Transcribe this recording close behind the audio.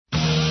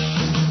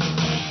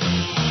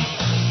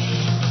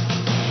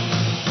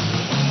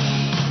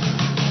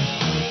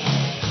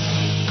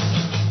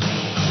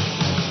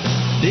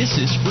This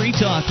is Free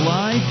Talk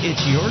Live.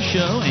 It's your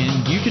show,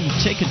 and you can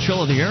take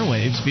control of the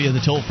airwaves via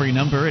the toll-free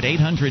number at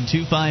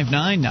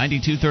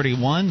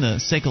 800-259-9231, the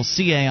SACL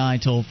CAI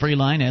toll-free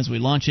line, as we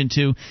launch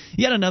into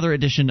yet another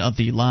edition of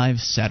the live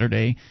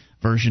Saturday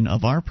version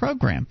of our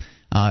program.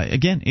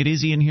 Again, it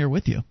is Ian here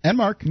with you. And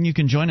Mark. And you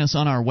can join us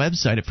on our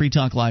website at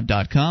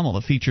freetalklive.com. All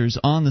the features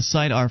on the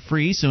site are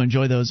free, so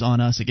enjoy those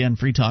on us. Again,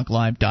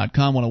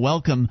 freetalklive.com. Want to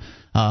welcome,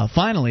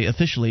 finally,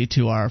 officially,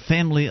 to our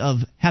family of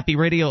happy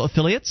radio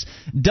affiliates,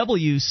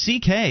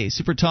 WCK,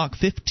 Supertalk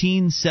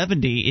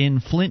 1570 in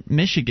Flint,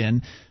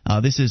 Michigan.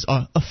 This is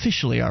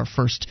officially our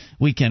first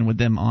weekend with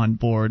them on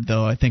board,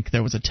 though I think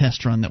there was a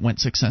test run that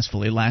went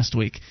successfully last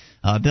week.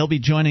 They'll be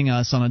joining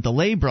us on a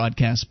delay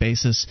broadcast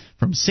basis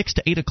from 6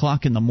 to 8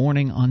 o'clock in the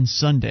morning on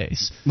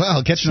Sundays.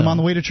 Well, catching them on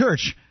the way to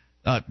church.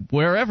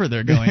 Wherever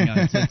they're going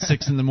at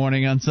 6 in the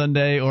morning on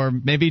Sunday, or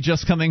maybe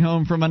just coming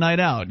home from a night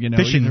out.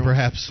 Fishing,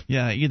 perhaps.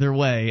 Yeah, either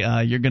way,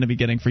 you're going to be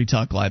getting Free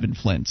Talk Live in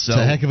Flint. So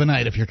it's a heck of a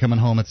night if you're coming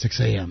home at 6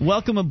 a.m.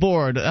 Welcome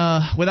aboard.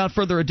 Without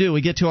further ado,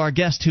 we get to our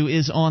guest who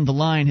is on the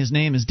line. His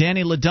name is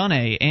Danny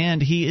LaDunne, and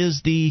he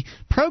is the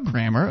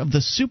programmer of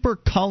the Super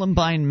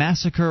Columbine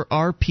Massacre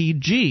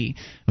RPG.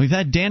 We've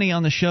had Danny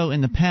on the show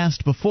in the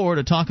past before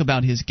to talk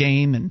about his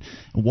game and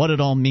what it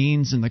all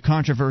means and the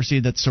controversy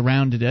that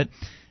surrounded it.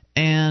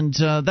 And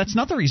that's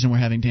not the reason we're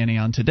having Danny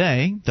on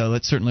today, though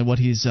it's certainly what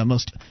he's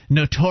most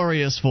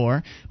notorious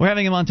for. We're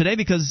having him on today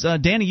because,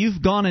 Danny,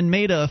 you've gone and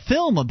made a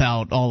film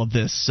about all of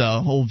this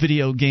whole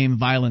video game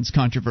violence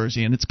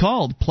controversy, and it's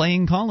called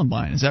Playing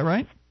Columbine. Is that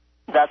right?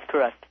 That's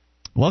correct.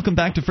 Welcome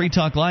back to Free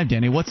Talk Live,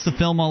 Danny. What's the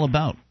film all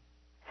about?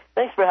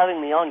 Thanks for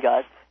having me on,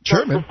 guys.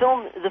 Sure, man.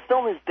 The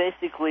film is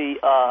basically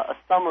a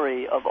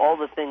summary of all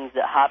the things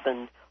that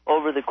happened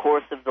over the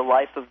course of the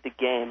life of the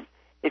game.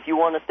 If you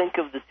want to think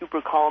of the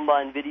Super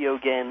Columbine video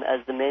game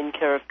as the main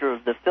character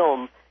of the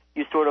film,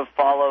 you sort of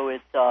follow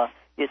its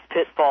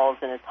pitfalls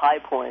and its high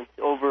points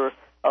over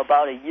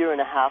about a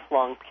year-and-a-half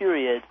long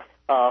period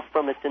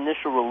from its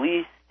initial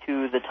release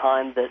to the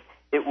time that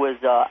it was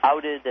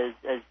outed as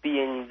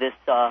being this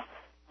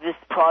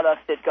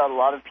product that got a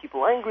lot of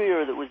people angry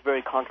or that was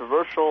very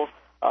controversial.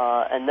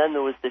 And then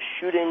there was the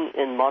shooting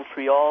in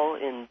Montreal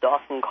in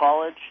Dawson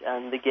College,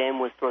 and the game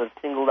was sort of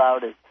singled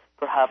out as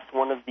perhaps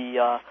one of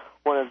the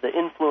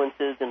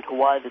influences into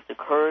why this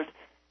occurred.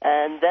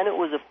 And then it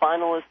was a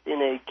finalist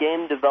in a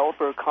game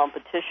developer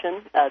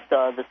competition at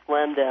the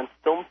Slam Dance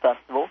Film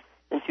Festival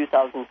in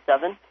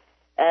 2007.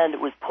 And it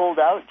was pulled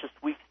out just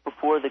weeks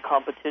before the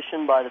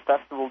competition by the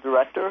festival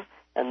director.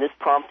 And this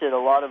prompted a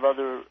lot of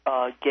other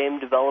game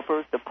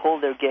developers to pull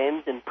their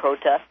games in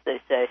protest.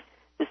 They say,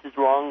 this is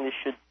wrong, this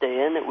should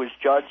stay in. It was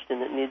judged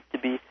and it needs to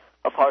be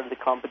a part of the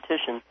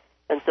competition.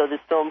 And so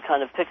this film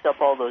kind of picks up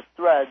all those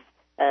threads,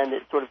 and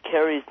it sort of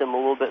carries them a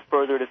little bit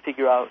further to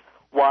figure out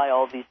why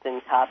all these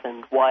things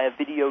happened, why a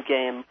video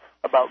game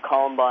about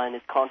Columbine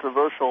is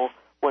controversial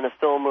when a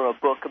film or a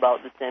book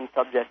about the same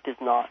subject is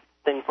not,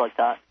 things like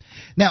that.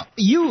 Now,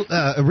 you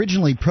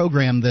originally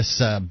programmed this,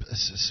 help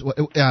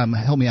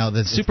me out.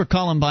 This Super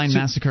Columbine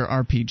Massacre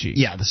RPG.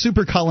 Yeah, the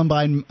Super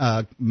Columbine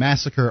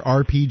Massacre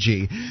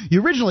RPG.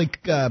 You originally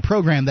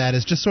programmed that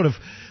as just sort of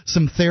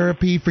some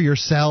therapy for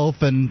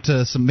yourself, and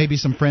maybe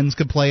some friends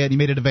could play it. You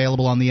made it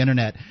available on the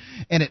internet,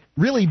 and it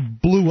really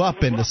blew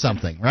up into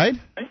something, right?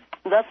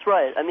 That's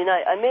right. I mean,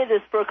 I made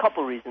this for a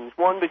couple reasons.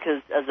 One,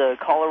 because as a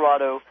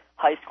Colorado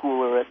high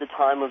schooler at the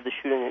time of the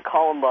shooting at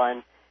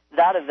Columbine,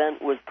 that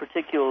event was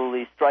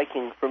particularly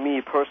striking for me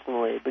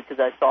personally because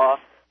I saw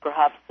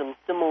perhaps some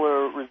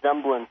similar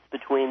resemblance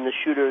between the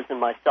shooters and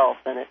myself,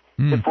 and it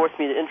forced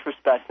me to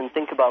introspect and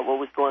think about what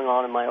was going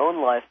on in my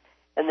own life.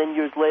 And then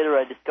years later,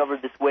 I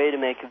discovered this way to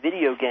make a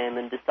video game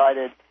and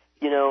decided,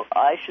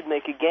 I should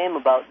make a game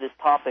about this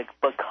topic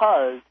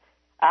because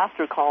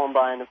after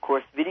Columbine, of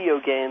course, video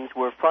games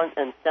were front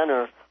and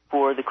center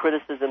for the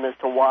criticism as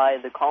to why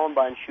the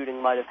Columbine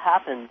shooting might have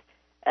happened.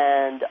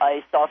 And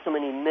I saw so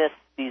many myths,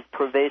 these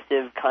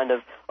pervasive kind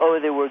of,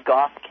 they were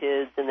goth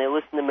kids and they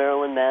listened to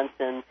Marilyn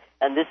Manson,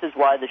 and this is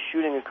why the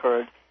shooting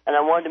occurred. And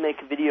I wanted to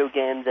make a video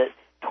game that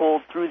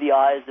told through the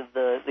eyes of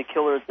the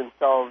killers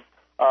themselves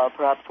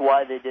perhaps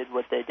why they did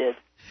what they did.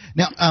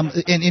 Now,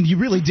 and you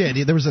really did.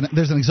 There's an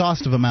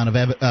exhaustive amount of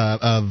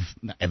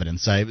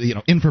evidence,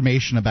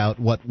 information about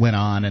what went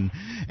on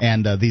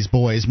and these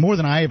boys, more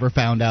than I ever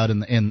found out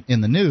in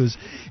the news.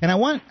 And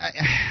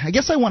I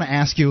guess I want to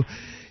ask you,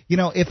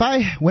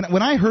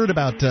 when I heard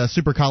about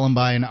Super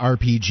Columbine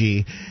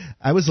RPG,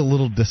 I was a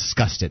little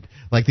disgusted.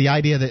 Like the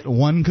idea that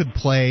one could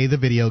play the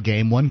video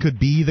game, one could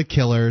be the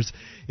killers.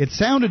 It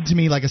sounded to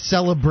me like a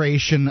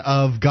celebration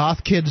of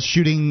goth kids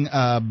shooting,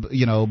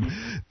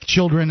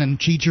 children and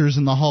teachers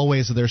in the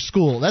hallways of their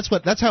school.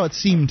 That's how it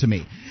seemed to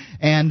me.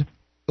 And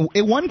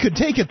one could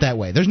take it that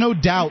way. There's no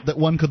doubt that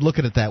one could look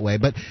at it that way.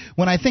 But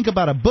when I think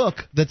about a book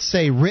that's,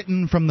 say,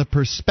 written from the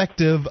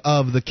perspective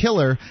of the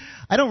killer,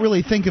 I don't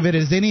really think of it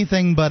as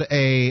anything but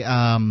a,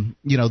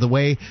 the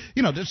way,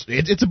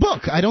 it's a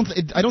book. I don't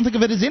think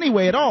of it as any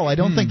way at all. I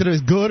don't think that it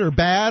is good or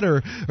bad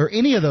or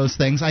any of those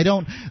things. I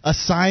don't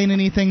assign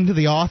anything to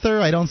the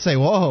author. I don't say,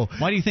 whoa.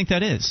 Why do you think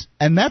that is?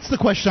 And that's the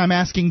question I'm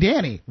asking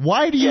Danny.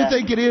 Why do you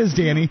think it is,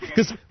 Danny?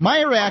 Because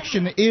my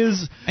reaction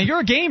is... And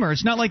you're a gamer.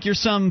 It's not like you're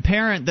some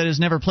parent that has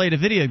never played a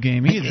video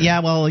game either. Yeah,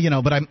 well,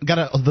 but I've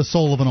got the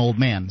soul of an old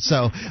man.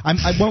 So I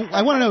want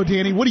to know,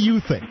 Danny, what do you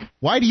think?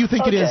 Why do you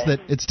think it is that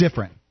it's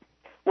different?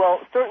 Well,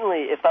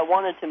 certainly, if I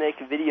wanted to make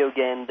a video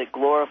game that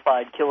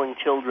glorified killing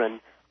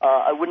children,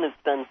 I wouldn't have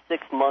spent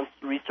 6 months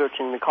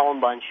researching the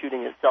Columbine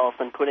shooting itself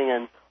and putting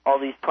in all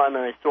these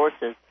primary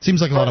sources.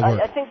 Seems like a lot of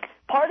work. I think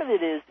part of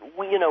it is,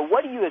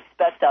 what do you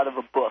expect out of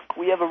a book?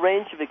 We have a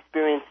range of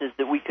experiences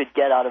that we could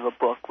get out of a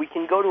book. We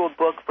can go to a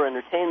book for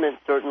entertainment,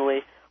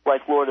 certainly,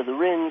 like Lord of the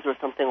Rings or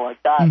something like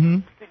that. Mm-hmm.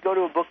 We could go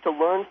to a book to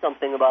learn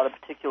something about a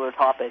particular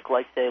topic,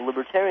 like, say,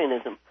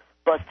 libertarianism.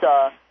 But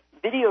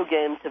video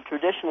games have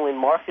traditionally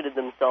marketed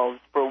themselves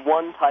for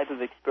one type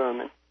of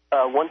experience,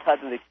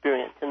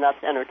 and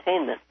that's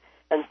entertainment.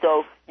 And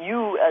so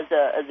you, as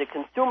a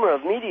consumer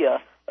of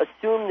media,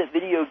 assume that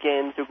video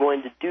games are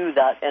going to do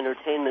that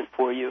entertainment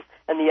for you.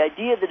 And the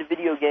idea that a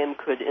video game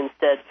could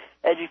instead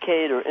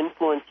educate or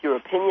influence your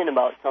opinion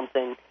about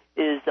something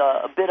is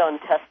a bit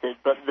untested.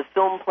 But the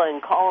film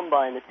Playing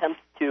Columbine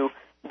attempts to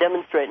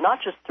demonstrate, not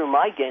just through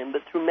my game,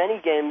 but through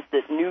many games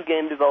that new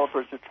game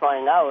developers are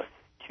trying out,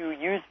 to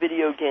use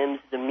video games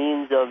as a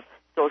means of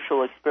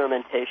social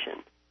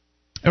experimentation.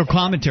 Or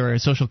commentary, or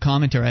social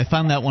commentary. I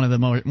found that one of the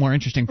more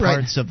interesting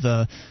parts of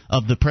the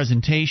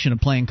presentation of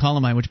Playing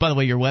Columbine, which, by the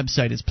way, your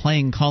website is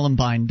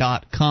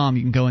playingcolumbine.com.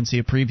 You can go and see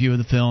a preview of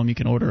the film. You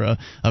can order a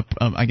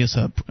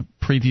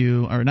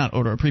preview, or not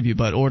order a preview,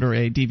 but order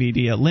a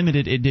DVD, a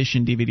limited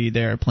edition DVD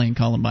there at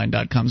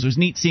playingcolumbine.com. So it was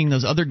neat seeing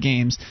those other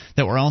games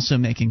that were also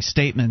making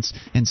statements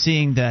and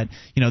seeing that,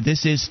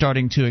 this is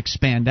starting to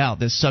expand out.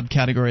 This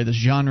subcategory,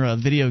 this genre of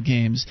video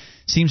games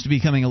seems to be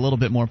becoming a little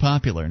bit more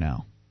popular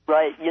now.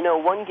 Right.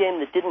 One game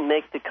that didn't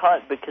make the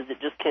cut because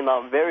it just came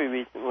out very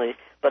recently,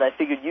 but I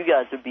figured you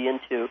guys would be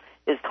into,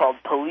 is called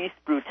Police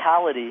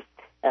Brutality.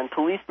 And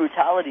Police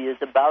Brutality is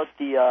about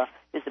the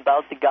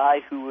guy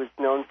who was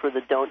known for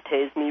the "Don't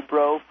tase me,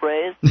 bro"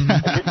 phrase. And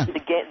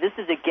this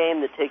is a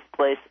game that takes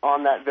place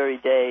on that very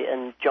day,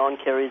 and John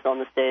Kerry's on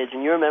the stage,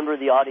 and you're a member of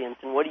the audience,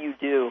 and what do you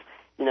do?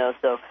 And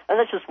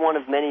that's just one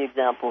of many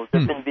examples.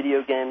 There have been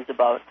video games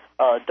about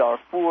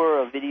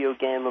Darfur, a video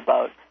game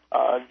about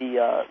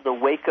the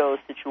Waco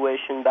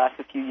situation back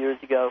a few years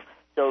ago.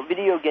 So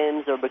video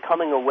games are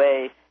becoming a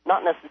way,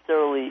 not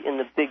necessarily in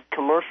the big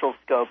commercial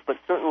scope, but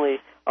certainly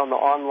on the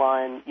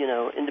online,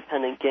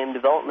 independent game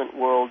development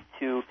world,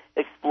 to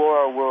explore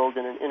our world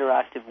in an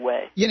interactive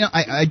way.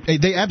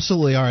 They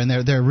absolutely are, and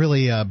they're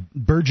really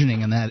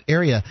burgeoning in that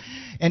area.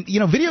 And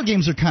video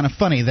games are kind of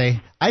funny.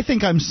 I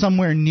think I'm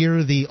somewhere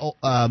near the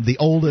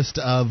oldest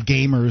of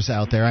gamers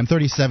out there. I'm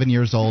 37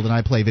 years old, and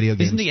I play video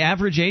games. Isn't the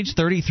average age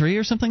 33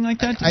 or something like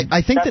that?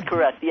 I think that's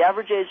correct. The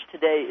average age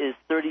today is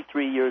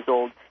 33 years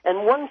old.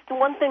 And one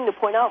thing to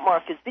point out,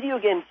 Mark, is video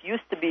games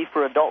used to be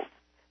for adults.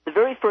 The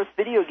very first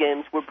video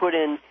games were put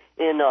in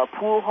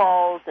pool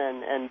halls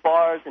and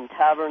bars and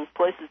taverns,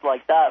 places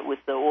like that, with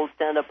the old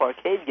stand-up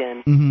arcade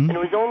games. Mm-hmm. And it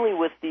was only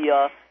with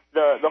the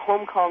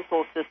home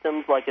console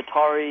systems like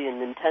Atari and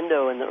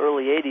Nintendo in the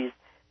early 80s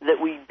that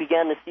we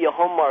began to see a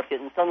home market,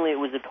 and suddenly it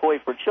was a toy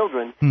for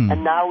children.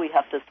 And now we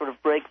have to sort of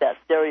break that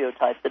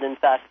stereotype that, in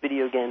fact,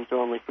 video games are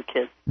only for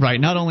kids. Right.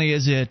 Not only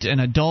is it an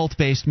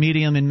adult-based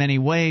medium in many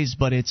ways,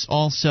 but it's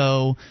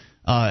also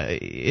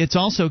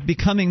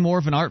becoming more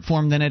of an art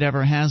form than it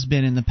ever has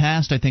been in the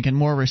past, I think, and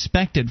more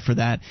respected for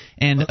that.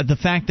 And the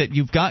fact that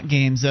you've got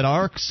games that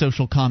are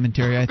social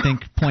commentary, I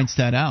think, points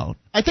that out.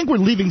 I think we're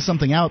leaving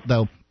something out,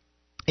 though.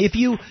 If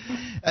you,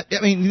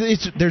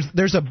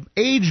 there's a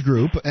age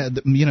group,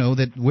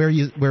 that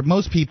where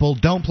most people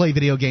don't play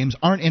video games,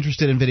 aren't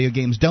interested in video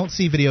games, don't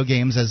see video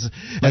games as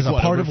a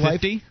part of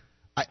life. 50?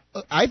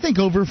 I think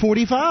over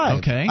 45.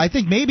 Okay. I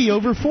think maybe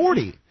over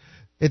 40.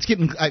 It's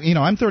getting,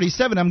 I'm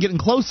 37. I'm getting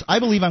close. I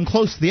believe I'm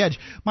close to the edge.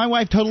 My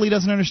wife totally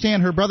doesn't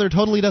understand. Her brother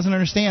totally doesn't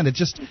understand. It's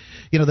just,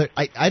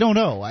 I don't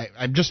know.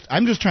 I'm just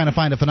trying to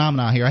find a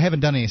phenomenon here. I haven't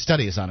done any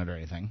studies on it or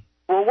anything.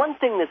 Well, one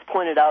thing that's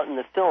pointed out in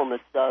the film,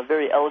 it's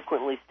very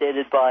eloquently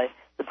stated by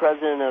the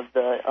president of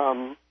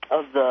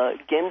the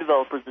Game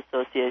Developers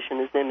Association.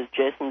 His name is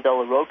Jason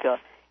Della Rocca.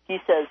 He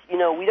says,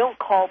 we don't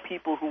call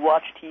people who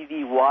watch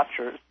TV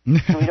watchers,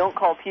 and we don't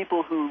call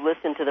people who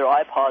listen to their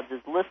iPods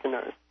as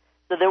listeners.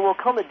 So there will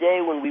come a day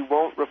when we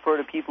won't refer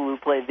to people who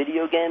play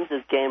video games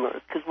as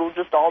gamers, because we'll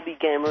just all be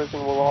gamers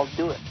and we'll all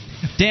do it.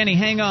 Danny,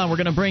 hang on. We're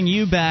going to bring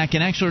you back,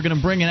 and actually we're going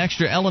to bring an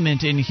extra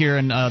element in here,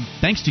 and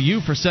thanks to you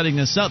for setting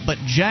this up. But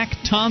Jack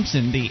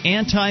Thompson, the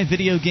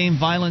anti-video game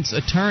violence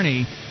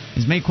attorney,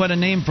 He's made quite a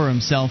name for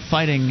himself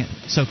fighting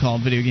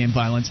so-called video game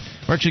violence.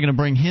 We're actually going to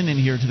bring him in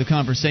here to the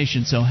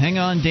conversation. So hang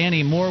on,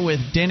 Danny. More with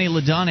Danny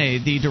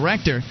LaDonne, the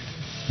director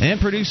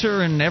and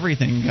producer and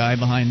everything guy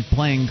behind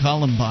Playing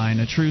Columbine,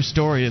 a true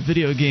story of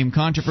video game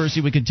controversy.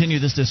 We continue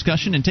this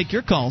discussion and take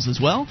your calls as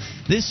well.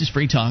 This is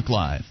Free Talk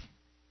Live.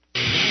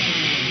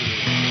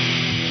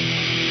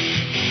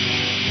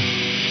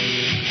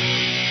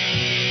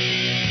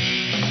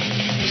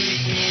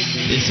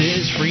 This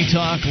is Free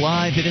Talk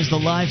Live. It is the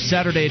live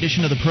Saturday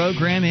edition of the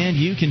program, and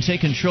you can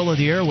take control of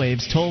the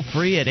airwaves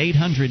toll-free at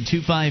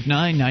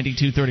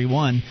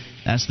 800-259-9231.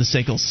 That's the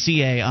SACL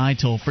CAI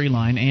toll-free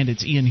line, and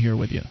it's Ian here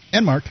with you.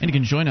 And Mark. And you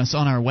can join us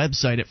on our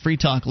website at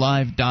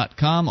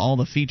freetalklive.com. All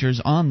the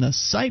features on the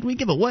site we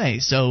give away,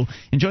 so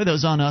enjoy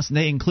those on us, and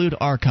they include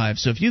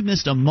archives. So if you've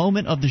missed a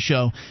moment of the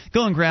show,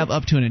 go and grab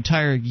up to an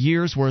entire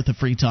year's worth of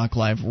Free Talk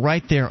Live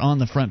right there on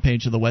the front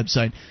page of the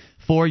website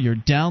for your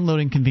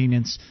downloading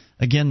convenience.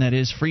 Again, that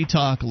is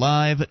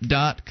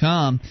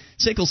freetalklive.com.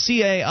 SACL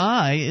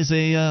CAI is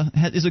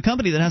a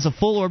company that has a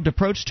full-orbed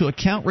approach to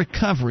account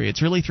recovery.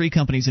 It's really three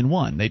companies in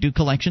one. They do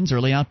collections,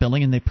 early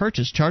outbilling, and they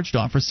purchase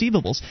charged-off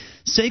receivables.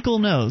 SACL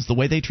knows the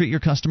way they treat your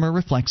customer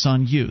reflects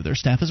on you. Their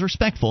staff is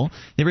respectful.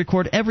 They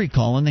record every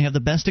call, and they have the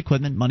best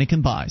equipment money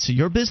can buy. So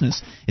your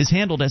business is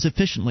handled as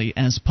efficiently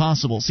as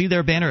possible. See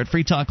their banner at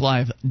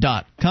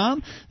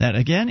freetalklive.com. That,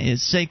 again,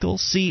 is SACL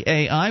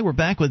CAI. We're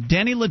back with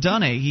Danny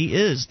LaDonne. He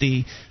is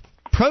the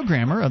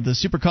programmer of the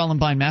Super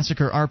Columbine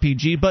Massacre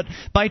RPG, but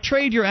by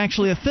trade you're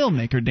actually a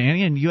filmmaker,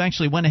 Danny, and you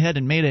actually went ahead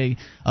and made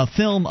a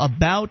film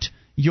about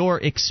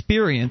your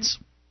experience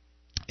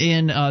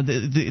in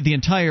the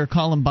entire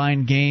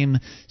Columbine game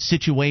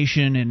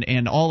situation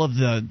and all of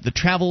the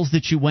travels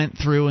that you went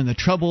through and the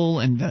trouble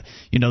and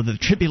the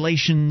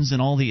tribulations and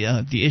all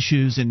the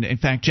issues. And in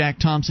fact, Jack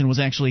Thompson was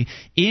actually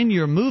in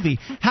your movie.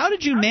 How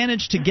did you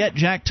manage to get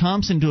Jack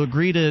Thompson to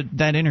agree to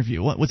that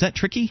interview? Was that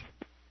tricky?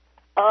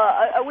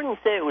 I wouldn't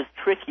say it was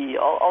tricky.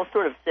 I'll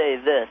sort of say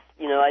this.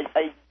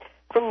 I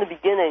from the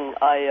beginning,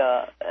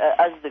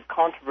 as the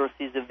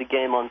controversies of the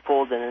game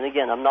unfolded, and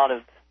again, I'm not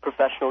a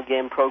professional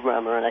game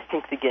programmer, and I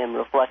think the game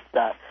reflects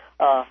that.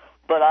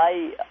 But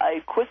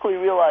I quickly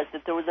realized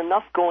that there was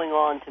enough going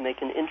on to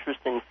make an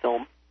interesting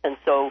film. And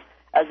so,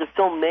 as a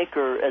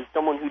filmmaker, as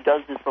someone who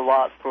does this a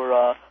lot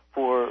for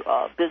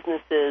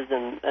businesses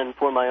and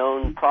for my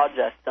own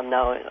projects, I'm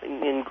now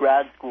in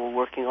grad school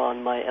working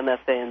on my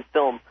MFA in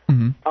film.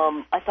 Mm-hmm.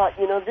 I thought,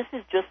 this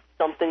is just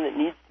something that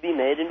needs to be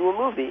made into a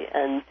movie,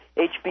 and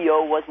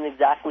HBO wasn't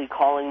exactly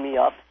calling me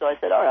up, so I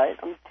said, all right,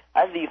 I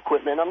have the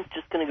equipment, I'm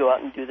just going to go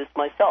out and do this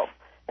myself.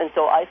 And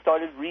so I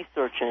started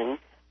researching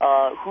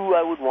who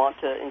I would want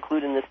to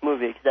include in this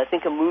movie, because I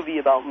think a movie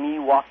about me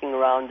walking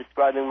around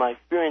describing my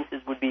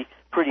experiences would be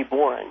pretty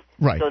boring.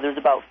 Right. So there's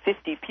about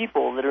 50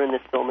 people that are in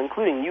this film,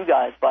 including you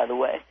guys, by the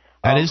way.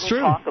 That is true.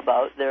 Talk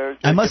about their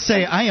I must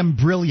say, I am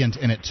brilliant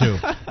in it, too.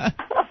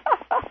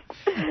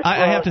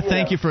 I have to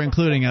thank you for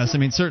including us. I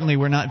mean, certainly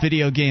we're not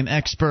video game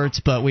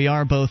experts, but we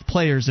are both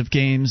players of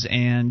games,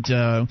 and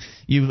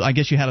I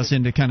guess you had us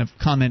in to kind of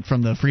comment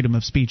from the freedom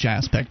of speech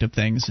aspect of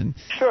things, and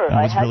sure,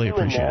 that was I had really you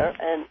in there,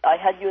 and I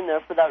had you in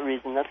there for that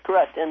reason. That's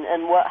correct.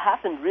 And what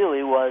happened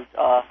really was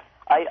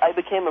I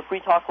became a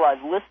Free Talk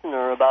Live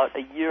listener about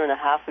a year and a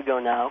half ago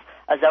now,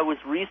 as I was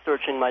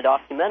researching my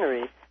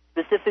documentary,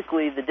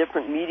 specifically the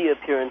different media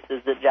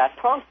appearances that Jack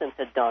Thompson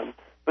had done,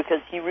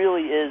 because he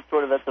really is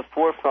sort of at the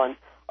forefront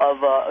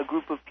of a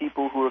group of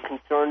people who are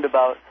concerned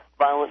about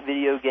violent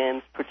video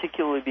games,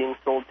 particularly being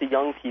sold to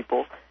young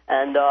people.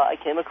 And I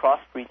came across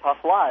Free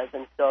Talk Live.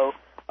 And so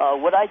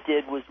what I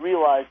did was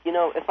realize,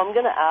 if I'm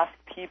going to ask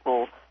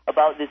people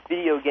about this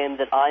video game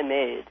that I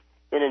made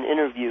in an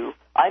interview,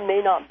 I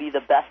may not be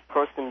the best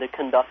person to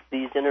conduct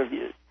these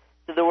interviews.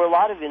 So there were a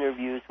lot of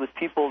interviews with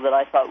people that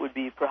I thought would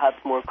be perhaps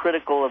more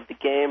critical of the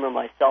game or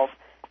myself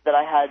that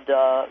I had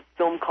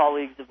film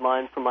colleagues of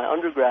mine from my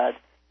undergrad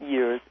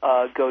years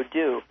go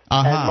do.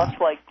 Uh-huh. And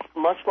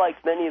much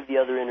like many of the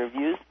other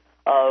interviews,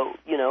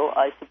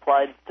 I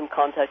supplied some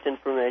contact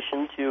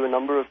information to a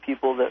number of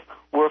people that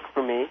work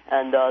for me,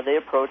 and they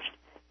approached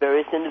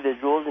various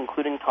individuals,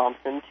 including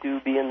Thompson, to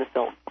be in the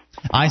film.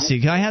 I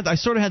see. I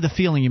sort of had the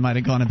feeling you might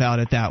have gone about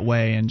it that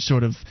way, and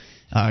sort of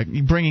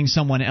bringing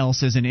someone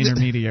else as an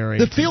intermediary.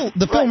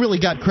 The film really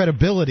got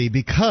credibility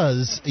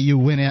because you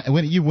went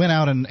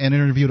out and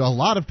interviewed a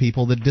lot of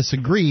people that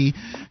disagree,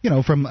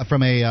 from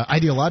a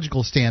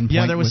ideological standpoint.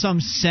 Yeah, there was some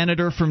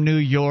senator from New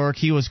York.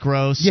 He was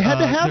gross. You had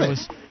to have it.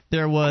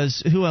 There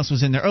was who else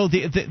was in there? Oh,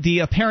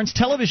 the Parents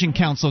Television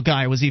Council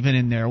guy was even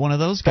in there. One of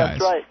those guys.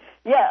 That's right.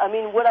 Yeah, I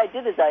mean, what I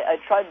did is I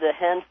tried to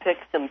handpick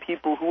some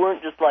people who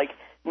weren't just like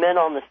men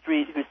on the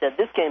street who said,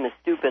 this game is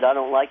stupid, I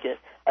don't like it.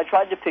 I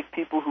tried to pick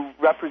people who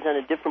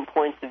represented different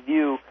points of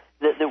view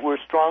that were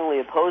strongly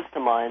opposed to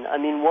mine. I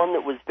mean, one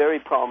that was very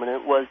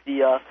prominent was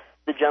the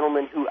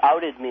gentleman who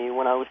outed me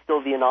when I was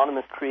still the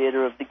anonymous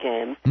creator of the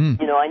game.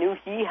 I knew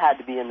he had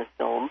to be in the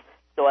film,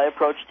 so I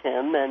approached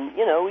him, and,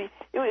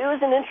 it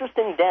was an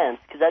interesting dance,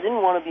 because I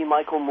didn't want to be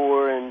Michael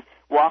Moore and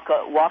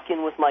walk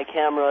in with my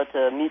camera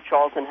to meet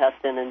Charlton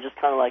Heston and just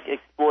kind of like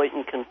exploit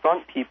and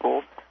confront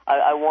people.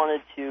 I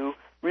wanted to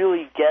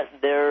really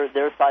get their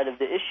side of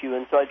the issue,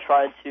 and so I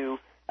tried to,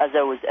 as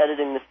I was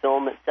editing the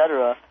film,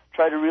 etc.,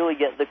 try to really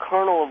get the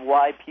kernel of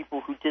why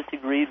people who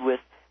disagreed with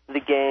the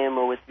game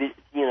or with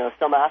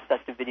some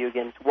aspect of video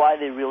games, why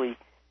they really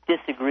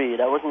disagreed.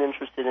 I wasn't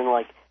interested in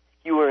like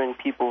skewering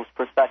people's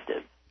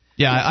perspectives.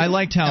 Yeah, I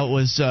liked how it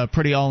was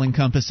pretty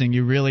all-encompassing.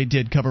 You really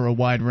did cover a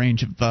wide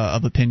range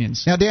of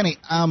opinions. Now, Danny,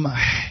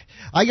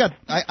 I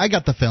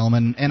got the film,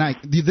 and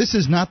this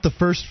is not the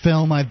first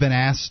film I've been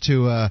asked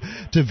to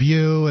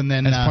view, and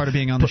then as part of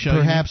being on the show,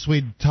 perhaps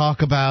we'd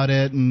talk about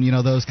it, and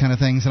those kind of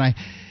things, and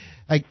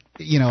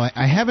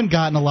I haven't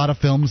gotten a lot of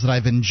films that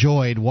I've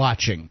enjoyed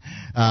watching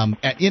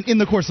in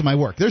the course of my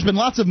work. There's been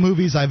lots of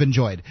movies I've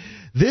enjoyed.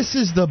 This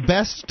is the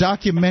best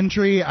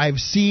documentary I've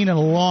seen in a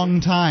long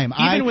time.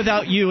 Even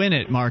without you in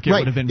it, Mark, it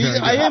would have been very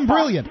good. I am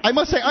brilliant. I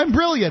must say I'm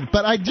brilliant,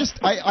 but I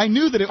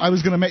knew that I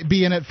was going to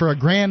be in it for a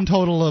grand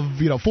total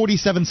of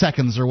 47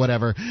 seconds or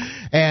whatever,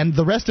 and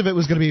the rest of it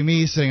was going to be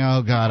me saying,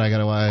 "Oh God, I got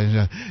to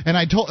watch." And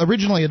I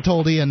originally had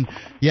told Ian,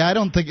 "Yeah, I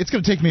don't think it's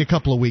going to take me a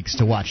couple of weeks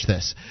to watch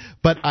this,"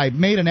 but I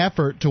made an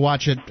effort to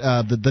watch it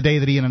the day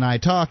that Ian and I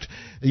talked.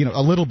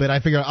 A little bit. I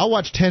figured I'll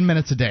watch 10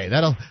 minutes a day.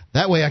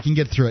 That way I can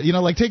get through it.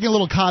 Like taking a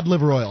little cod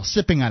liver oil,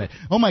 sipping on it.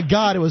 Oh my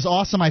God, it was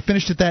awesome. I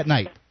finished it that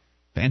night.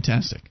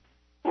 Fantastic.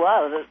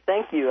 Wow,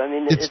 thank you. I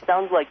mean, it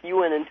sounds like you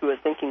went into it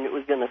thinking it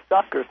was going to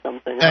suck or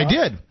something. Huh? I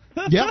did.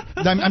 Yeah,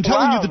 I'm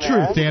telling you the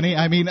truth, Danny.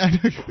 I mean,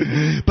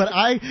 but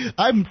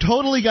I'm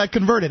totally got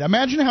converted.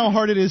 Imagine how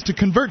hard it is to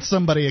convert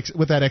somebody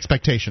with that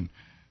expectation.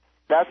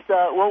 That's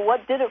well,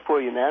 what did it for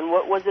you, man?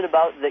 What was it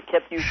about that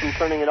kept you from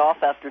turning it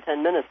off after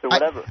 10 minutes or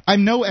whatever?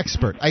 I'm no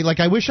expert.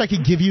 I wish I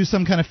could give you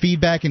some kind of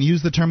feedback and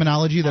use the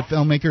terminology that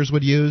filmmakers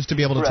would use to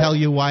be able to tell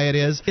you why it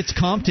is. It's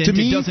competent.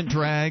 It doesn't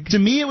drag. To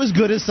me, it was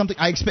good as something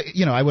I expect.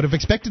 I would have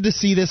expected to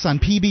see this on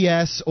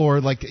PBS or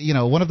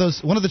one of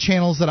the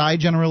channels that I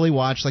generally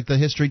watch, like the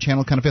History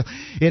Channel kind of feel.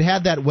 It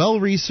had that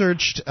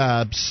well-researched,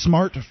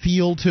 smart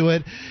feel to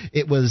it.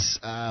 It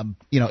was,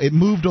 it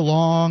moved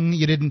along.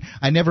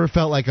 I never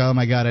felt like, oh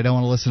my God, I don't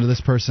want to listen to this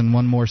person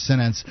one more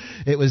sentence.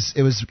 It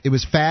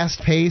was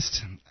fast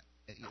paced.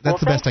 That's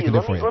the best I can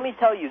do for you. Let me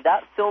tell you,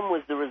 that film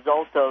was the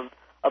result of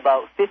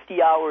about 50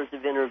 hours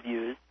of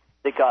interviews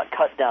that got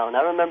cut down.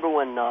 I remember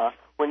when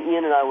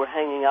Ian and I were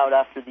hanging out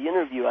after the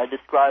interview, I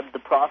described the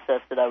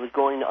process that I was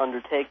going to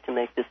undertake to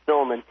make this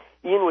film, and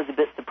Ian was a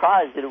bit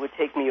surprised that it would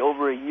take me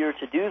over a year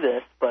to do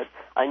this, but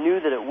I knew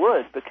that it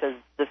would because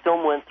the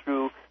film went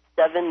through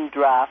 7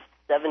 drafts,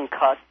 7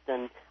 cuts,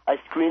 and I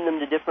screened them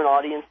to different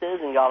audiences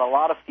and got a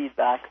lot of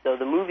feedback. So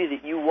the movie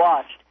that you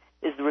watched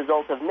is the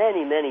result of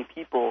many, many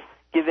people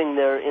giving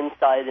their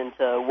insight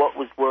into what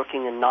was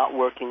working and not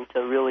working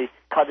to really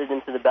cut it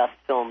into the best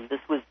film. This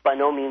was by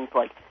no means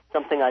like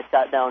something I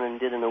sat down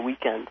and did in a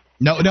weekend.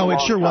 No,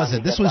 it sure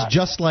wasn't. This was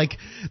just like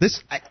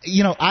this.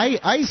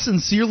 I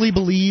sincerely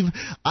believe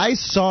I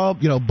saw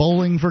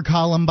Bowling for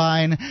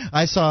Columbine.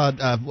 I saw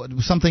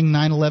something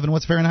 9/11.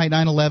 What's Fahrenheit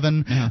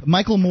 9/11? Yeah.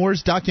 Michael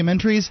Moore's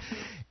documentaries.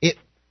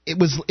 It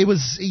was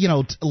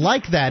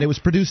like that. It was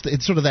produced.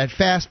 It's sort of that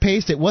fast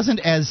paced. It wasn't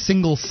as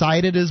single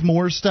sided as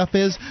Moore's stuff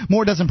is.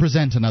 Moore doesn't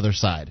present another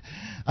side.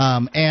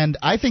 And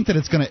I think that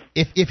it's gonna.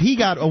 If he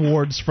got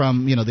awards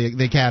from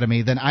the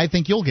Academy, then I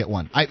think you'll get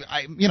one.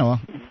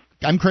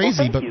 I'm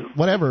crazy, but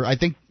whatever. I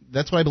think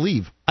that's what I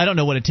believe. I don't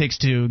know what it takes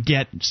to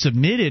get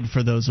submitted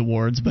for those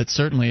awards, but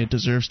certainly it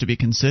deserves to be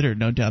considered.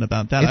 No doubt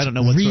about that. I don't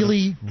know what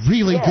really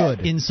good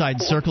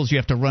inside circles you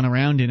have to run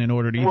around in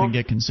order to even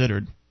get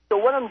considered. So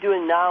what I'm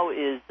doing now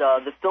is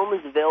the film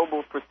is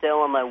available for sale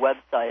on my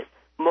website,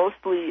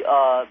 mostly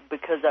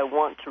because I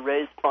want to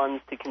raise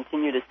funds to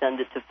continue to send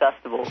it to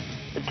festivals.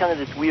 It's kind of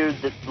this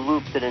weird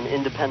loop that an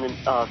independent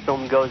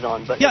film goes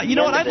on. But yeah, you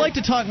know what? I'd like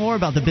to talk more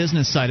about the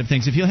business side of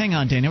things. If you'll hang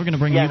on, Dana, we're going to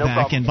bring you back.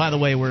 Problem. And by the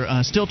way,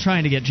 we're still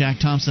trying to get Jack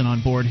Thompson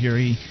on board here.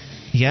 He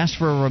asked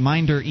for a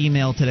reminder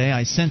email today.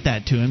 I sent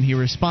that to him. He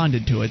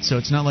responded to it, so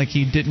it's not like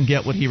he didn't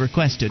get what he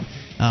requested.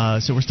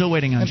 So we're still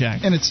waiting on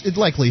Jack. And it's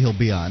likely he'll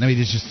be on. I mean,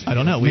 it's just... I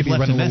don't know. We've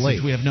left a message.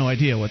 Late. We have no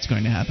idea what's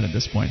going to happen at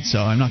this point, so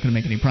I'm not going to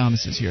make any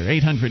promises here.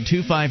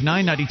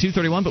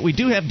 800-259-9231, but we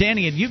do have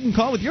Danny, and you can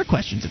call with your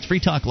questions. It's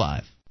Free Talk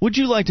Live. Would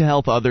you like to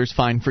help others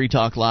find Free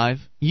Talk Live?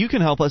 You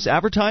can help us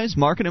advertise,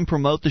 market, and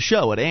promote the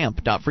show at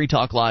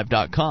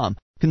amp.freetalklive.com.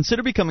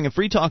 Consider becoming a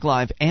Free Talk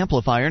Live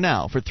amplifier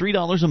now for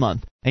 $3 a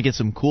month and get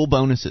some cool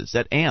bonuses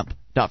at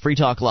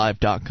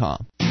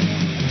amp.freetalklive.com.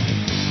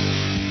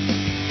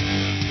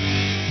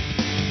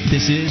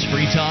 This is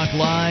Free Talk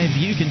Live.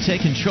 You can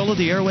take control of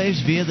the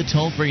airwaves via the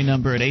toll-free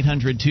number at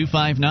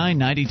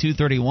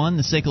 800-259-9231,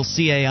 the SACL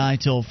CAI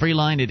toll-free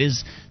line. It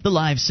is the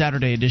live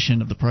Saturday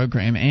edition of the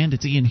program, and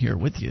it's Ian here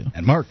with you.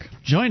 And Mark.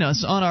 Join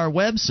us on our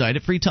website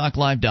at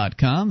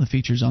freetalklive.com. The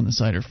features on the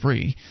site are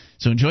free,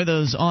 so enjoy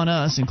those on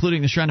us,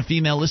 including the Shrine of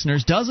Female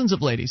listeners, dozens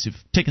of ladies who've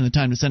taken the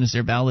time to send us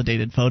their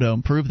validated photo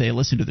and prove they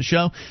listen to the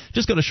show.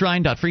 Just go to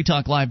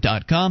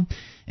shrine.freetalklive.com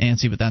and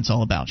see what that's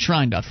all about,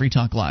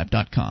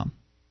 shrine.freetalklive.com.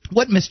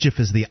 What mischief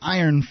is the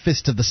iron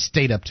fist of the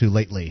state up to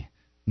lately?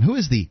 And who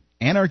is the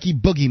anarchy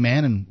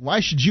boogeyman, and why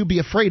should you be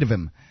afraid of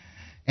him?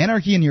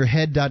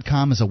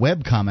 AnarchyInYourHead.com is a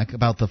webcomic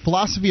about the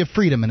philosophy of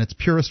freedom in its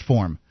purest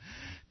form.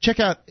 Check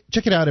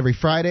it out every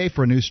Friday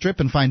for a new strip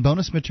and find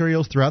bonus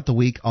materials throughout the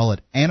week, all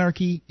at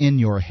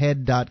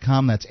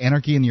AnarchyInYourHead.com. That's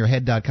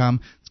AnarchyInYourHead.com.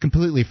 It's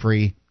completely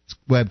free. It's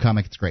a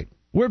webcomic. It's great.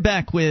 We're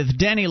back with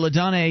Danny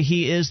Ladonne.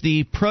 He is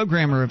the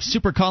programmer of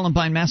Super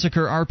Columbine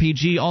Massacre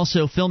RPG,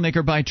 also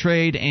filmmaker by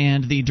trade,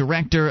 and the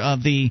director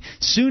of the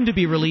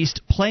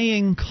soon-to-be-released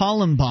Playing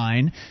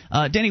Columbine.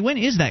 Danny, when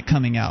is that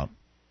coming out?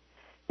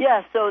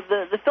 Yeah, so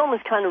the film is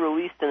kind of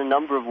released in a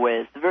number of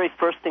ways. The very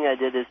first thing I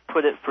did is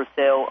put it for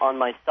sale on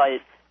my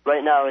site.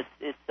 Right now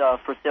it's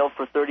for sale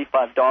for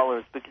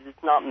 $35 because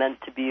it's not meant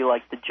to be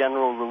like the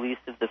general release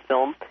of the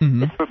film.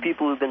 Mm-hmm. It's for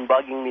people who've been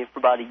bugging me for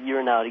about a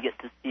year now to get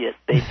to see it,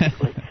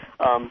 basically.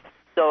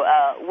 So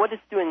what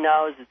it's doing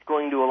now is it's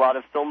going to a lot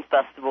of film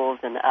festivals,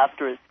 and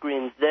after it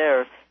screens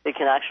there, it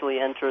can actually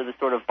enter the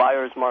sort of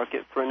buyer's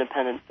market for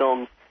independent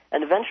films.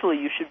 And eventually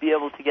you should be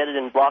able to get it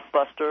in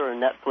Blockbuster or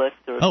Netflix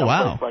or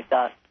someplace like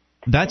that.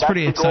 That's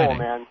pretty exciting.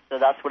 Goal, man. So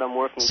that's what I'm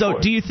working So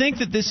towards. Do you think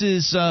that this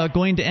is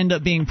going to end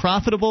up being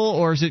profitable,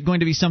 or is it going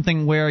to be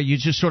something where you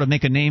just sort of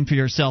make a name for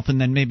yourself and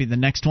then maybe the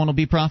next one will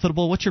be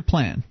profitable? What's your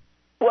plan?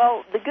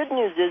 Well, the good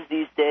news is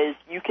these days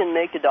you can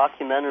make a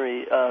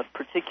documentary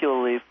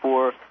particularly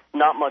for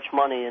not much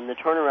money, and the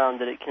turnaround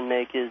that it can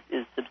make is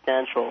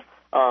substantial.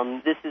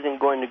 This isn't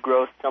going to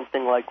gross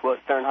something like what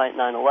Fahrenheit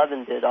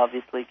 9/11 did,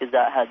 obviously, because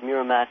that had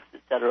Miramax,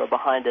 et cetera,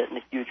 behind it and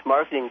a huge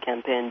marketing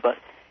campaign. But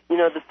you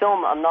know, the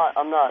film, I'm not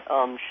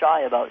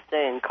shy about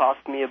saying,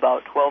 cost me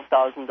about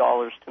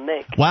 $12,000 to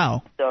make.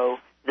 Wow! So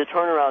the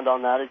turnaround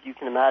on that, as you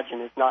can imagine,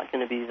 is not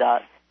going to be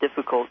that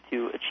difficult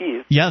to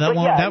achieve. Yeah, that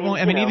won't.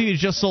 I mean, even if you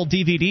just sold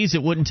DVDs,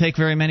 it wouldn't take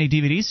very many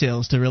DVD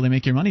sales to really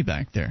make your money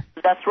back there.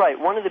 That's right.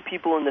 One of the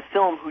people in the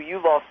film who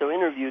you've also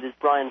interviewed is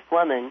Brian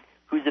Fleming,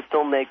 who's a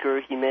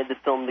filmmaker. He made the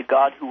film The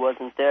God Who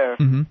Wasn't There,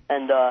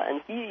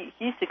 and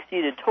he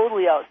succeeded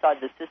totally outside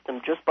the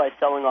system just by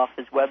selling off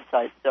his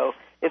website. So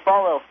if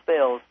all else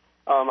fails,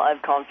 I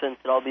have confidence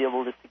that I'll be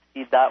able to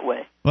succeed that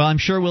way. Well, I'm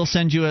sure we'll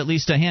send you at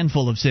least a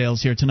handful of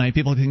sales here tonight.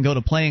 People can go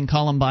to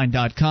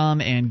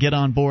playingcolumbine.com and get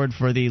on board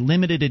for the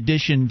limited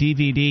edition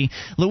DVD.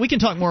 We can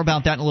talk more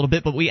about that in a little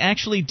bit, but we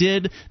actually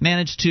did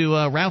manage to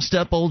roust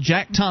up old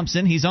Jack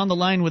Thompson. He's on the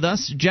line with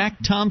us. Jack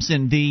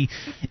Thompson, the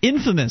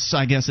infamous,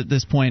 I guess at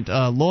this point,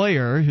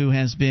 lawyer who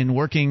has been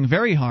working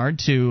very hard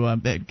to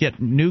get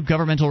new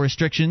governmental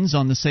restrictions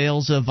on the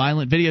sales of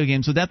violent video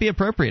games. Would that be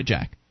appropriate,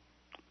 Jack?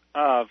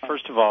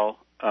 First of all,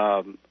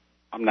 I'm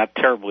not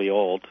terribly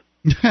old.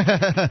 56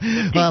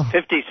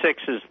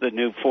 is the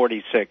new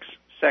 46.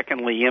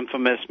 Secondly,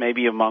 infamous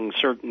maybe among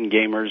certain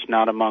gamers,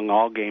 not among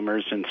all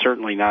gamers, and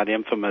certainly not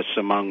infamous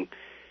among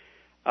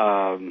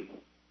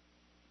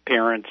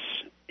parents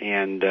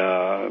and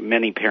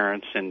many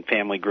parents and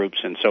family groups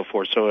and so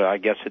forth. So I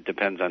guess it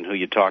depends on who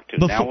you talk to.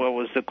 Now, what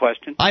was the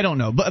question? I don't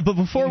know. But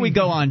before we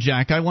go on,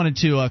 Jack, I wanted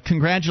to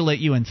congratulate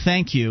you and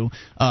thank you,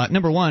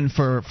 number one,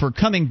 for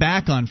coming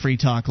back on Free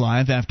Talk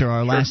Live after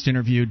our last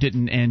interview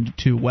didn't end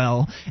too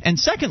well. And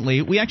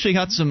secondly, we actually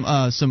got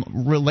some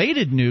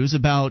related news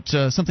about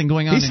something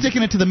going on. He's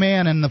sticking it to the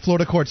man in the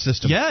Florida court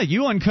system. Yeah,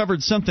 you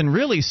uncovered something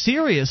really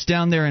serious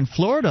down there in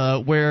Florida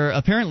where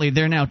apparently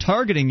they're now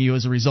targeting you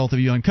as a result of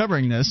you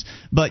uncovering this.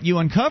 But you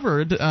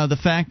uncovered the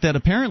fact that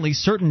apparently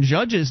certain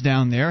judges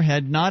down there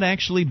had not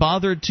actually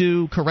bothered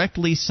to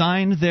correctly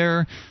sign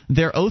their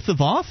oath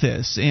of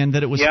office, and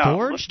that it was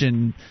forged.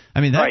 And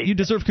I mean, that you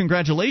deserve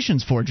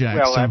congratulations for, Jack.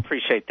 Well, I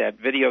appreciate that.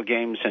 Video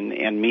games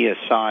and me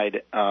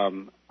aside,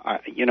 I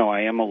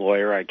am a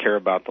lawyer. I care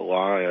about the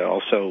law. I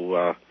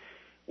also,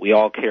 we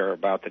all care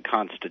about the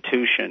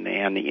Constitution.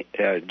 And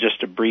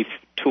just a brief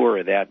tour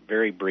of that,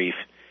 very brief.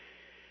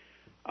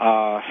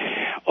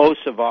 Oaths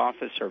of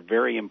office are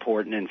very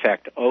important. In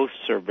fact,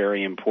 oaths are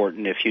very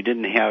important. If you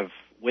didn't have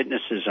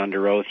witnesses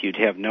under oath, you'd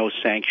have no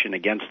sanction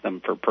against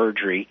them for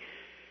perjury,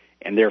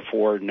 and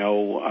therefore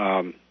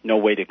no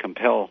way to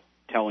compel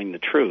telling the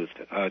truth.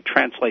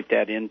 Translate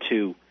that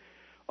into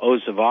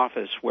oaths of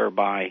office,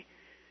 whereby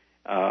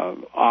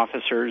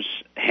officers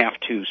have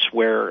to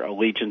swear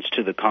allegiance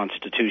to the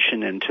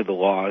Constitution and to the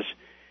laws.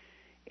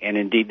 And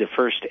indeed, the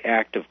first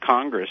act of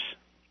Congress,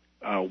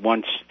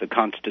 once the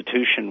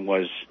Constitution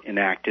was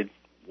enacted,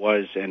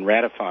 and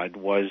ratified,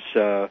 was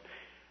a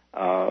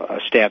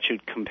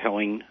statute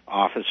compelling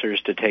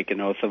officers to take an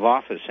oath of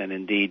office. And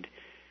indeed,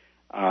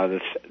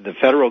 the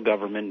federal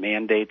government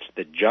mandates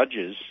that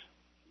judges,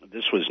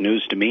 this was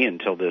news to me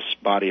until this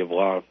body of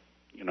law,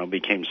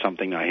 became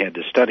something I had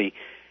to study.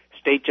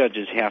 State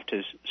judges have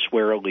to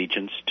swear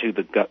allegiance to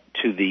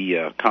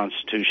the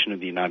Constitution of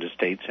the United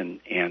States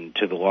and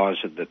to the laws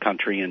of the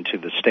country and to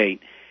the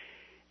state.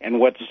 And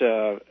what's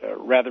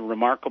rather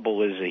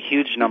remarkable is a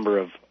huge number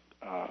of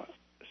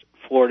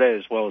Florida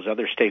as well as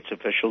other states'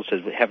 officials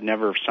have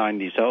never signed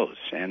these oaths,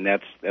 and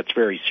that's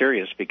very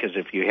serious, because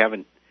if you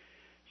haven't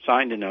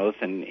signed an oath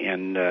and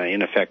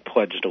in effect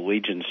pledged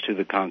allegiance to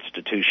the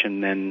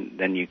Constitution,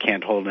 then you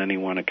can't hold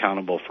anyone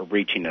accountable for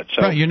breaching it.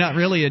 So right, you're not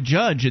really a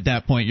judge at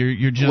that point.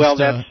 You're just well,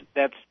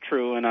 that's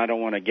true, and I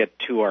don't want to get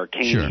too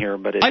arcane here,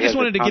 but I just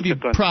wanted to give you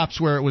props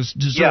where it was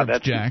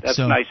deserved, Jack. That's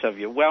nice of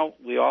you. Well,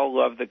 we all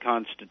love the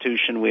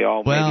Constitution. We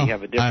all maybe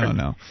have a different. I don't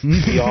know.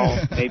 We all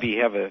maybe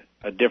have a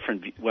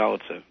different. Well,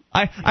 it's a.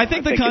 I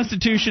think the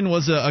Constitution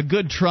was a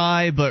good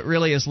try, but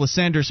really, as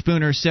Lysander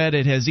Spooner said,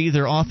 it has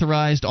either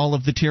authorized all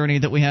of the tyranny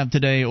that we have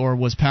today or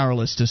was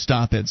powerless to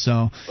stop it.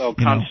 So, well,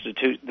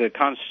 the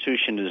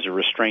Constitution is a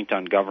restraint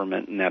on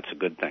government, and that's a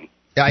good thing.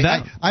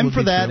 I'm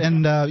for that,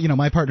 and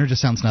my partner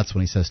just sounds nuts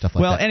when he says stuff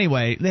like that. Well,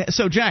 anyway,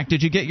 so Jack,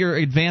 did you get your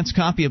advanced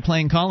copy of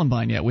Playing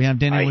Columbine yet? We have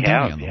Danny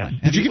Ladone on the line.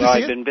 Did you get to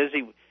see it?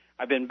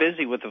 I've been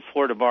busy with the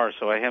Florida bar,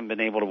 so I haven't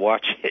been able to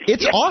watch it.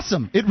 It's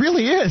awesome. It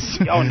really is.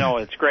 Oh, no,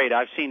 it's great.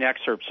 I've seen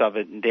excerpts of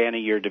it, and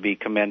Danny, you're to be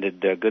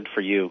commended. Good for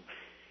you.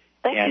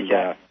 Thank you,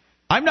 Jack.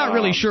 I'm not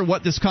really sure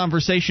what this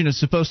conversation is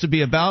supposed to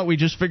be about. We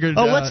just figured.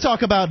 Let's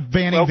talk about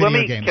banning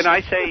video games. Can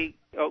I say?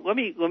 Let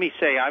me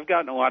say I've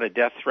gotten a lot of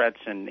death threats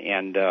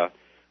and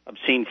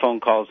obscene phone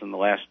calls in the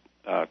last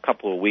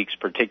couple of weeks,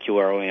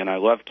 particularly, and I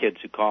love kids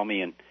who call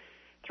me and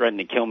threaten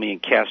to kill me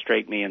and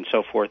castrate me and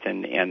so forth,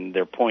 and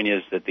their point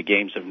is that the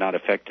games have not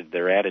affected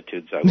their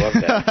attitudes. I love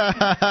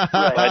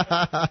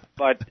that.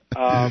 But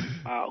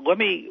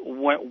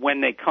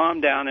when they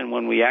calm down and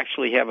when we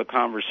actually have a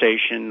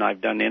conversation, I've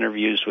done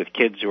interviews with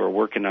kids who are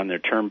working on their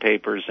term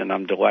papers, and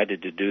I'm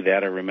delighted to do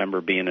that. I remember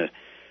being a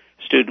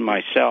student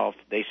myself.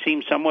 They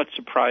seem somewhat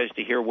surprised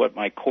to hear what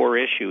my core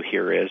issue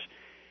here is.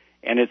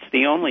 And it's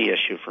the only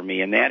issue for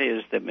me, and that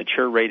is that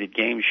mature-rated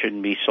games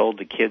shouldn't be sold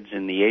to kids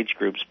in the age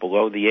groups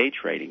below the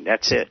age rating.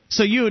 That's it.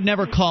 So you would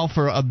never call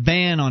for a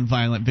ban on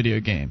violent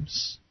video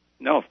games?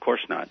 No, of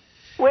course not.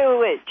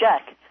 Wait,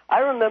 Jack.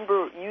 I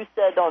remember you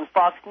said on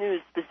Fox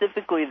News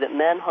specifically that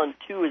Manhunt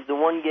 2 is the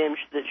one game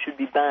that should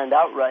be banned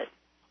outright.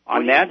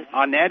 On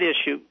that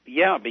issue,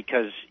 yeah,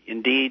 because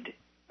indeed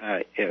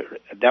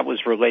that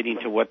was relating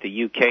to what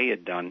the UK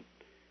had done.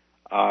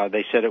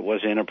 They said it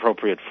was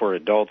inappropriate for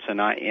adults,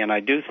 and I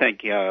do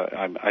think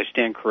I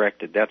stand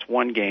corrected. That's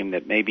one game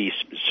that may be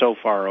so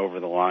far over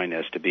the line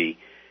as to be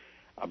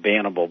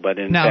bannable. But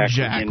in fact,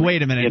 Jack,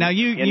 wait a minute. Now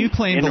you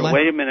claim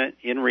wait a minute.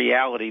 In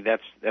reality,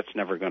 that's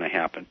never going to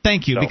happen.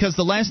 Thank you, because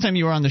the last time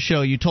you were on the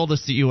show, you told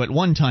us that you at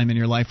one time in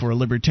your life were a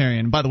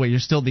libertarian. By the way, you're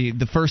still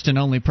the first and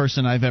only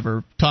person I've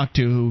ever talked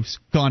to who's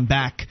gone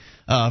back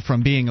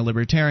from being a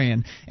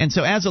libertarian. And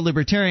so as a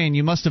libertarian,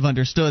 you must have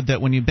understood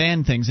that when you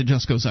ban things, it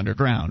just goes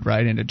underground,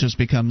 right? And it just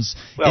becomes,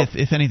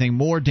 if anything,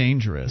 more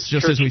dangerous,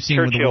 just as we've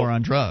seen with the war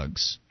on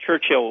drugs.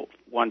 Churchill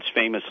once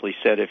famously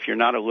said, if you're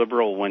not a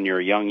liberal when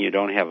you're young, you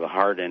don't have a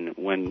heart, and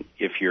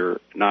if you're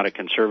not a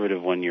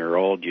conservative when you're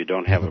old, you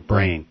don't have a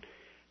brain.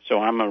 So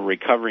I'm a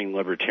recovering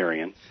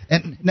libertarian,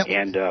 and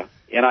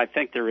I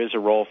think there is a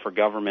role for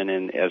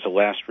government as a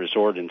last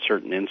resort in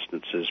certain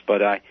instances.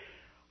 But I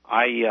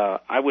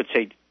would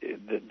say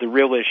the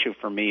real issue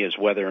for me is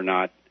whether or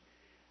not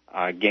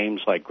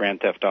games like Grand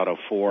Theft Auto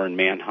 4 and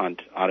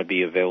Manhunt ought to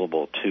be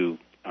available to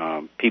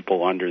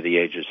people under the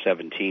age of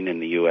 17 in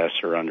the U.S.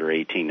 or under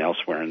 18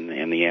 elsewhere,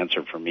 and the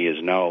answer for me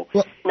is no.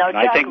 Well, now, and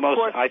Jack,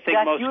 I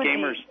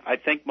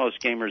think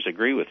most gamers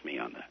agree with me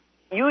on that.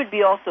 You would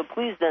be also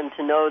pleased then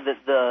to know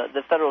that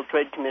the Federal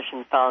Trade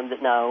Commission found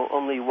that now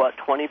only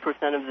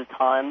 20% of the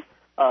time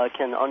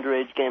can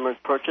underage gamers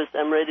purchase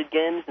M-rated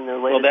games in their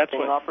latest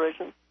sting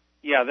operations?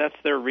 Yeah, that's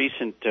their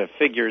recent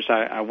figures.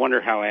 I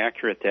wonder how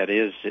accurate that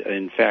is.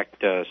 In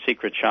fact,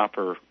 Secret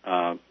Shopper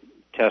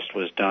test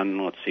was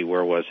done, let's see,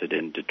 where was it?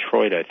 In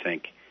Detroit, I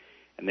think,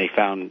 and they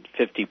found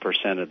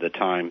 50% of the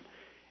time,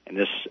 and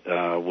this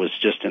was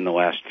just in the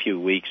last few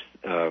weeks,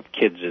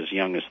 kids as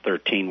young as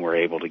 13 were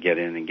able to get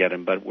in and get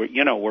them. But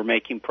we're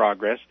making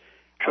progress.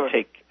 Sure.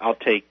 I'll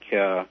take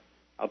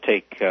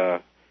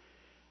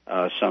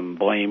some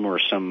blame or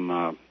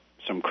some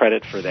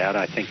credit for that.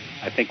 I think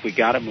we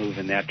got to move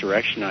in that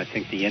direction. I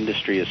think the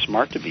industry is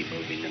smart to be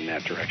moving in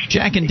that direction.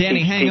 Jack and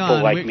Danny, hang on.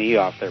 People like me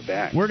off their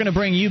back. We're going to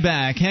bring you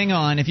back. Hang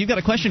on. If you've got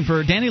a question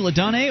for Danny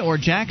Ladone or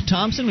Jack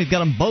Thompson, we've got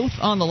them both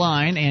on the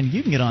line, and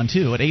you can get on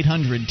too at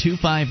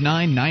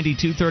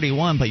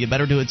 800-259-9231. But you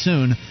better do it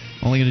soon.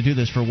 Only going to do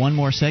this for one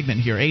more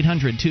segment here.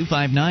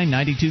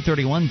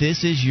 800-259-9231.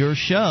 This is your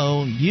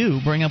show.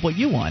 You bring up what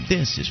you want.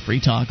 This is Free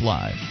Talk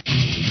Live.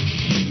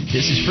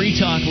 This is Free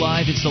Talk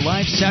Live. It's the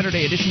live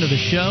Saturday edition of the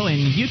show, and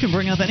you can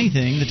bring up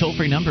anything. The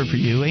toll-free number for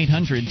you,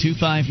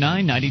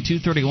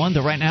 800-259-9231.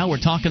 Though right now we're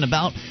talking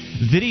about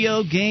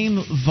video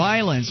game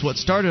violence. What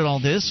started all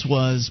this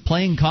was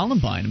Playing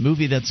Columbine, a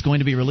movie that's going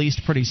to be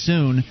released pretty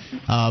soon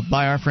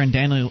by our friend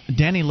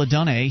Danny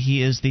Ladone.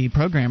 He is the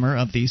programmer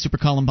of the Super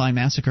Columbine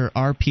Massacre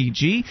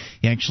RPG.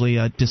 He actually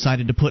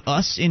decided to put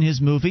us in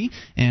his movie,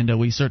 and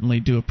we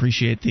certainly do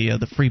appreciate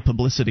the free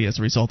publicity as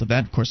a result of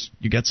that. Of course,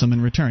 you get some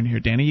in return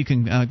here. Danny, you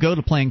can go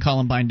to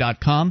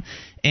playingcolumbine.com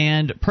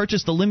and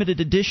purchase the limited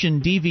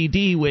edition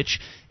DVD, which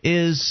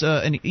is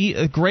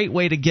a great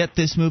way to get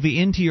this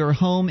movie into your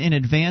home in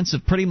advance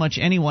of pretty much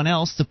anyone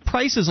else. The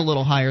price is a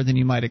little higher than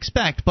you might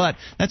expect, but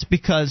that's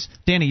because,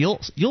 Danny,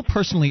 you'll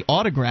personally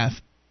autograph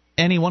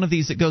any one of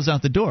these that goes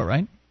out the door,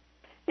 right?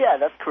 Yeah,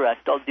 that's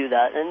correct. I'll do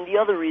that. And the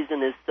other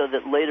reason is so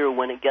that later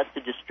when it gets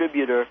to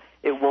distributor,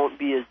 it won't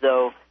be as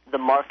though the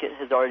market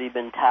has already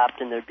been tapped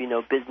and there'd be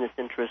no business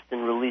interest in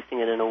releasing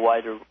it in a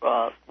wider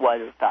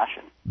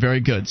fashion. Very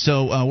good.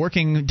 So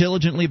working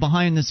diligently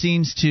behind the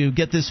scenes to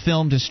get this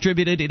film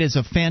distributed. It is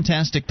a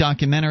fantastic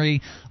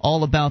documentary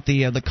all about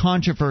the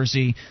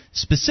controversy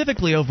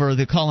specifically over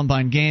the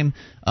Columbine game,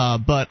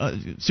 but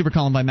Super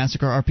Columbine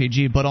Massacre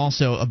RPG, but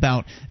also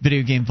about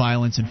video game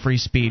violence and free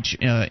speech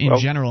in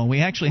general. And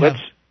we actually have...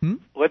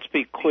 Let's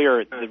be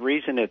clear. The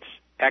reason it's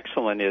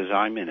excellent is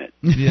I'm in it.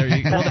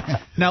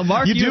 Now,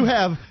 Mark, you do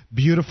have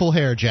beautiful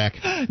hair, Jack.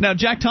 Now,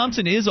 Jack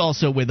Thompson is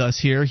also with us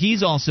here.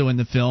 He's also in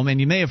the film,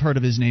 and you may have heard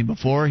of his name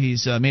before.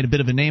 He's made a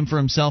bit of a name for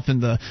himself in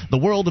the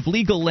world of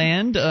legal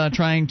land,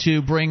 trying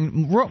to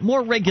bring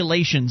more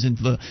regulations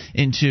into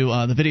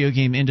the video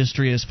game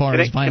industry as far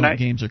as violent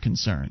games are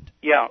concerned.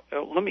 Yeah,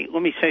 let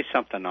me say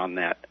something on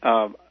that.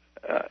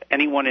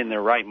 Anyone in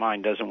their right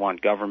mind doesn't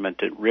want government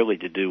to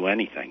do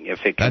anything if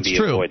it can be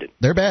avoided.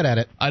 They're bad at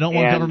it. I don't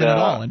want government at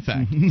all, in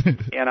fact.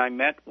 And I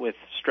met with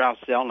Strauss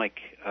Zelnick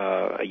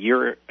a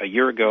year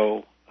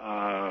ago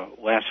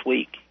last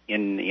week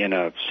in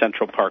a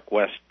Central Park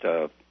West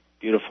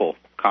beautiful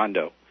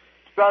condo.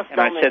 Strauss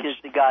Zelnick is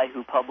the guy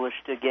who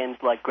published games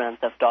like Grand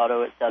Theft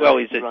Auto, etc. Well,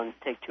 he's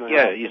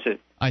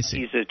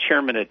a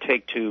chairman at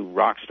Take-Two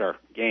Rockstar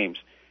Games.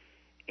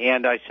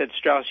 And I said,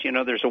 Strauss,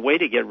 there's a way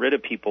to get rid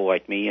of people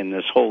like me in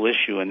this whole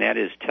issue, and that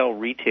is tell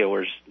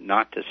retailers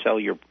not to sell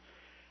your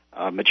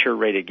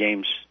mature-rated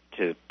games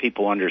to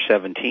people under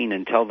 17,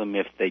 and tell them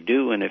if they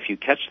do, and if you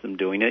catch them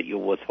doing it,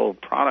 you'll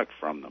withhold product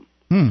from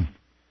them.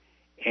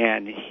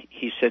 And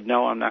he said,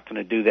 no, I'm not going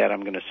to do that.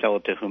 I'm going to sell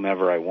it to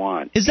whomever I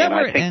want. Is that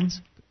where it ends?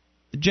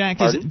 Jack,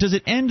 does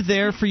it end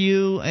there for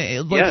you?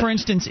 Yes. For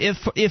instance,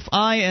 if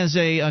I, as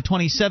a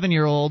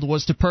 27-year-old,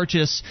 was to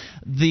purchase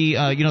the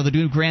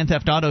new Grand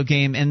Theft Auto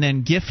game and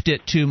then gift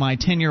it to my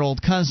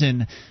 10-year-old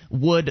cousin,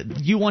 would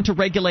you want to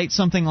regulate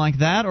something like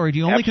that, or are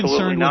you only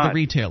concerned with the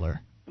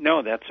retailer?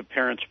 No, that's a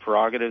parent's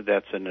prerogative.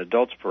 That's an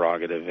adult's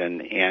prerogative,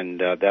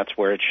 and that's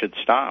where it should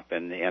stop.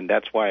 And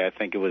that's why I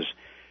think it was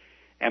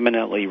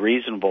eminently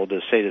reasonable to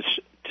say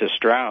to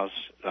Strauss,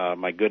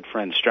 my good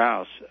friend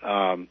Strauss,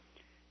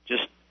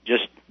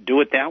 just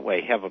do it that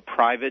way. Have a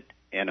private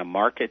and a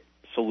market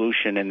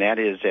solution, and that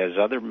is, as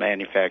other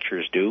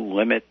manufacturers do,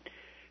 limit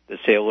the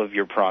sale of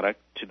your product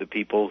to the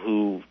people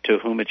to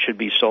whom it should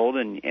be sold,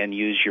 and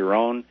use your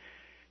own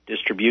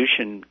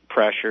distribution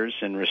pressures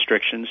and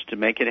restrictions to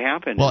make it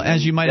happen. Well,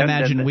 as you might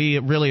imagine, we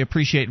really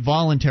appreciate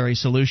voluntary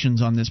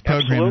solutions on this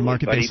program and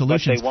market-based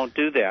solutions. But they won't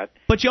do that.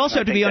 But you also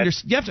have to you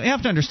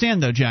have to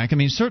understand, though, Jack. I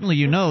mean, certainly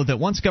you know that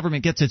once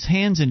government gets its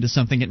hands into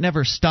something, it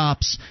never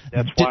stops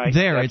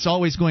there. It's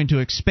always going to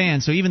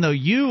expand. So even though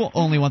you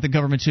only want the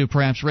government to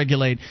perhaps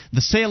regulate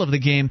the sale of the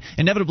game,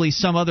 inevitably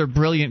some other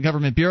brilliant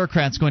government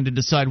bureaucrat's going to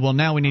decide, well,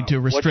 now we need to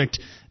restrict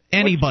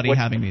anybody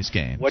having these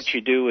games. What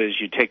you do is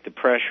you take the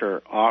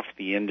pressure off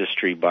the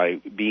industry by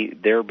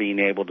being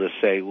able to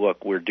say,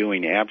 look, we're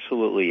doing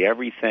absolutely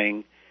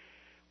everything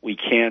we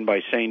can by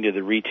saying to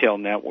the retail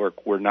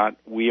network,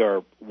 we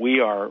are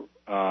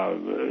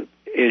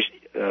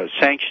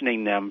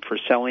sanctioning them for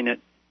selling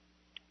it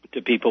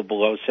to people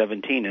below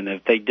 17. And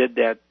if they did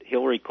that,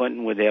 Hillary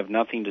Clinton would have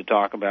nothing to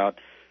talk about.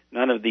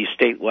 None of these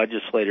state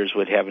legislators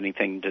would have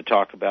anything to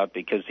talk about,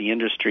 because the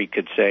industry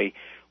could say,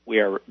 we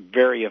are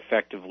very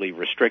effectively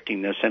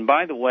restricting this. And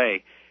by the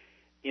way,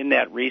 in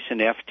that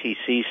recent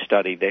FTC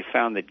study, they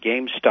found that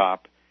GameStop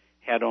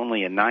had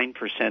only a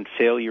 9%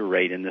 failure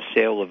rate in the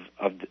sale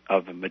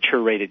of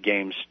mature-rated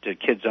games to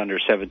kids under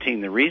 17.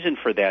 The reason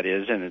for that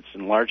is, and it's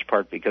in large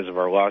part because of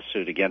our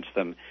lawsuit against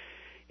them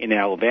in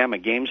Alabama,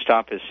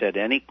 GameStop has said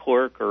any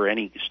clerk or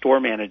any store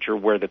manager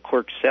where the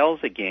clerk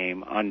sells a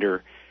game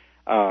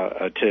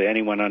to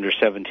anyone under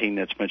 17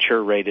 that's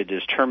mature rated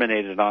is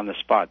terminated on the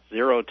spot.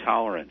 Zero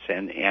tolerance.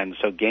 And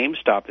so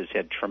GameStop has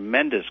had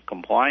tremendous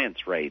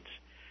compliance rates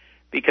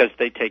because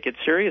they take it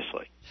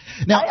seriously.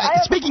 Now, I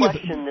have a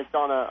question that's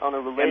on a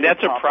related and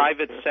that's topic. A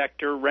private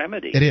sector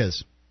remedy. It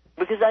is.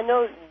 Because I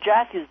know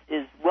Jack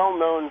is well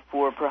known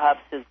for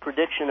perhaps his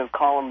prediction of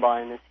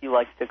Columbine, as he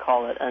likes to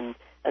call it, and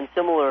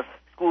similar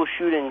school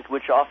shootings,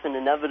 which often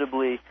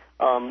inevitably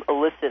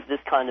elicit this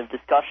kind of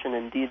discussion.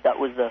 Indeed, that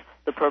was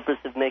the purpose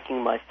of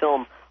making my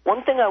film.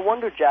 One thing I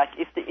wonder, Jack,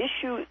 if the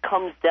issue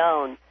comes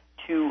down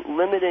to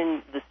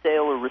limiting the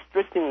sale or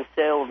restricting the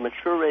sale of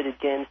mature-rated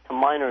games to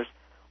minors,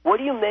 what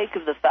do you make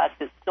of the fact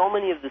that so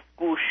many of the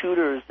school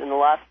shooters in the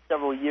last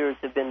several years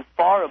have been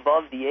far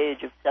above the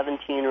age of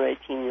 17 or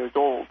 18 years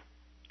old?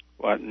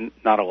 Well,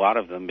 not a lot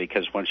of them,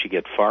 because once you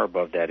get far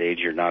above that age,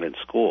 you're not in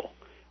school.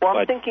 Well,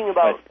 I'm thinking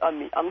about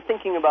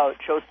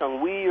Cho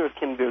Sung-Wi or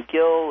Kim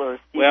Bir-gil or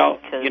Steve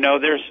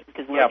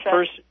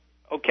Kazmierczak.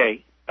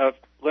 Okay,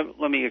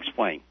 let me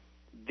explain.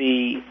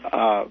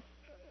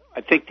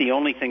 I think the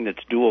only thing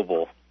that's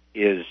doable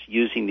is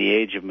using the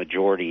age of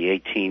majority.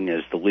 18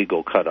 is the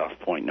legal cutoff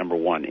point, number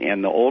one.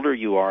 And the older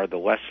you are, the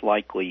less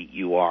likely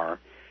you are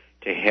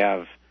to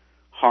have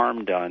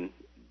harm done,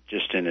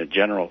 just in a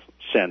general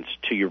sense,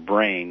 to your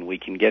brain. We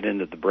can get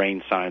into the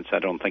brain science. I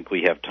don't think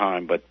we have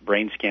time, but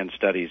brain scan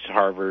studies,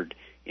 Harvard,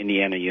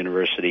 Indiana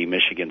University,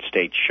 Michigan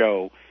State,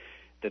 show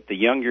that the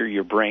younger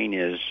your brain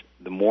is,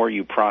 the more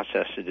you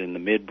process it in the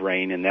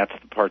midbrain, and that's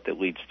the part that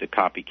leads to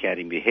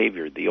copycatting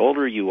behavior. The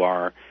older you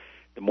are,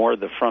 the more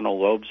the frontal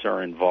lobes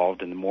are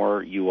involved, and the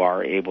more you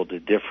are able to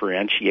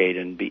differentiate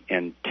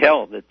and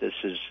tell that this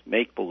is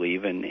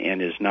make-believe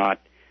and is not,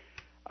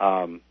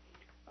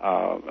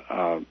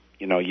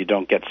 you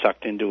don't get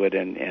sucked into it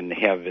and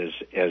have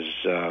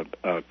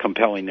as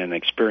compelling an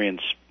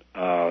experience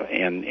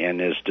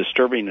and as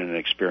disturbing an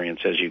experience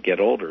as you get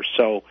older.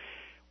 So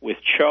with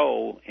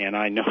Cho, and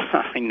I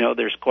know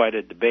there's quite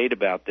a debate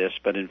about this,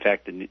 but in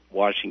fact the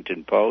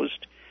Washington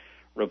Post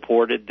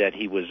reported that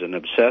he was an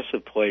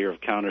obsessive player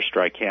of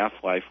Counter-Strike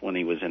Half-Life when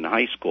he was in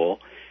high school,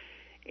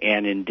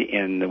 and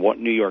the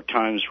New York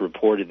Times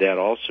reported that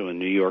also in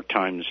New York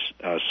Times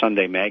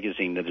Sunday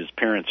magazine, that his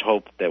parents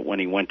hoped that when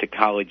he went to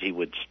college he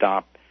would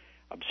stop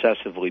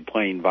obsessively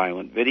playing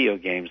violent video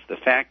games. The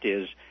fact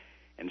is,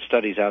 and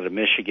studies out of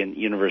Michigan,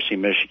 University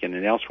of Michigan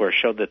and elsewhere,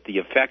 show that the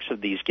effects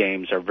of these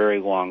games are very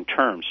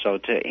long-term. So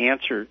to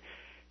answer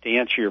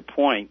your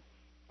point,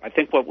 I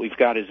think what we've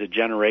got is a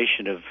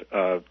generation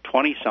of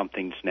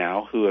 20-somethings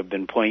now who have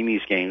been playing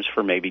these games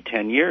for maybe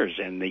 10 years,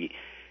 and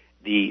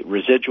the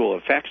residual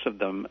effects of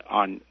them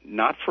on,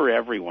 not for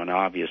everyone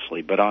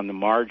obviously, but on the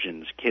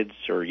margins, kids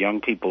or young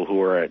people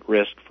who are at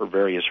risk for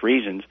various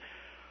reasons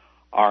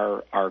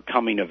are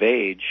coming of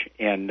age.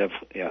 And of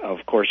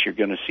course you're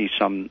going to see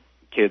some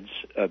kids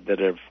that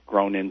have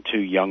grown into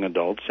young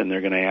adults, and they're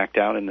going to act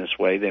out in this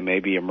way. They may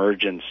be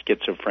emergent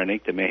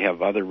schizophrenic. They may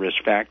have other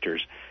risk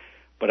factors.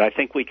 But I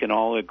think we can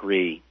all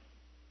agree,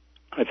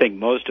 I think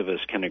most of us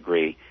can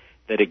agree,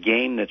 that a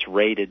game that's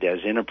rated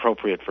as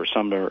inappropriate for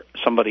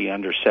somebody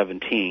under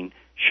 17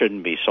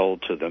 shouldn't be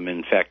sold to them.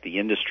 In fact, the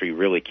industry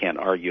really can't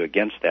argue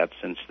against that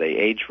since they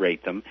age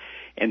rate them.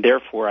 And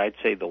therefore, I'd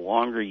say the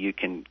longer you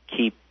can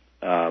keep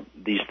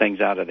these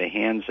things out of the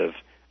hands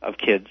of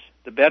kids,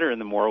 the better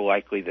and the more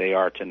likely they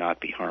are to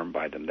not be harmed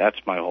by them. That's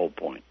my whole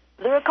point.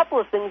 There are a couple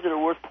of things that are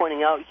worth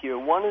pointing out here.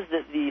 One is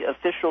that the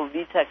official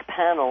VTech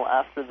panel,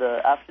 after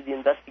the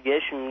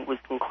investigation was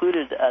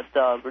concluded at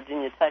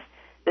Virginia Tech,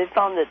 they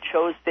found that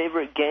Cho's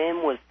favorite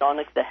game was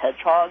Sonic the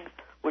Hedgehog,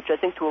 which I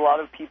think to a lot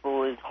of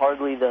people is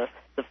hardly the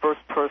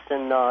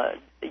first-person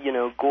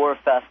gore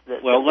fest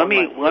that. Well, let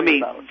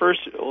me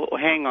first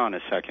hang on a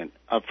second.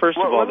 First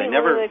of all, they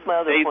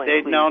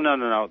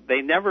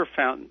never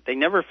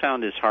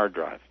found his hard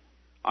drive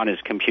on his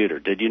computer.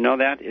 Did you know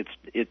that?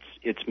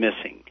 It's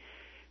missing.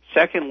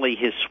 Secondly,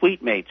 his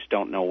suite mates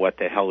don't know what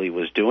the hell he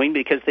was doing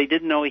because they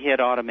didn't know he had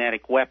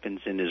automatic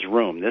weapons in his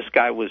room. This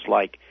guy was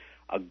like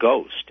a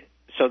ghost.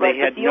 So they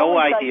had no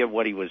idea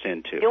what he was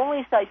into. The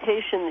only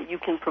citation that you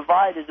can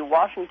provide is a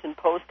Washington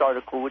Post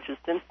article, which has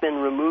since been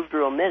removed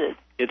or omitted.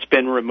 It's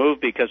been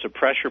removed because of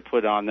pressure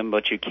put on them,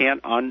 but you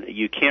can't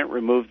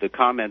remove the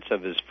comments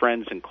of his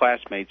friends and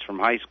classmates from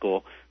high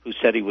school who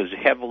said he was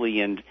heavily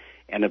and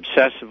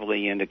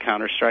obsessively into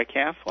Counter-Strike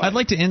Half-Life. I'd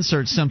like to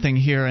insert something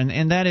here,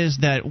 and that is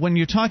that when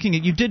you're talking,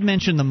 you did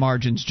mention the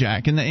margins,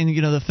 Jack, and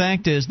the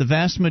fact is the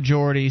vast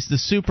majority, the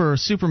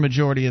super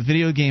majority of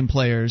video game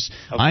players,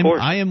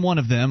 I am one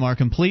of them, are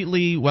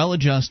completely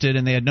well-adjusted,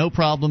 and they had no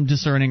problem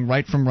discerning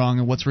right from wrong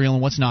and what's real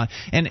and what's not.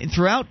 And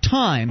throughout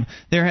time,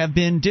 there have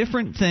been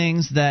different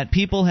things that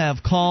people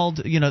have called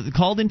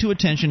into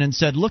attention and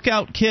said, look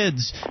out,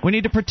 kids, we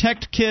need to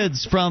protect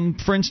kids from,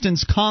 for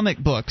instance, comic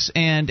books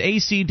and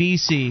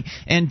AC/DC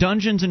and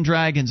Dungeons and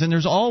Dragons, and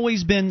there's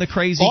always been the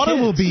crazy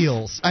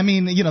automobiles. Kids. I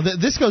mean,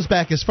 this goes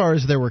back as far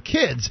as there were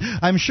kids.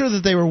 I'm sure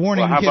that they were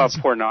warning kids. How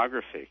about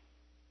pornography?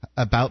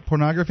 About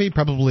pornography?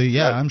 Probably,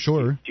 yeah, I'm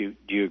sure. Do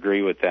you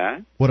agree with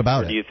that? What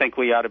about it? Do you think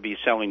we ought to be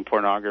selling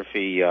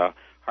pornography,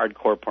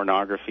 hardcore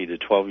pornography, to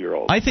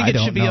 12-year-olds? I think it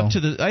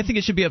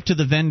should be up to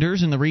the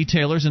vendors and the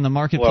retailers and the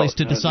marketplace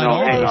to decide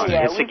all those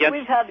things.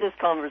 We've had this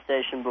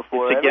conversation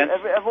before.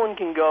 Everyone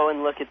can go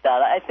and look at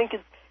that. I think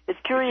it's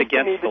curious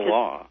to me because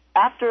law.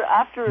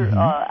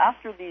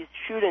 After these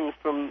shootings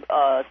from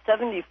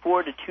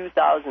 74 to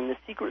 2000, the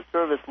Secret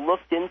Service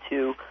looked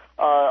into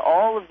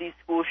all of these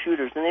school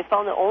shooters, and they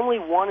found that only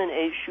 1 in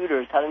 8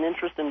 shooters had an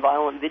interest in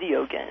violent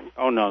video games.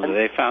 Oh, no,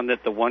 they found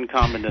that the one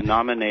common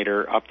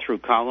denominator up through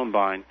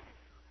Columbine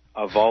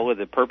of all of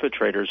the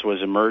perpetrators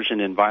was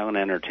immersion in violent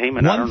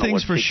entertainment. One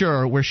thing's for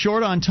sure, we're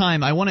short on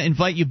time. I want to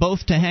invite you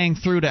both to hang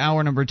through to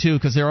hour number 2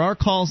 because there are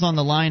calls on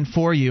the line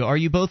for you. Are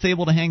you both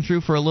able to hang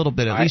through for a little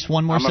bit, at least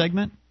one more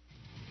segment?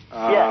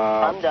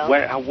 Yeah, I'm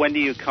down. When do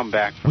you come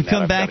back from We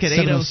come back at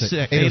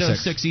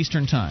 8:06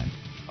 Eastern Time.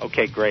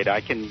 Okay, great. I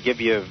can give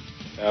you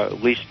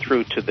at least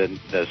through to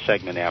the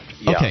segment after.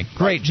 Yeah, okay,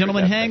 great. Right,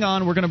 Gentlemen, hang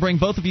on. We're going to bring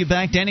both of you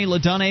back. Danny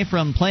LaDonne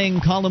from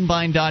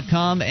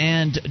PlayingColumbine.com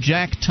and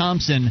Jack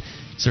Thompson.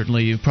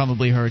 Certainly you've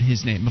probably heard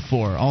his name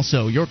before.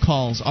 Also, your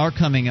calls are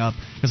coming up,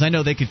 because I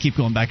know they could keep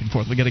going back and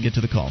forth. We've got to get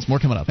to the calls. More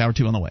coming up. Hour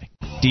 2 on the way.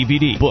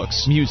 DVD,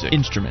 books, music,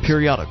 instruments,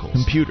 periodicals,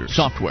 computers,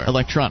 software,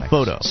 electronics,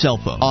 photo, cell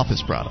phone,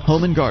 office product,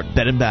 home and garden,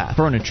 bed and bath,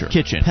 furniture,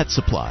 kitchen, pet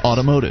supply,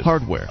 automotive,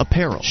 hardware,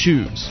 apparel,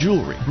 shoes,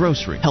 jewelry,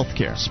 grocery,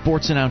 healthcare,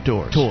 sports and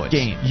outdoors, toys,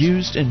 games,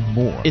 used, and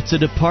more. It's a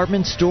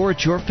department store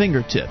at your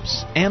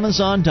fingertips.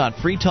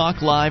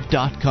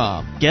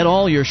 Amazon.freetalklive.com. Get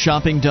all your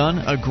shopping done,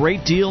 a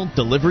great deal,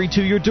 delivery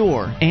to your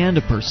door, and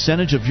a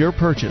percentage of your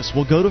purchase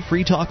will go to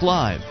Free Talk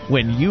Live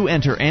when you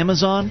enter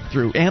Amazon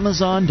through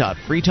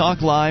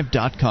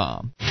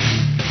Amazon.freetalklive.com.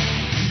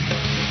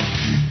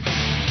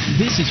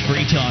 This is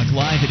Free Talk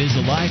Live. It is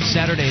a live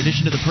Saturday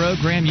edition of the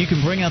program. You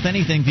can bring up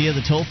anything via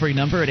the toll-free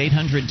number at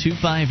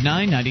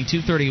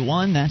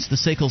 800-259-9231. That's the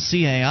SACL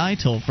CAI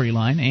toll-free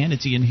line, and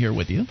it's Ian here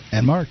with you.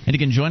 And Mark. And you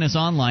can join us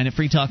online at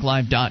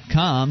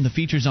freetalklive.com. The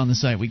features on the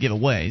site we give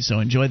away,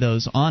 so enjoy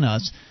those on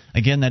us.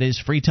 Again, that is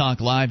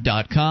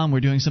freetalklive.com. We're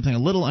doing something a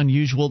little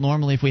unusual.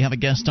 Normally, if we have a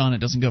guest on, it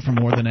doesn't go for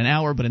more than an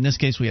hour, but in this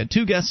case, we had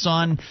two guests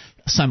on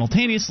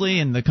simultaneously,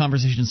 and the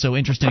conversation is so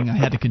interesting, I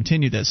had to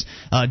continue this.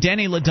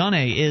 Danny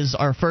LaDonne is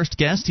our first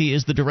guest. He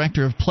is the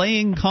director of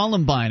Playing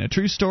Columbine, a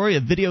true story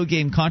of video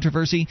game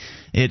controversy.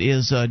 It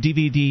is a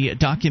DVD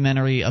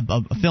documentary, a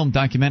film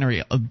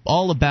documentary,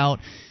 all about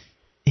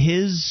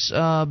his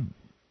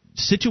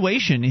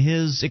situation,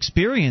 his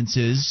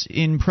experiences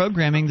in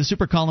programming the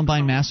Super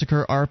Columbine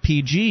Massacre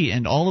RPG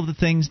and all of the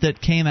things that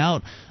came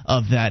out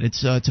of that.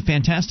 It's a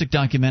fantastic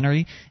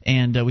documentary,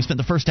 and we spent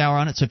the first hour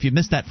on it, so if you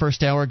missed that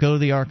first hour, go to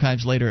the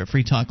archives later at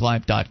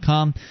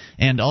freetalklive.com,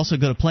 and also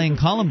go to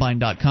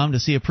playingcolumbine.com to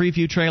see a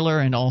preview trailer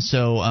and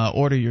also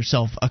order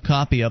yourself a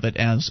copy of it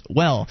as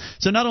well.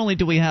 So not only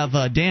do we have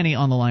Danny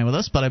on the line with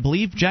us, but I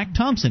believe Jack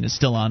Thompson is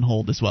still on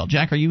hold as well.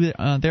 Jack, are you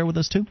there with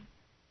us too?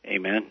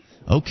 Amen.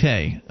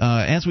 Okay.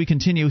 As we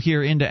continue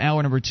here into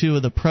hour number 2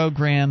 of the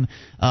program,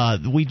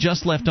 we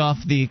just left off.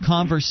 The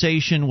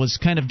conversation was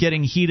kind of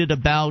getting heated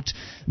about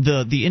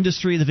the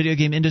industry, the video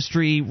game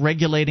industry,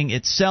 regulating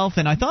itself,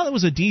 and I thought it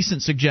was a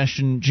decent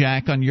suggestion,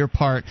 Jack, on your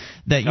part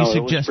that you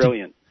suggested it was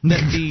brilliant.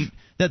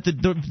 that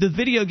the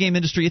video game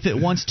industry, if it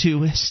wants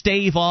to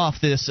stave off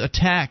this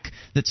attack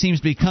that seems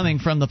to be coming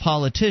from the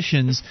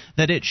politicians,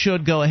 that it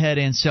should go ahead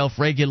and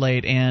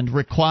self-regulate and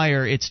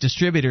require its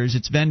distributors,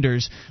 its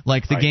vendors,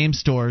 like the game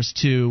stores,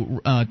 to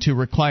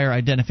require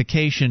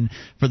identification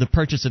for the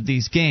purchase of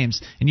these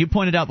games. And you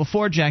pointed out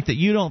before, Jack, that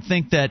you don't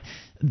think that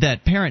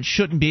parents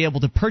shouldn't be able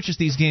to purchase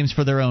these games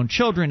for their own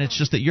children. It's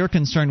just that you're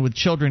concerned with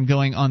children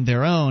going on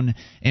their own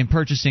and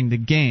purchasing the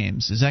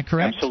games. Is that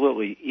correct?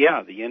 Absolutely.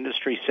 Yeah, the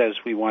industry says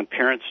we want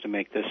parents to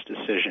make this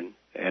decision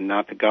and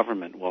not the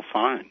government. Well,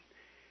 fine.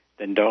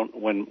 Then don't.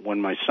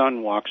 When my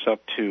son walks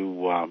up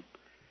to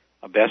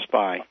a Best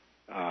Buy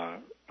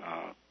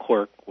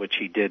clerk, which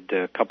he did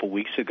a couple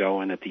weeks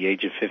ago, and at the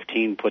age of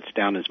 15 puts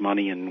down his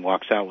money and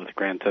walks out with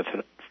Grand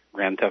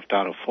Theft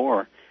Auto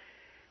 4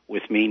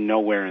 with me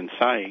nowhere in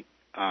sight,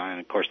 and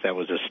of course that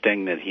was a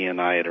sting that he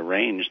and I had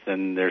arranged,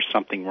 then there's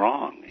something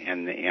wrong.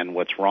 And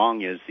what's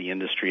wrong is the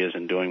industry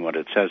isn't doing what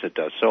it says it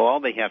does. So all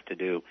they have to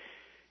do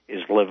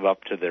is live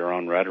up to their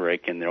own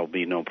rhetoric, and there'll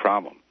be no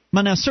problem.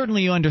 Well, now,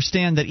 certainly you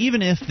understand that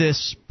even if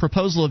this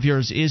proposal of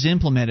yours is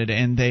implemented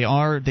and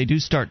they do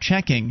start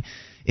checking,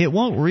 it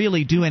won't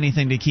really do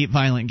anything to keep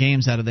violent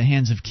games out of the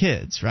hands of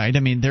kids, right?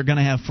 I mean, they're going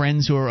to have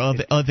friends who are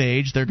of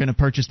age. They're going to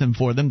purchase them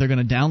for them. They're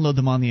going to download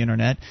them on the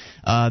Internet.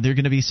 There are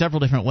going to be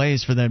several different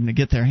ways for them to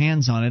get their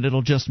hands on it.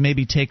 It'll just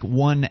maybe take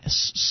one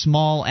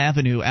small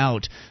avenue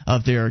out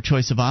of their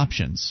choice of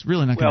options.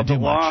 Really not going to do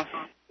much.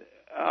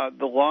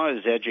 The law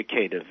is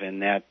educative in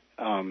that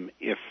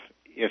if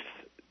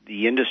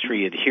the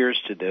industry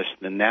adheres to this,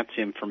 then that's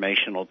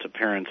informational to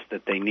parents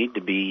that they need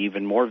to be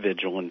even more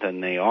vigilant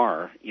than they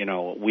are. You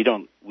know, we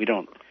don't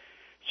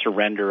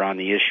surrender on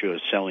the issue of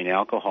selling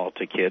alcohol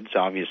to kids.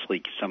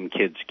 Obviously, some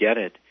kids get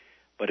it,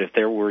 but if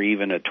there were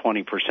even a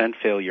 20%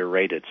 failure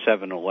rate at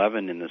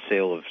 7-Eleven in the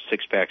sale of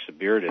 6-packs of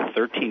beer to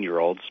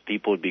 13-year-olds,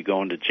 people would be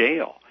going to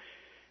jail.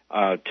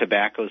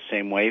 Tobacco,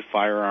 same way,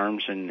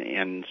 firearms,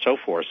 and so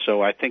forth.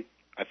 So I think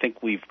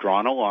we've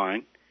drawn a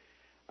line.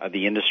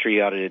 The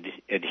industry ought to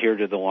adhere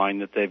to the line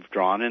that they've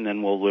drawn, and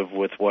then we'll live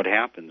with what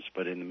happens.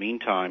 But in the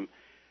meantime,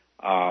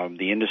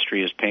 the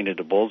industry has painted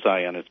a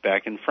bullseye on its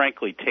back, and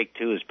frankly,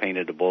 Take-Two has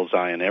painted a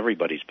bullseye on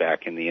everybody's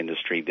back in the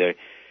industry.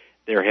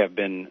 There have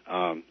been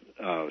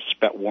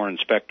Warren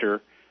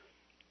Spector,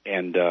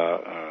 and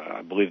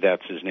I believe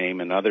that's his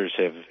name, and others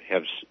have,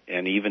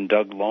 and even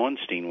Doug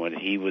Lowenstein, when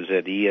he was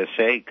at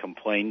ESA,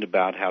 complained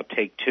about how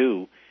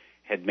Take-Two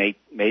had made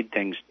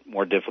things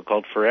more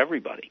difficult for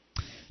everybody.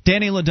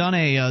 Danny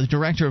LaDonne,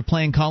 director of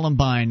Playing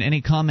Columbine,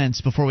 any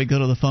comments before we go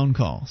to the phone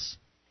calls?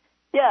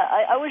 Yeah,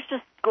 I was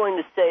just going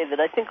to say that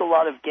I think a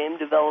lot of game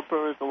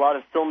developers, a lot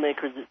of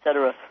filmmakers,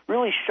 etc.,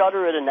 really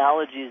shudder at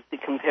analogies that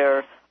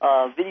compare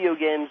video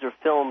games or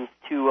films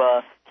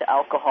to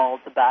alcohol,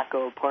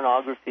 tobacco,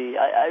 pornography.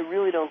 I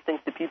really don't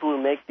think the people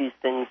who make these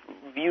things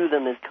view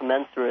them as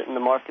commensurate in the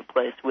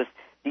marketplace with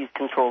these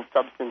controlled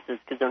substances,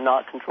 because they're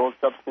not controlled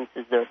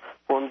substances; they're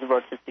forms of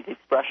artistic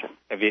expression.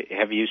 Have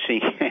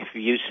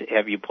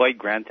you played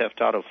Grand Theft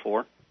Auto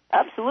 4?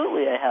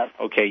 Absolutely, I have.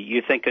 Okay,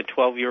 you think a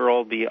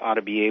 12-year-old ought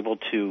to be able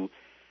to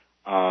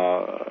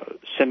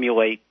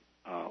simulate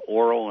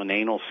oral and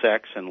anal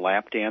sex and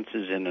lap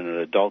dances in an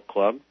adult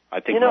club? I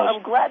think.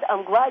 I'm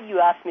glad you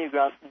asked me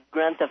about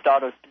Grand Theft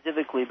Auto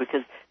specifically,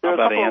 because there are a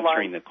couple of lines. How about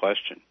answering the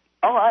question?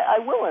 Oh, I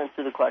will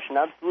answer the question,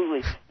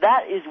 absolutely.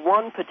 That is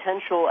one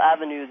potential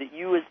avenue that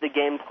you as the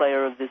game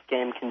player of this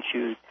game can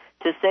choose.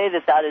 To say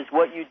that is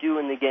what you do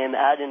in the game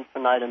ad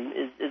infinitum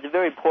is a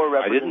very poor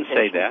representation.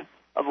 I didn't say that.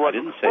 I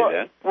didn't say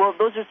that. Well,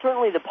 those are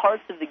certainly the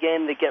parts of the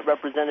game that get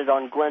represented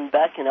on Glenn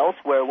Beck and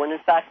elsewhere, when in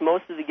fact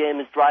most of the game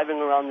is driving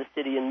around the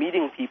city and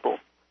meeting people.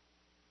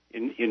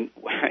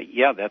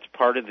 Yeah, that's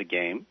part of the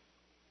game.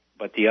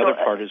 But the other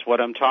part is what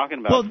I'm talking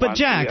about. Well, but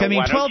Jack,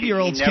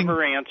 12-year-olds can... You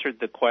never answered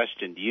the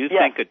question. Do you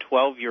think a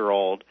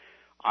 12-year-old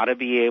ought to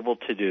be able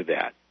to do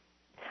that?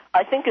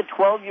 I think a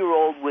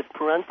 12-year-old with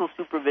parental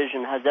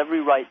supervision has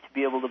every right to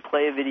be able to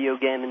play a video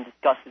game and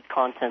discuss its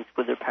contents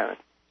with their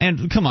parents.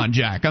 And come on,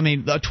 Jack. I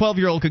mean, a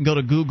 12-year-old can go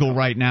to Google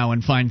right now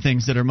and find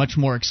things that are much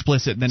more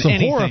explicit than some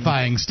anything.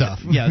 Horrifying stuff.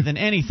 Yeah, than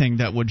anything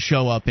that would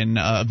show up in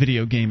a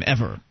video game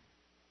ever.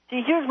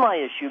 See, here's my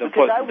issue.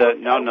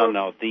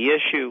 No. The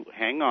issue,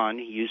 hang on.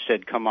 You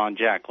said, come on,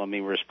 Jack. Let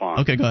me respond.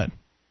 Okay, go ahead.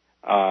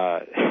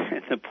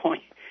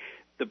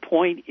 The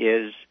point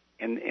is,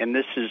 and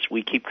this is,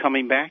 we keep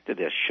coming back to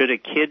this, should a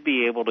kid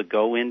be able to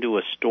go into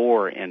a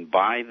store and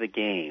buy the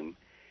game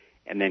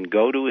and then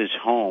go to his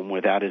home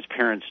without his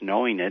parents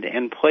knowing it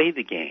and play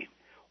the game?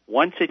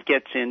 Once it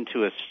gets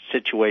into a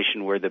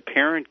situation where the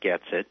parent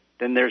gets it,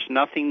 then there's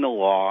nothing the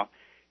law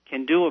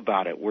can do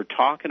about it. We're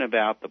talking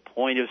about the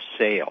point of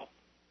sale.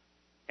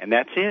 And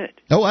that's it.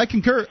 Oh, I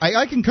concur.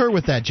 I concur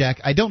with that,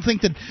 Jack. I don't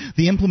think that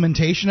the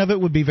implementation of it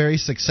would be very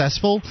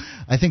successful.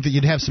 I think that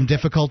you'd have some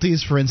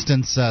difficulties. For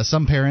instance,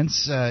 some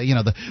parents,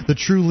 the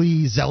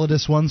truly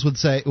zealous ones would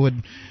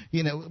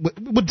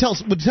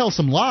tell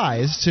some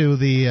lies to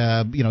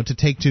the to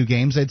Take-Two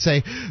games. They'd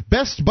say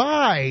Best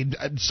Buy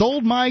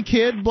sold my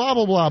kid blah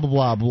blah blah blah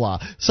blah blah.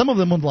 Some of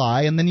them would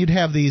lie, and then you'd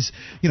have these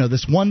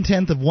this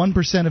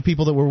 0.1% of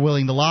people that were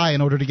willing to lie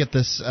in order to get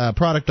this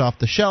product off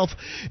the shelf,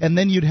 and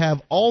then you'd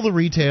have all the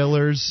retailers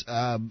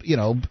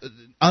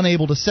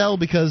unable to sell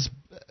because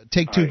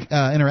Take-Two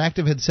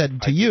Interactive had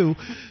said to you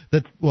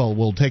that, well,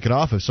 we'll take it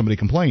off if somebody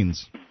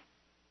complains.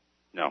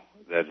 No,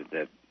 that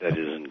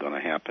isn't going to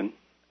happen.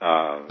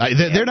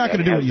 They're not going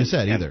to do what you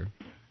said either.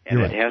 And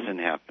it hasn't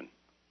happened.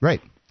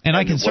 Right. And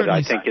I can certainly.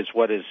 I think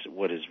what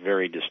is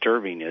very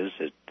disturbing is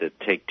that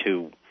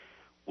Take-Two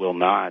will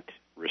not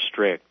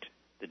restrict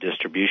the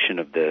distribution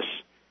of this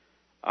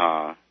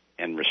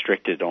and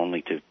restrict it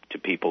only to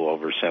people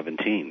over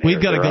 17.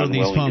 We've got to go to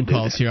these phone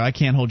calls here. I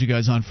can't hold you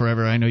guys on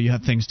forever. I know you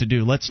have things to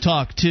do. Let's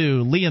talk to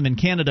Liam in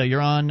Canada.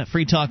 You're on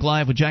Free Talk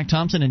Live with Jack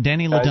Thompson and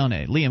Danny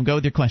Ladone. Liam, go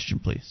with your question,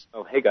 please.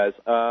 Oh, hey, guys.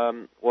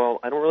 Well,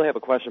 I don't really have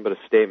a question, but a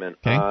statement.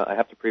 Okay. I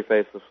have to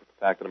preface this with the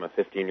fact that I'm a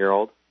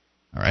 15-year-old.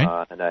 All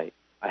right. And I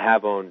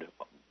have owned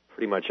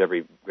pretty much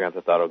every Grand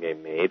Theft Auto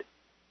game made.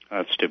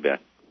 That's too bad.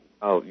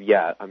 Oh,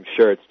 yeah, I'm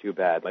sure it's too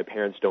bad. My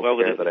parents don't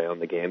care that I own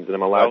the games, and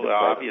I'm allowed to play them.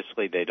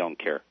 Obviously they don't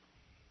care.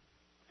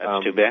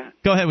 That's too bad.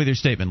 Go ahead with your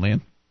statement, Liam.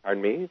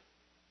 Pardon me?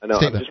 No,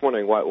 I'm just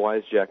wondering, why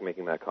is Jack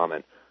making that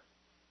comment?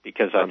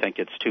 Because I think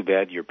it's too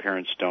bad your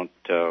parents don't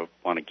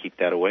want to keep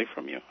that away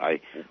from you. I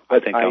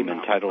think I'm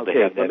entitled to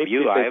have that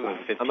view. I have a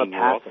 15-year-old. I'm a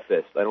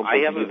pacifist. I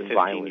have a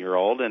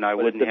 15-year-old, and I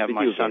wouldn't have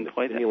my son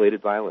play that.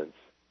 Simulated violence.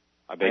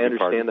 I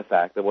understand the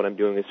fact that what I'm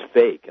doing is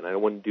fake, and I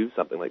don't want to do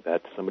something like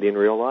that to somebody in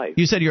real life.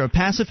 You said you're a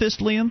pacifist,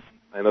 Liam?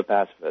 I'm a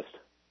pacifist.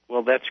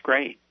 Well, that's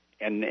great.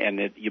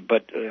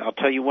 But I'll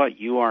tell you what,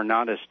 you are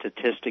not a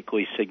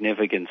statistically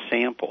significant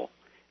sample.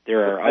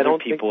 There are other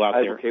people out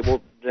there. Okay,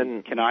 well,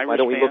 then can I why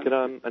don't we look at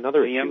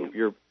another Liam,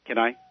 issue? Can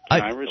I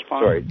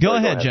respond? Sorry, go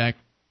ahead, Jack.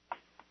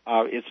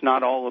 It's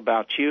not all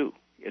about you.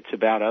 It's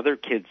about other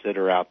kids that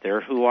are out there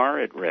who are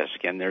at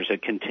risk, and there's a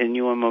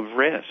continuum of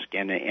risk.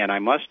 And I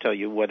must tell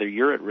you, whether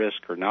you're at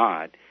risk or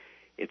not,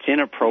 it's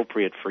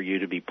inappropriate for you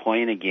to be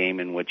playing a game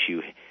in which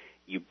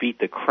you beat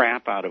the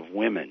crap out of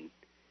women.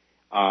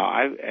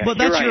 But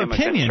that's your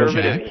opinion,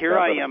 Jack. Here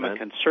I am, a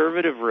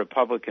conservative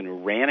Republican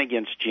who ran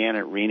against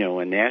Janet Reno,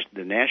 and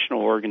the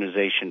National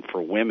Organization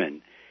for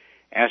Women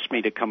asked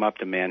me to come up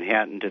to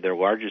Manhattan to their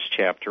largest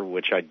chapter,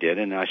 which I did,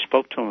 and I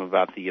spoke to them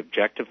about the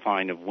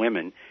objectifying of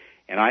women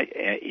and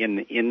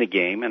in the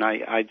game. And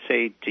I'd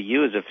say to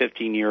you as a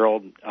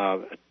 15-year-old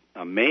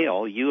a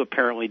male, you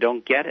apparently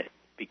don't get it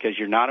because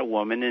you're not a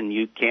woman and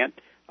you can't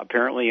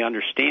apparently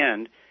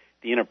understand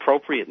the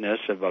inappropriateness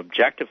of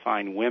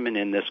objectifying women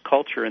in this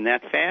culture in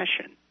that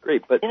fashion.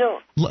 Great, but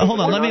hold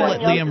on. Let me let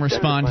Liam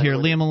respond here.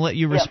 Liam, I'll let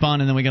you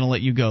respond, and then we're going to let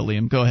you go.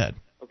 Liam, go ahead.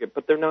 Okay,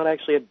 but they're not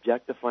actually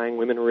objectifying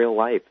women in real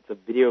life. It's a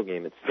video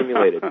game. It's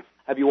simulated.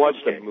 Have you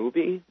watched a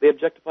movie? They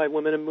objectify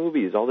women in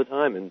movies all the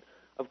time, and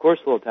of course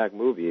they'll attack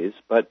movies,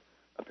 but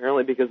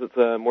apparently because it's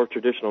a more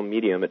traditional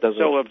medium, it doesn't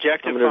come under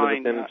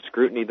the same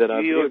scrutiny that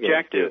video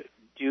games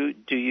do.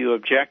 Do you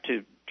object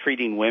to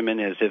treating women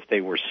as if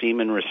they were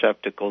semen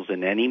receptacles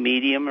in any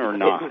medium or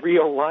not? In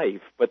real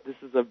life, but this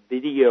is a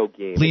video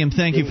game. Liam,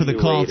 thank you for the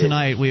call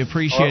tonight. We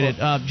appreciate it.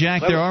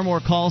 Jack, there are more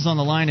calls on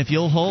the line. If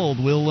you'll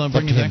hold, we'll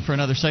bring you back for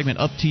another segment.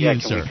 Up to you,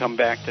 sir. Can we come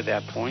back to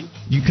that point?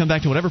 You can come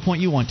back to whatever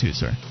point you want to,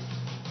 sir.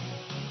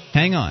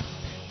 Hang on.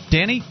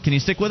 Danny, can you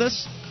stick with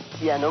us?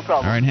 Yeah, no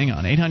problem. All right, hang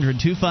on.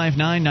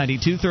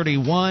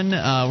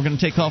 800-259-9231. We're going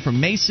to take a call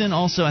from Mason.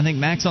 Also, I think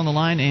Max on the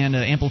line, and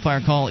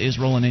amplifier call is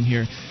rolling in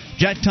here.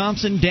 Jack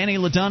Thompson, Danny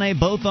LaDonne,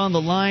 both on the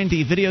line.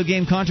 The video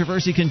game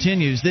controversy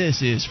continues.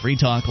 This is Free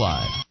Talk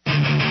Live.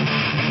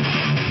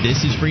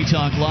 This is Free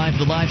Talk Live,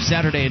 the live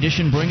Saturday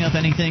edition. Bring up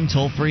anything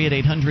toll-free at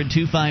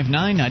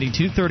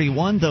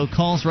 800-259-9231, though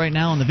calls right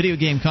now on the video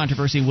game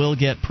controversy will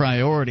get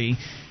priority.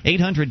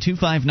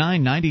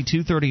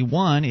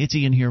 800-259-9231. It's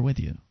Ian here with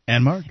you.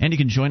 And Mark. And you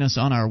can join us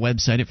on our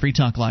website at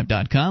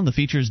freetalklive.com. The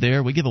features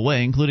there we give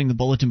away, including the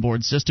bulletin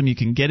board system. You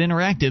can get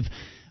interactive.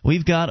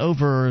 We've got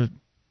over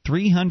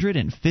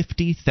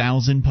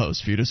 350,000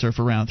 posts for you to surf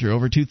around through.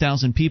 Over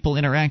 2,000 people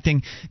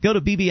interacting. Go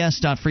to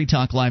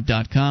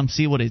bbs.freetalklive.com.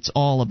 See what it's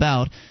all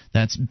about.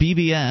 That's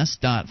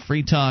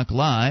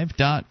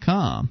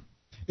bbs.freetalklive.com.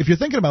 If you're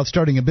thinking about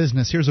starting a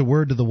business, here's a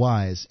word to the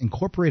wise.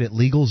 Incorporate at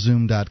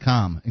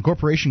LegalZoom.com.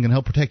 Incorporation can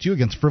help protect you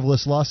against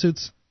frivolous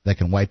lawsuits that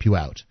can wipe you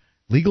out.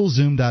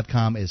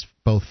 LegalZoom.com is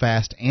both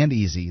fast and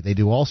easy. They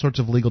do all sorts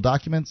of legal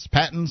documents,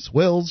 patents,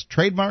 wills,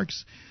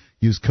 trademarks.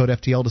 Use code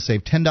FTL to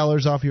save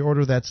 $10 off your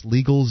order. That's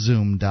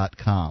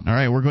LegalZoom.com. All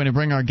right, we're going to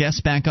bring our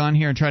guests back on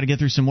here and try to get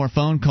through some more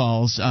phone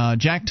calls.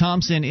 Jack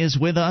Thompson is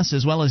with us,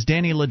 as well as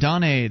Danny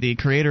LaDonne, the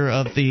creator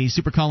of the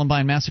Super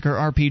Columbine Massacre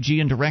RPG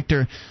and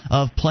director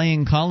of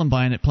Playing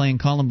Columbine at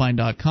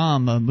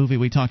playingcolumbine.com, a movie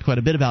we talked quite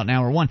a bit about in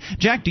Hour 1.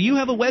 Jack, do you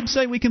have a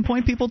website we can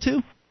point people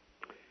to?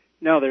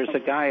 No, there's a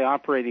guy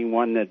operating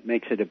one that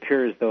makes it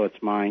appear as though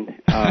it's mine.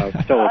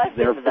 So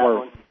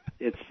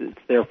it's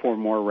therefore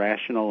more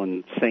rational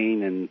and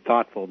sane and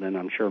thoughtful than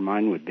I'm sure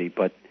mine would be.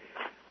 But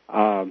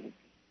no,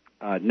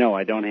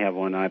 I don't have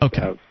one.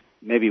 Okay.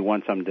 Maybe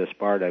once I'm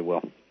disbarred, I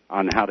will,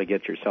 on how to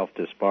get yourself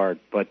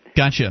disbarred. But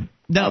gotcha.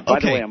 No, by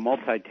the way, I'm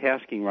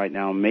multitasking right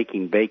now. I'm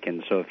making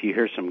bacon, so if you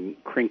hear some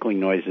crinkling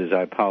noises,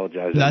 I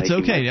apologize. That's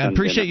okay. I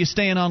appreciate you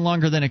staying on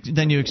longer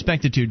than you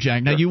expected to,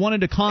 Jack. Now, Sure. you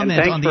wanted to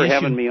comment and on the issue. Thanks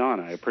for having me on.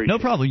 I appreciate it. No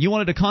problem. You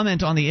wanted to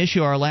comment on the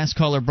issue our last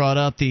caller brought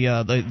up,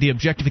 the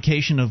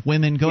objectification of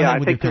women. Go ahead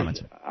with your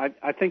comments.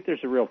 I think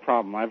there's a real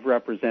problem. I've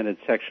represented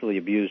sexually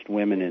abused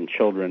women and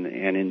children,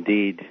 and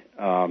indeed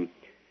the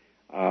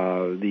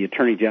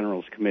Attorney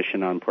General's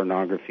Commission on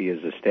Pornography has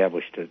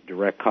established a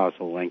direct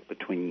causal link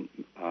between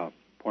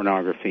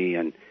pornography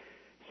and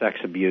sex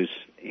abuse,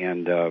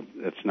 and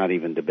it's not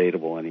even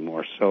debatable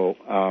anymore. So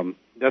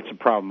that's a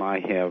problem I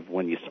have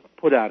when you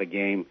put out a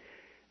game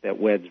that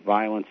weds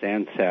violence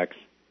and sex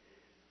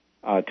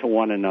to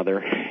one another,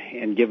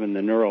 and given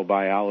the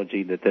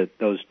neurobiology that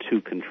those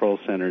two control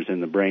centers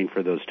in the brain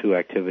for those two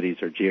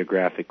activities are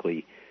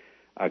geographically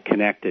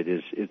connected,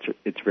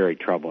 it's very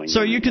troubling.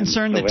 So are you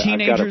concerned that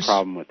teenagers... I've got a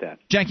problem with that.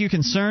 Jack, you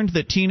concerned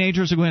that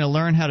teenagers are going to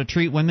learn how to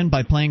treat women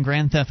by playing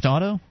Grand Theft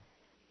Auto?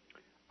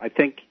 I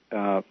think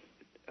the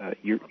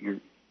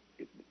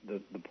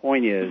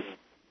point is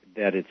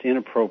that it's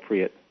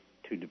inappropriate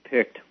to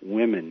depict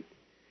women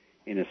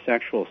in a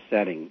sexual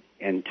setting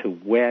and to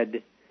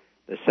wed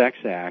the sex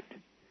act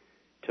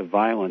to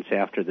violence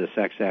after the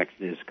sex act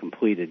is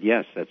completed.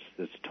 Yes, that's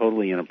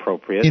totally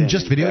inappropriate. In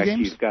video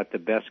games? You've got the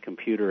best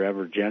computer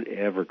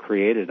ever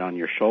created on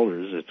your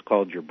shoulders. It's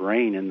called your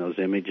brain, and those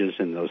images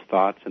and those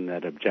thoughts and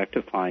that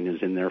objectifying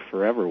is in there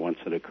forever once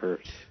it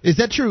occurs. Is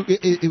that true?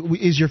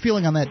 Is your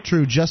feeling on that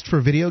true just for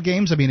video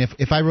games? I mean,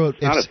 if I wrote...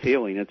 It's not a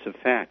feeling, it's a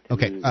fact.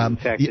 Okay. In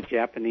fact, the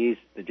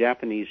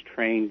Japanese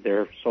trained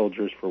their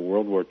soldiers for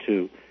World War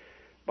II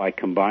by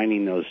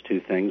combining those two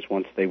things.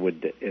 Once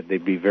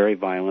they'd be very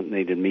violent, and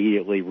they'd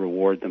immediately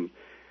reward them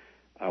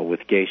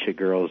with geisha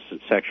girls and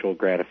sexual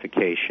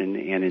gratification.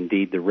 And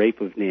indeed, the rape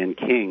of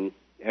Nanking,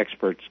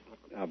 experts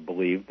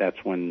believe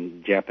that's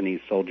when Japanese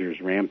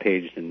soldiers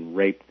rampaged and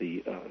raped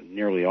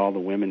nearly all the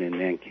women in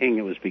Nanking.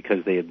 It was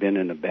because they had been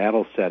in a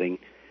battle setting.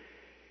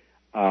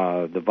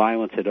 The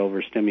violence had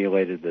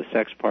overstimulated the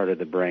sex part of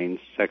the brain,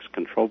 sex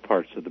control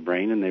parts of the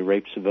brain, and they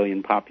raped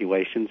civilian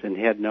populations and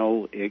had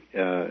no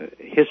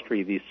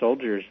history, these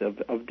soldiers,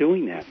 of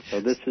doing that. So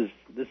this is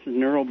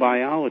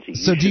neurobiology.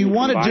 So do you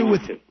want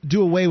to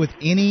do away with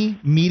any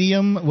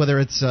medium, whether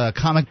it's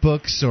comic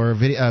books or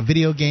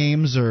video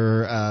games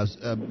or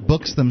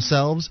books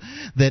themselves,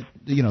 that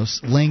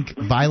link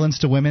violence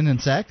to women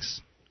and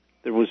sex?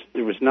 There was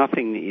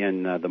nothing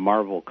in the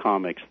Marvel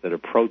comics that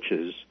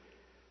approaches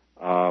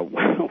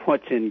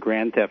what's in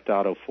Grand Theft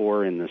Auto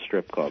 4 in the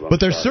strip club.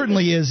 But there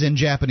certainly is in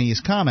Japanese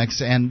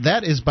comics, and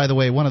that is, by the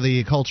way, one of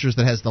the cultures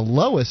that has the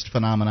lowest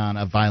phenomenon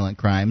of violent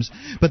crimes.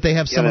 But they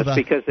have some of the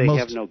because they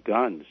have no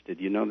guns. Did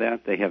you know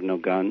that? They have no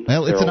guns.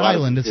 Well, it's an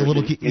island. It's a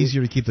little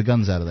easier to keep the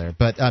guns out of there.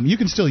 But you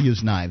can still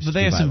use knives. But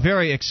they have some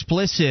very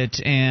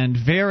explicit and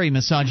very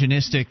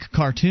misogynistic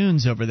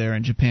cartoons over there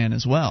in Japan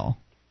as well.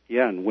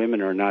 Yeah, and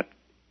women are not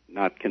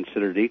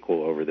considered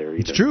equal over there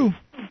either. It's true.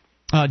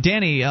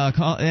 Danny,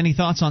 any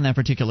thoughts on that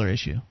particular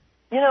issue?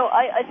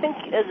 I think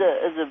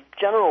as a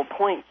general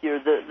point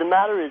here, the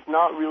matter is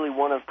not really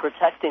one of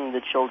protecting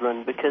the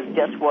children, because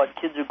guess what?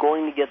 Kids are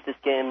going to get this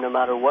game no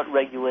matter what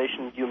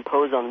regulations you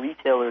impose on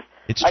retailers.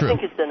 It's true. I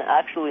think it's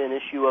actually an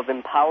issue of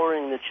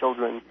empowering the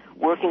children.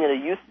 Working at a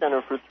youth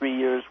center for 3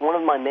 years, one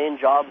of my main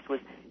jobs was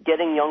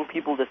getting young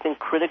people to think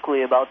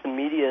critically about the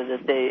media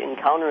that they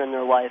encounter in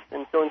their life.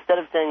 And so instead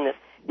of saying that,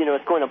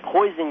 it's going to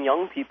poison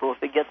young people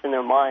if it gets in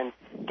their minds,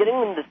 getting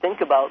them to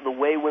think about the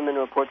way women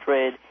are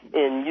portrayed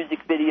in music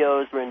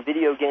videos or in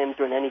video games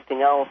or in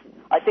anything else,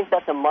 I think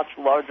that's a much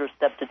larger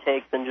step to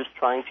take than just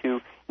trying to,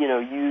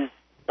 use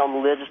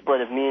some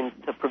legislative means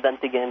to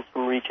prevent the games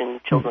from reaching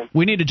children.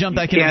 We need to jump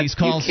back into these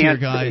calls here,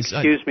 guys.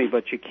 Excuse me,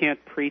 but you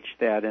can't preach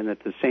that and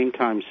at the same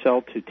time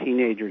sell to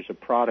teenagers a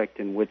product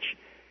in which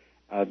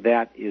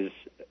that is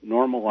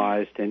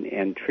normalized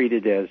and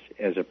treated as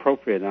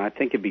appropriate. And I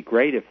think it'd be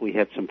great if we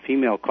had some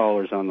female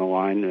callers on the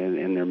line,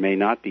 and there may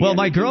not be. Well,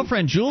 my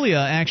girlfriend Julia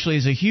actually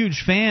is a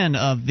huge fan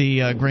of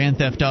the Grand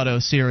Theft Auto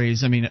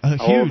series. I mean, How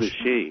old is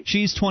she?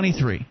 She's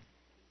 23.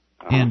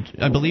 And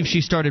I believe she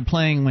started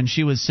playing when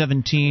she was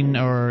 17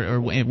 or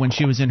when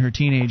she was in her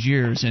teenage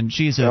years, and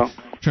she's a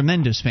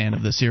tremendous fan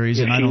of the series.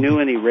 If and she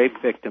knew any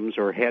rape victims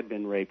or had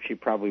been raped, she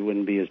probably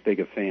wouldn't be as big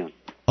a fan.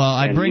 Well,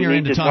 I'd bring her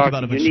in to talk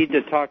about it. You need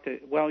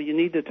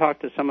to talk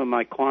to some of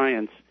my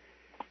clients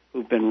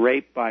who've been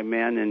raped by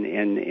men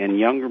and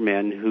younger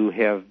men who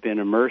have been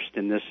immersed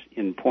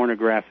in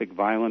pornographic,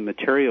 violent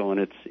material,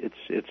 and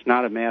it's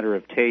not a matter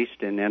of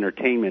taste and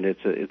entertainment.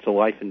 It's a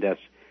life and death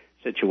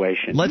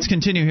situation. Let's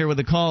continue here with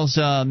the calls.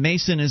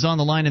 Mason is on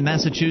the line in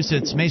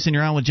Massachusetts. Mason,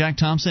 you're on with Jack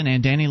Thompson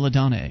and Danny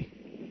Ladonne.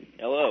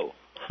 Hello.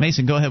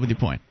 Mason, go ahead with your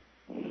point.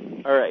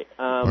 All right.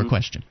 Or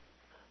question.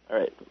 All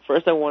right.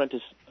 First, I wanted to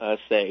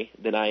say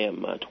that I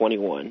am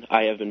 21.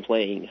 I have been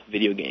playing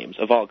video games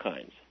of all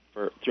kinds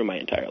through my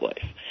entire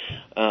life,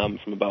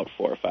 from about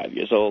 4 or 5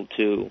 years old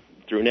through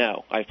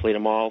now. I've played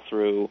them all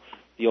through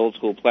the old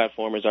school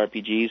platformers,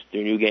 RPGs,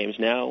 through new games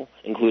now,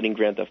 including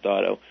Grand Theft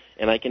Auto.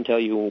 And I can tell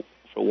you,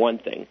 for one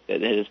thing,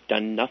 that it has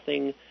done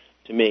nothing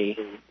to me,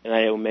 and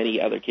I know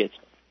many other kids,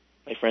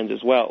 my friends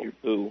as well,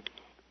 who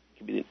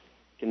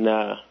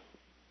can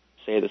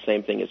say the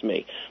same thing as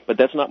me. But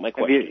that's not my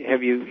question.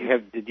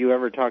 Did you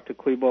ever talk to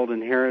Klebold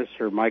and Harris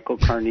or Michael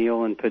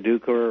Carneal in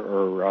Paducah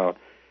or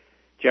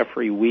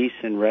Jeffrey Weiss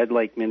in Red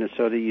Lake,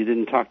 Minnesota? You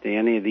didn't talk to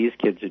any of these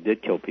kids who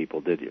did kill people,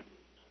 did you?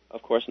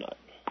 Of course not.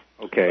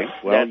 Okay.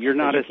 Well, you're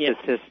not a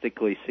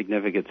statistically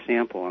significant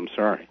sample. I'm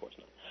sorry. Of course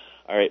not.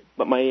 All right.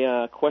 But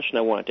my question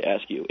I wanted to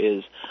ask you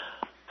is,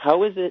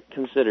 how is it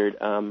considered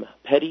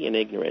petty and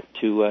ignorant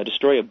to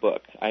destroy a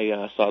book?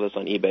 I saw this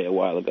on eBay a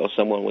while ago.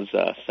 Someone was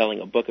selling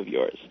a book of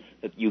yours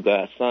that you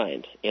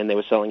signed, and they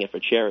were selling it for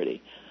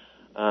charity.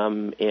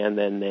 And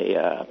then they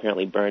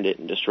apparently burned it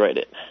and destroyed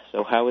it.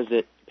 So how is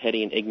it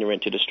petty and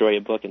ignorant to destroy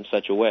a book in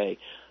such a way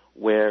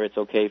where it's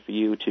okay for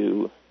you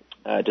to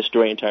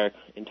destroy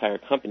entire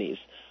companies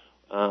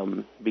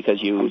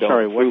because you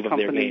don't approve of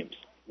their games?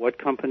 What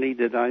company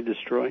did I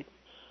destroy?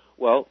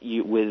 Well,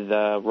 with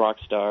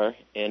Rockstar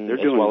and as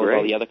well as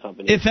all the other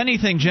companies. If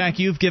anything, Jack,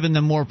 you've given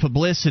them more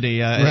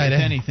publicity. If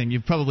anything,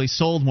 you've probably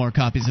sold more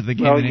copies of the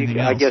game than anything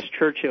else. I guess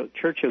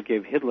Churchill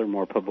gave Hitler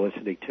more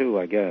publicity too.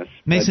 I guess.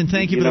 Mason,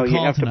 thank you for the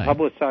call tonight. You have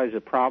to publicize a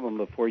problem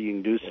before you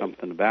can do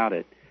something about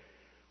it,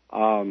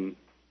 and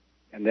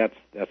that's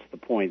the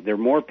point. There are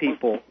more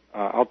people.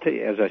 I'll tell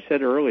you, as I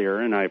said earlier,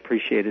 and I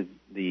appreciated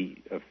the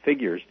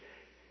figures.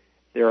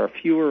 There are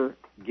fewer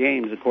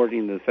games,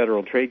 according to the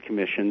Federal Trade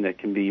Commission, that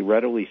can be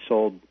readily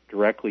sold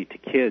directly to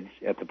kids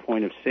at the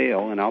point of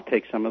sale, and I'll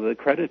take some of the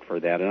credit for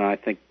that, and I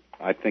think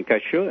I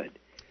should.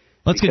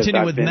 Let's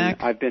continue with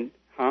Mac. I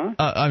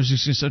was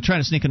just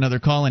trying to sneak another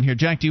call in here.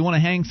 Jack, do you want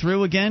to hang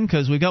through again?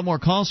 Because we got more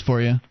calls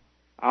for you.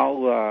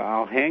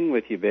 I'll hang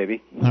with you,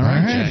 baby. All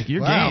right, Jack,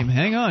 your game.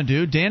 Hang on,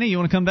 dude. Danny, you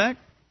want to come back?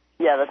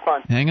 Yeah, that's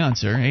fine. Hang on,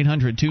 sir.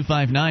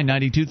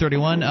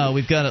 800-259-9231.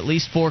 We've got at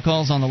least 4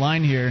 calls on the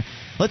line here.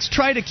 Let's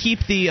try to keep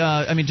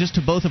just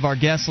to both of our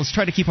guests, let's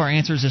try to keep our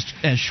answers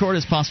as short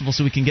as possible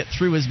so we can get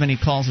through as many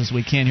calls as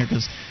we can here,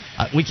 because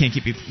we can't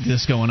keep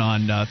this going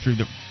on through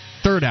the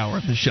third hour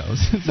of the show.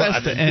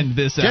 That's to end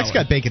this hour. Jack's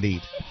got bacon to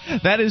eat.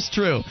 That is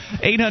true.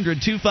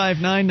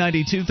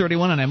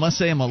 800-259-9231, and I must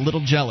say I'm a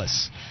little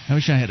jealous. I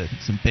wish I had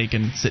some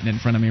bacon sitting in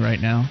front of me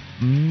right now.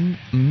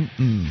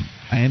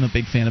 I am a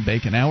big fan of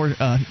bacon.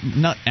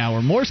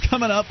 More's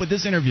coming up with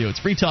this interview. It's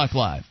Free Talk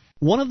Live.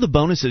 One of the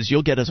bonuses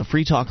you'll get as a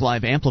Free Talk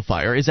Live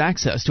amplifier is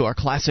access to our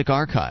classic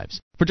archives.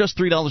 For just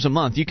 $3 a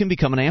month, you can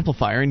become an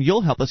amplifier, and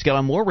you'll help us get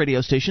on more radio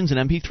stations and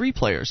MP3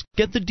 players.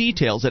 Get the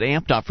details at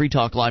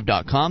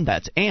amp.freetalklive.com.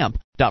 That's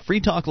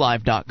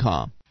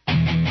amp.freetalklive.com.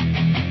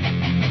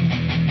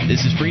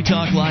 This is Free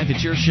Talk Live.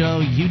 It's your show.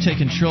 You take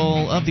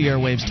control of the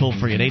airwaves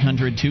toll-free at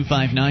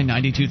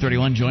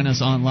 800-259-9231. Join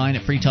us online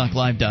at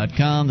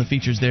freetalklive.com. The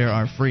features there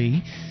are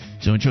free,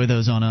 so enjoy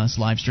those on us,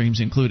 live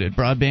streams included.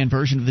 Broadband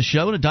version of the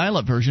show and a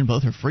dial-up version,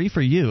 both are free for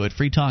you at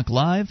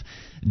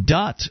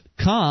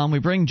freetalklive.com. We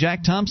bring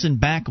Jack Thompson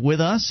back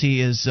with us.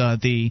 He is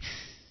the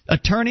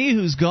attorney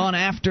who's gone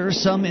after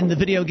some in the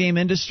video game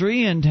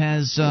industry and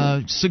has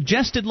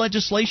suggested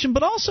legislation,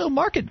 but also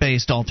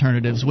market-based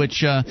alternatives,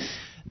 which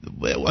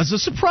was a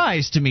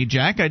surprise to me,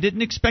 Jack. I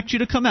didn't expect you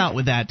to come out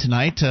with that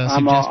tonight.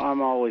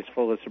 I'm always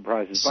full of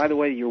surprises. By the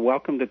way, you're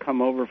welcome to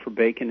come over for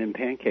bacon and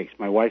pancakes.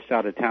 My wife's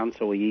out of town,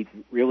 so we eat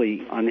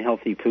really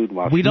unhealthy food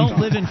while we don't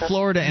live in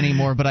Florida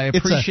anymore, but I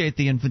appreciate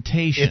the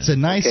invitation. It's a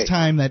nice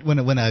time that when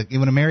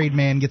a married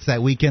man gets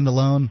that weekend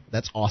alone,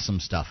 that's awesome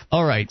stuff.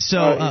 All right,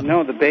 so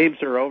no, the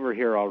babes are over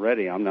here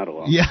already. I'm not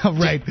alone. Yeah,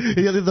 right.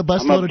 The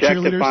busload of cheerleaders.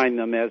 I'm objectifying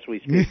them as we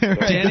speak.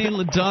 Danny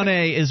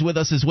LaDonne is with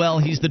us as well.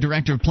 He's the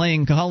director of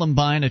Playing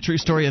Columbine, a true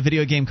story of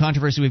video game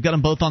controversy. We've got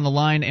them both on the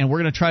line, and we're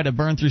going to try to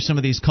burn through some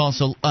of these calls.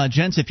 So,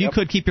 gents, if you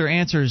could keep your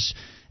answers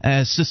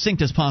as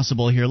succinct as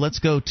possible here. Let's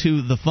go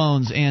to the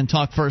phones and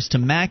talk first to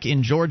Mac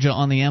in Georgia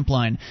on the amp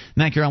line.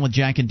 Mac, you're on with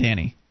Jack and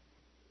Danny.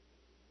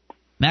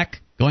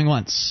 Mac, going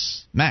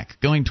once. Mac,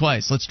 going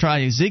twice. Let's try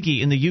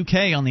Ziggy in the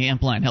UK on the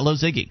amp line. Hello,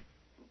 Ziggy.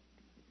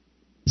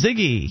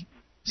 Ziggy.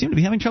 Seem to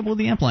be having trouble with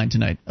the amp line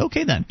tonight.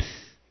 Okay, then.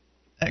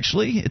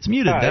 Actually, it's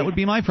muted. Hi. That would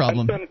be my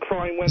problem.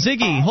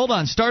 Ziggy, hold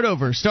on. Start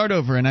over.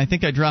 And I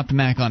think I dropped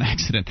Mac on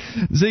accident.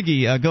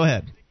 Ziggy, go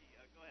ahead.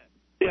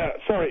 Yeah,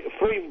 sorry.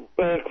 Three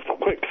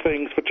quick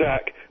things for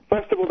Jack.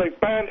 First of all, they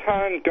banned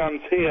handguns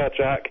here,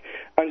 Jack,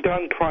 and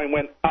gun crime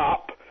went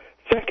up.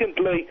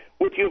 Secondly,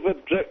 would you have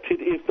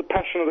objected if The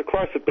Passion of the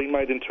Christ had been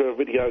made into a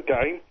video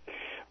game?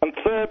 And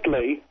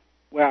thirdly...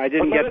 Well, I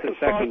didn't get the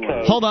second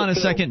one. Hold on a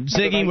second,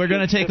 Ziggy. We're going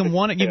to take them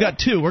one. You've got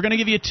two. We're going to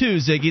give you two,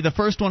 Ziggy. The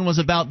first one was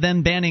about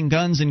them banning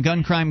guns and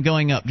gun crime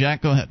going up.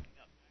 Jack, go ahead.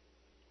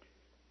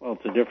 Well,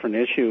 it's a different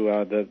issue.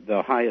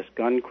 The highest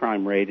gun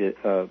crime rate,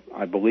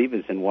 I believe,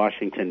 is in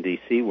Washington,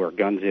 D.C., where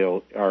guns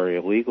are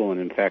illegal, and,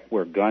 in fact,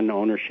 where gun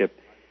ownership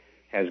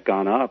has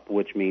gone up,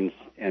 which means,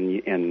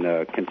 and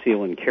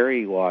conceal and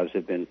carry laws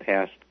have been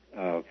passed,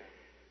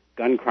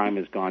 gun crime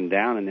has gone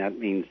down, and that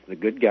means the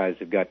good guys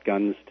have got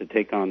guns to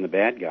take on the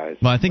bad guys.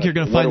 Well, I think you're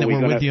going to find that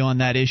we're with you on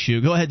that issue.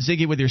 Go ahead,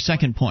 Ziggy, with your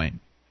second point.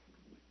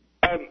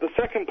 The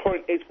second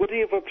point is, would he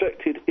have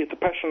objected if The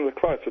Passion of the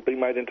Christ had been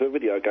made into a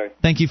video game?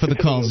 Thank you for the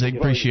call, Zig.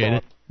 Appreciate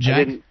it.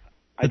 Jack,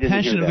 The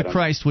Passion of the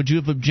Christ, would you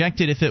have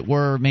objected if it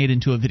were made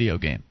into a video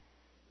game?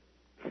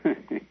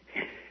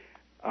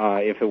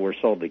 If it were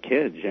sold to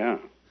kids, yeah.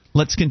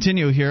 Let's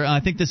continue here. I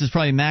think this is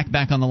probably Mac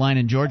back on the line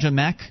in Georgia.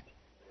 Mac?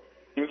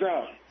 What's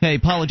up? Hey,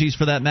 apologies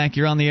for that, Mac.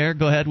 You're on the air.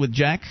 Go ahead with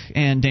Jack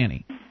and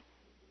Danny.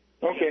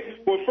 Okay.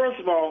 Well,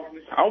 first of all,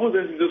 I was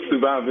introduced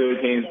to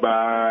video games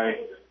by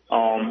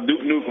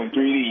Duke Nukem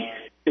 3D.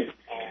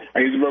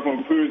 I used to work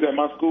on computers at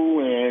my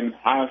school, and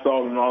I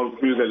installed them all the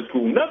computers at the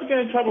school. Never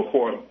got in trouble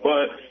for it.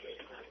 But,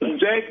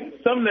 Jack,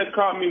 something that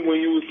caught me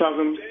when you was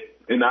talking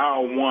in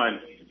hour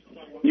one,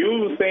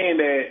 you were saying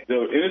that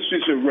the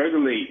industry should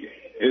regulate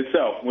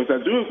itself, which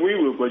I do agree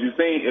with, but you're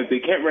saying if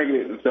they can't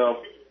regulate itself,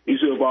 it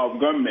should involve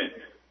government.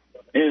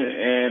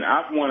 And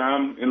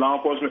I'm in law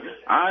enforcement,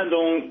 I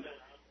don't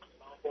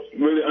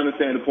really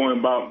understand the point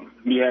about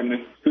me having to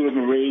sue up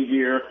and raid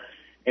gear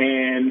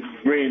and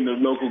raiding the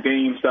local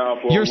game stop.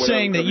 You're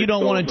saying that you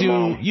don't want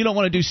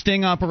to do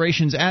sting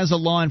operations as a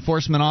law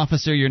enforcement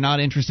officer. You're not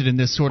interested in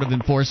this sort of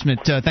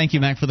enforcement. Thank you,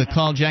 Mac, for the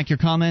call. Jack, your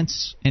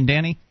comments, and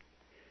Danny.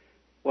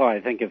 Well, I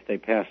think if they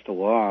passed a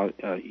law,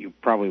 you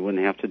probably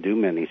wouldn't have to do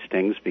many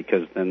stings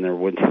because then they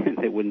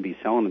wouldn't be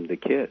selling them to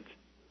kids.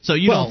 So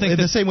you don't think in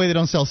the same way they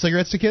don't sell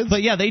cigarettes to kids?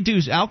 But yeah, they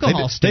do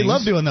alcohol stings. They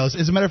love doing those.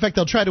 As a matter of fact,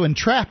 they'll try to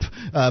entrap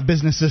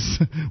businesses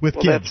with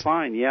kids. Well, that's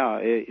fine. Yeah,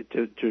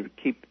 to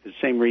keep the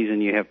same reason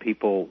you have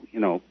people,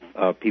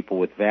 people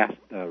with vast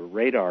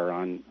radar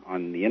on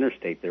the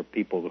interstate. They're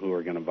people who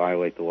are going to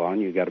violate the law,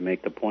 and you've got to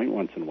make the point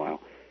once in a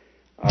while.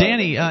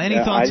 Danny, any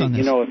thoughts on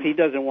this? If he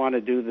doesn't want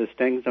to do the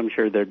stings, I'm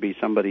sure there'd be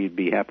somebody who'd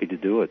be happy to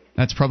do it.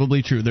 That's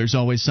probably true. There's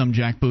always some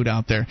jackboot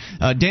out there.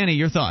 Danny,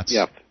 your thoughts?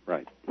 Yep,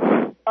 right.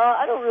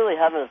 I don't really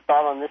have a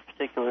thought on this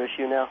particular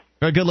issue now.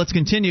 Very good. Let's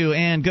continue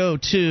and go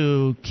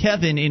to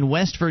Kevin in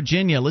West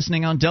Virginia,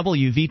 listening on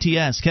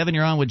WVTS. Kevin,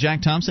 you're on with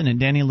Jack Thompson and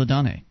Danny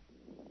LaDonne.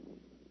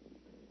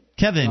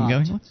 Kevin,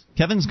 going once?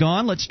 Kevin's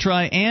gone. Let's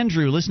try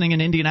Andrew, listening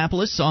in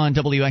Indianapolis on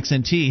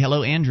WXNT.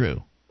 Hello, Andrew.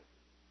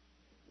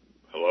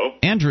 Hello?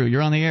 Andrew,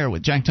 you're on the air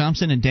with Jack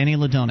Thompson and Danny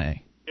LaDonne.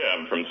 Yeah,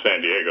 I'm from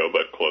San Diego,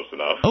 but close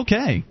enough.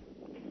 Okay.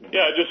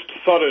 Yeah, I just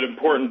thought it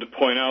important to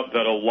point out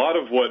that a lot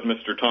of what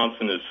Mr.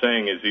 Thompson is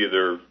saying is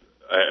either,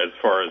 as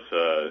far as,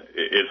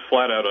 is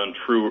flat out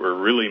untrue or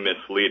really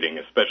misleading,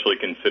 especially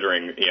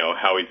considering,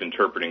 how he's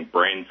interpreting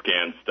brain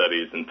scan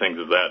studies and things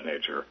of that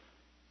nature.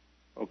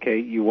 Okay,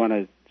 you want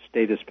to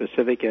state a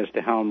specific as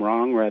to how I'm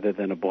wrong rather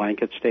than a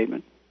blanket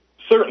statement?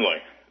 Certainly.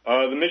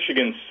 The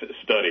Michigan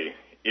study,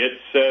 it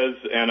says,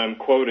 and I'm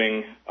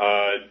quoting,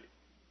 violent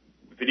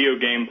video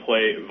game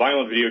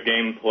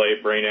play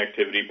brain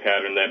activity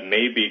pattern that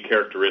may be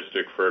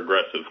characteristic for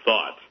aggressive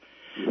thoughts.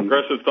 Mm-hmm.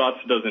 Aggressive thoughts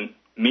doesn't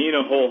mean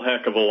a whole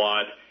heck of a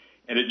lot,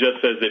 and it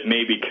just says it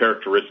may be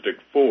characteristic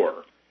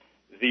for.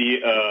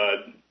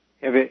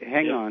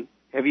 Hang on.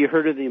 Have you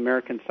heard of the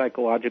American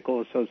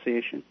Psychological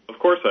Association? Of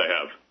course I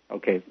have.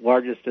 Okay,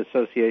 largest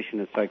association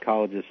of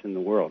psychologists in the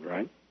world,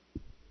 right?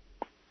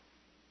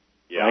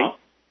 Yeah. Right?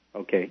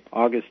 Okay,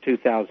 August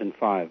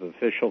 2005,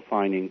 official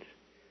findings.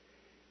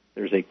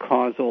 There's a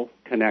causal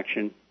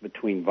connection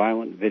between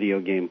violent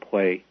video game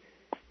play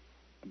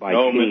by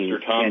teens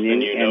Mr. Thompson,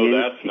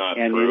 that's not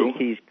true.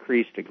 And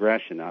increased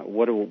aggression.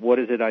 What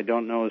is it I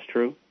don't know is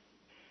true?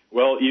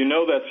 Well,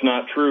 that's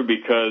not true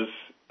because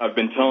I've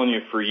been telling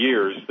you for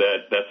years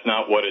that that's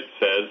not what it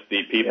says.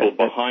 The people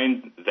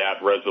behind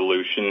that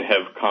resolution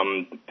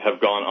have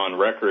gone on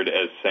record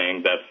as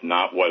saying that's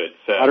not what it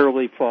says.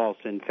 Utterly false.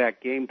 In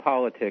fact, Game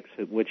Politics,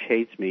 which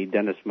hates me,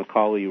 Dennis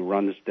McCauley, who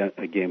runs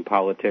Game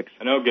Politics.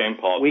 I know Game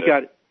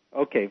Politics.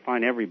 Okay,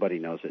 fine, everybody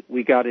knows it.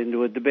 We got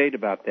into a debate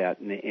about that,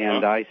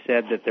 and I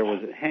said that there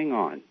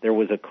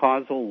was a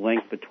causal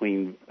link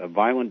between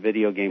violent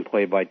video game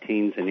play by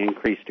teens and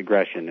increased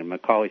aggression, and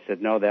McCauley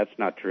said, no, that's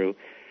not true.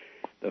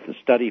 The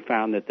study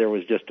found that there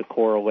was just a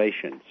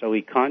correlation. So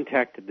he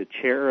contacted the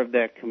chair of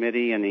that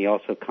committee, and he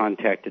also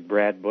contacted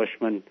Brad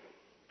Bushman,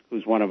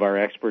 who's one of our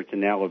experts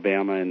in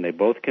Alabama, and they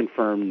both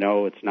confirmed,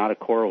 no, it's not a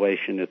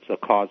correlation, it's a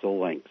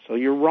causal link. So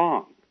you're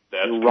wrong.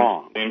 You're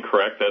wrong.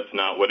 Incorrect. That's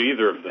not what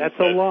either of them That's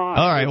said. a lie.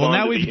 All right, well,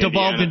 now we've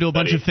devolved into a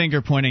bunch of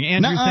finger-pointing.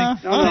 Andrew,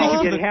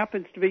 No, it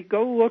happens to be.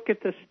 Go look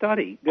at the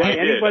study. I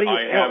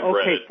have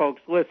read it. Folks,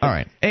 listen. All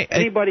right.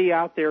 Anybody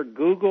out there,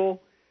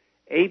 Google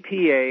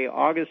APA,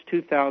 August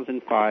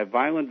 2005,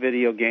 violent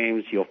video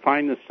games. You'll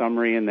find the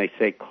summary, and they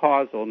say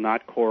causal,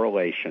 not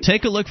correlation.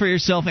 Take a look for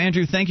yourself.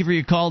 Andrew, thank you for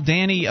your call.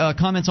 Danny,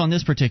 comments on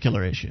this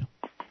particular issue?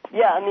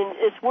 Yeah,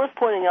 it's worth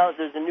pointing out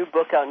there's a new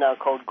book out now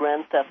called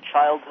Grand Theft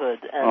Childhood,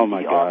 and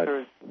the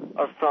authors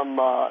are from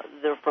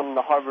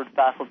the Harvard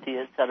faculty,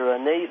 et cetera,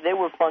 and they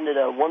were funded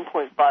a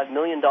 $1.5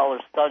 million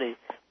study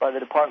by the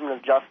Department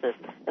of Justice,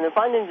 and their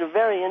findings are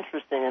very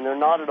interesting, and they're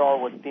not at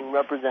all what's being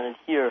represented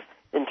here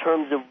in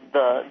terms of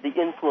the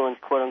influence,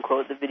 quote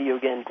unquote, the video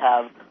games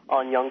have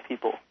on young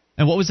people.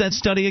 And what was that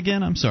study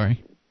again? I'm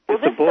sorry. Well,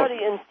 this study,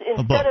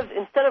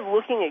 instead of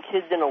looking at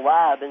kids in a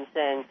lab and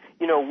saying,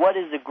 what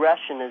is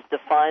aggression as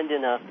defined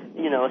in a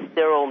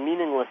sterile,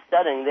 meaningless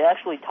setting, they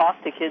actually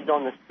talked to kids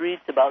on the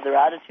streets about their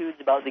attitudes,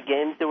 about the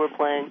games they were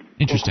playing,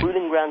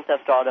 including Grand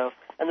Theft Auto,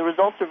 and the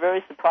results are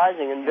very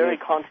surprising and very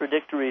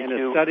contradictory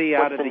to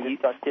what's been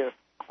discussed here.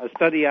 A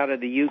study out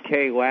of the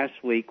UK last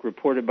week,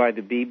 reported by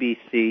the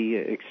BBC,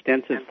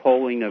 extensive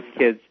polling of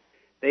kids.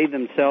 They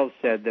themselves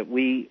said that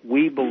we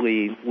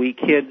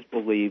kids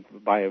believe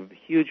by a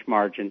huge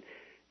margin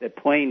that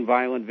playing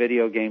violent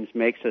video games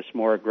makes us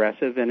more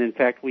aggressive, and in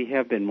fact we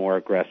have been more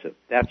aggressive.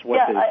 That's what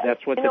the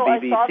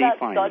BBC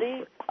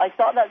finds. I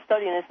saw that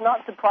study, and it's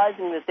not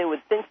surprising that they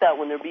would think that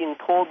when they're being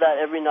told that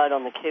every night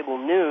on the cable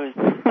news.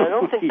 And I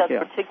don't think that's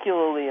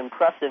particularly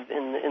impressive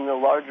in the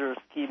larger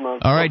scheme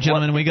of. All right,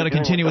 gentlemen, we got to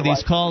continue with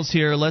these calls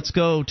here. Let's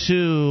go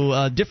to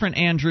a different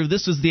Andrew.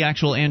 This is the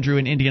actual Andrew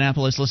in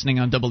Indianapolis listening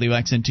on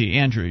WXNT.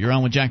 Andrew, you're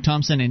on with Jack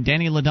Thompson and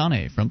Danny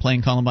Ladonne from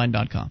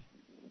PlayingColumbine.com.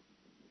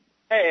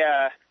 Hey,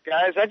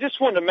 guys, I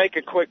just wanted to make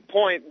a quick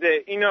point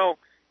that,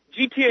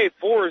 GTA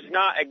 4 is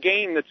not a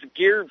game that's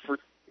geared for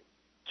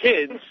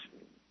kids.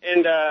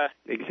 And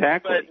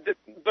exactly.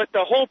 But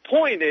the whole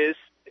point is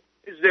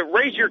that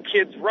raise your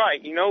kids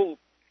right.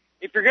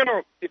 If you're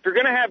gonna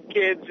have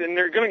kids and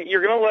you're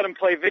gonna let them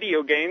play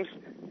video games,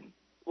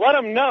 let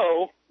them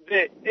know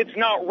that it's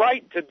not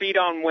right to beat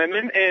on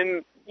women,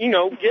 and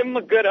give them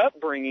a good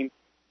upbringing.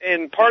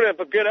 And part of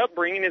a good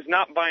upbringing is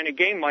not buying a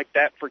game like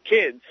that for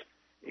kids.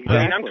 Exactly.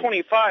 I mean, I'm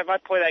 25. I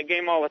play that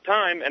game all the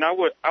time, and I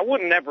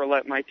wouldn't never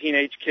let my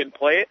teenage kid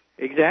play it.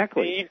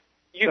 Exactly.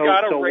 You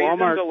gotta raise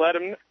them to let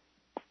them.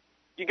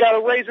 You got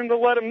to raise them to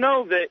let them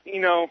know that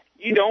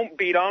you don't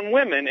beat on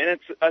women, and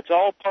it's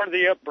all part of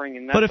the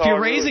upbringing. That's but if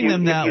you're raising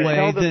them that way,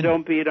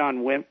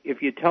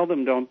 if you tell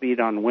them don't beat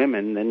on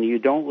women, then you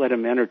don't let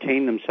them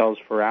entertain themselves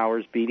for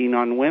hours beating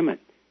on women.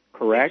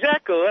 Correct?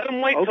 Exactly. Let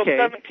them wait till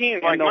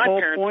 17, like my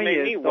parents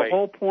made me wait. The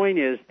whole point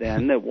is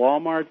then that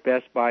Walmart,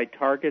 Best Buy,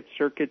 Target,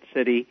 Circuit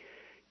City,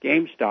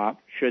 GameStop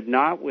should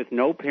not, with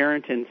no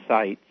parent in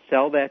sight,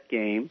 sell that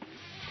game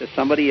to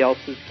somebody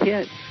else's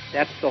kid.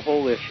 That's the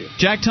whole issue.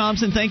 Jack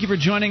Thompson, thank you for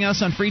joining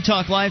us on Free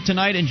Talk Live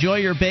tonight. Enjoy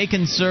your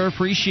bacon, sir.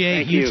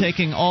 Appreciate you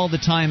taking all the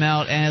time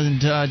out.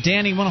 And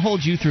Danny, want to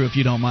hold you through, if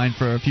you don't mind,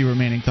 for a few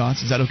remaining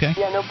thoughts. Is that okay?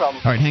 Yeah, no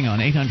problem. All right, hang on.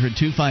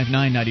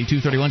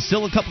 800-259-9231.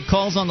 Still a couple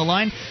calls on the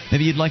line.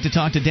 Maybe you'd like to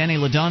talk to Danny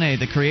Ladonne,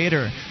 the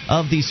creator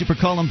of the Super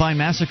Columbine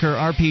Massacre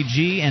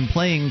RPG and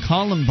Playing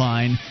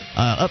Columbine,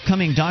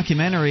 upcoming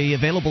documentary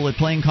available at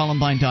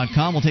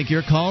playingcolumbine.com. We'll take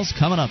your calls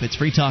coming up. It's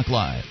Free Talk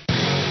Live.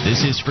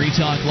 This is Free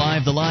Talk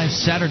Live, the live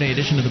Saturday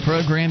edition of the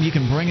program. You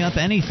can bring up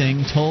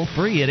anything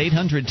toll-free at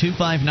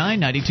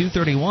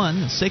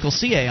 800-259-9231, the SACL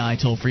CAI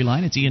toll-free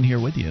line. It's Ian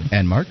here with you.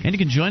 And Mark. And you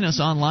can join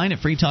us online at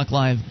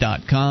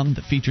freetalklive.com.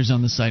 The features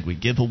on the site we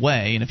give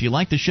away. And if you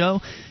like the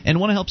show and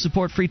want to help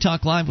support Free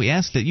Talk Live, we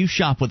ask that you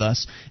shop with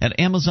us at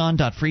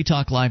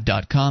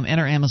amazon.freetalklive.com.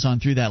 Enter Amazon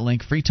through that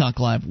link. Free Talk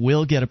Live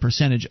will get a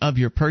percentage of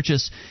your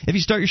purchase. If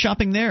you start your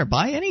shopping there,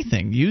 buy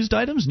anything. Used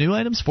items, new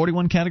items,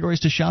 41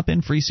 categories to shop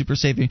in, free Super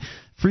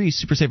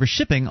Saver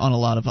shipping on a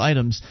lot of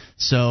items.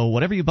 So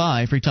whatever you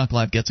buy, Free Talk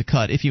Live gets a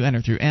cut if you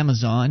enter through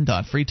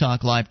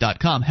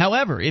amazon.freetalklive.com.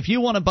 However, if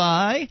you want to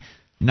buy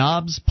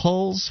knobs,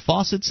 poles,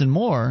 faucets, and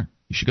more,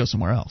 you should go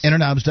somewhere else.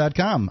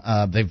 Interknobs.com.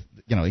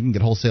 You can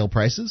get wholesale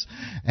prices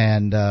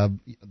and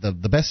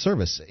the best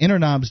service.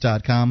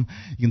 Interknobs.com.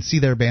 You can see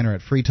their banner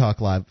at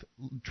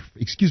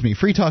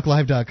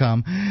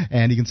freetalklive.com,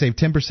 and you can save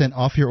 10%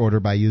 off your order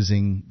by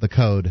using the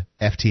code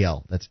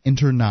FTL. That's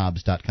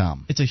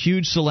interknobs.com. It's a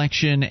huge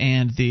selection,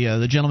 and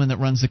the gentleman that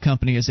runs the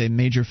company is a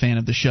major fan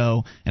of the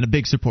show and a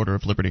big supporter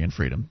of liberty and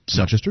freedom.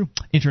 So much is true.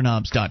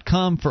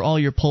 Interknobs.com for all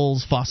your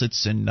poles,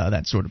 faucets, and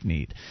that sort of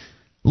need.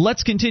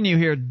 Let's continue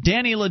here.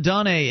 Danny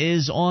LaDonne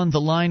is on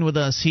the line with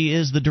us. He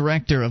is the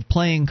director of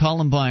Playing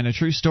Columbine, a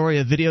true story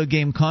of video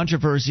game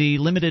controversy,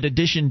 limited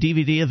edition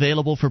DVD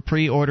available for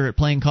pre-order at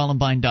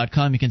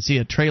playingcolumbine.com. You can see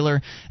a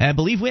trailer. I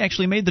believe we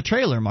actually made the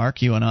trailer,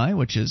 Mark, you and I,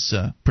 which is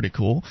pretty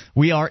cool.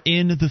 We are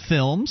in the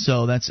film,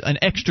 so that's an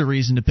extra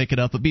reason to pick it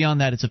up. But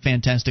beyond that, it's a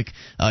fantastic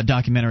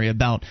documentary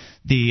about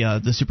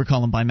the Super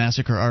Columbine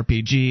Massacre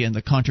RPG and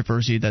the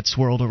controversy that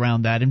swirled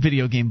around that and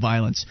video game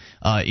violence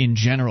in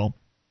general.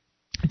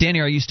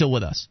 Danny, are you still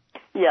with us?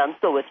 Yeah, I'm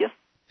still with you.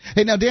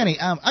 Hey, now, Danny,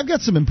 I've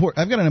got an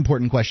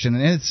important question,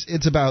 and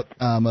it's about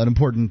an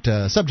important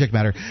subject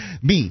matter.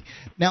 Me.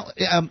 Now,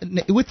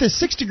 with the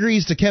 6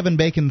 degrees to Kevin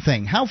Bacon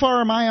thing, how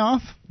far am I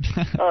off?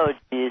 Oh,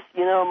 geez.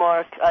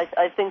 Mark,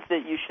 I think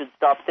that you should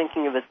stop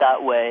thinking of it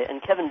that way,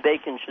 and Kevin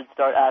Bacon should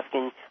start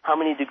asking how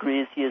many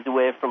degrees he is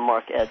away from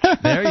Mark Edge.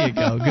 There you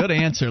go. Good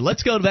answer.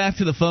 Let's go back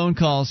to the phone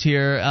calls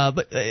here.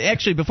 But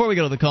actually, before we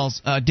go to the calls,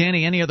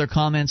 Danny, any other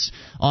comments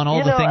on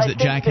all the things that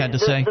Jack had to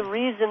say? The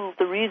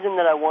reason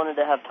that I wanted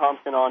to have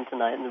Thompson on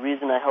tonight, and the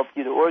reason I helped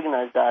you to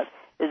organize that,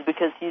 is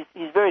because he's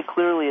very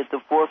clearly at the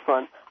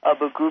forefront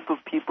of a group of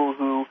people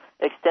who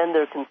extend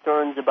their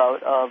concerns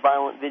about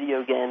violent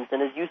video games.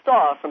 And as you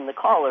saw from the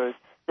callers,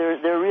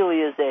 there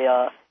really is he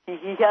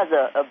has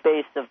a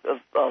base of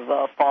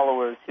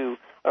followers who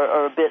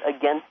are a bit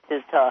against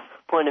his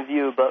point of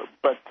view. But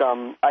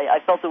I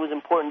felt it was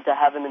important to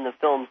have him in the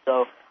film,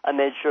 so I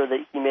made sure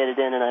that he made it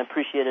in, and I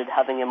appreciated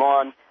having him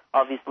on,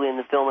 obviously in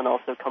the film, and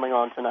also coming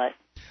on tonight.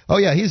 Oh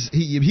yeah,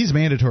 he's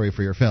mandatory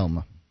for your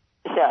film.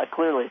 Yeah,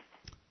 clearly.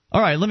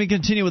 All right, let me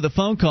continue with the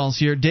phone calls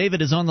here.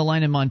 David is on the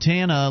line in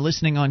Montana,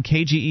 listening on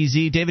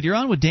KGEZ. David, you're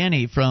on with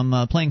Danny from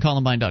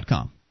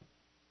playingcolumbine.com.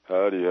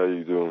 Howdy, how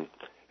you doing?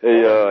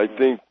 Hey, I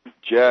think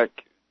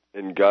Jack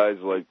and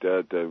guys like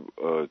that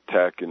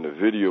attack in the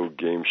video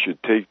game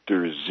should take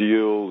their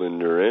zeal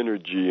and their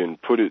energy and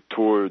put it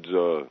towards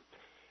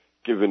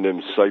giving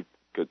them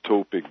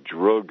psychotropic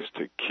drugs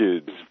to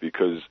kids,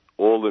 because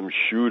all them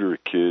shooter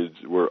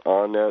kids were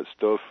on that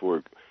stuff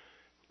or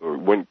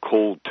went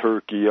cold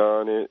turkey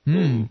on it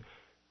and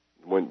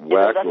went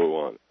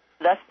wacko on it.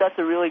 That's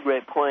a really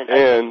great point.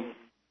 And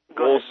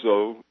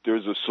also,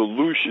 there's a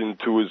solution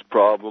to his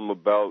problem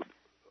about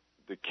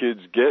the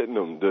kids getting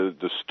them.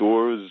 The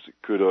stores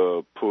could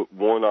put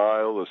one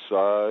aisle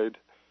aside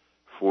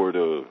for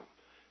the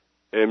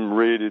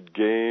M-rated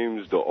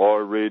games, the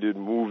R-rated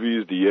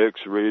movies, the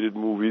X-rated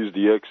movies,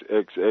 the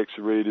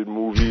XXX-rated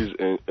movies,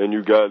 and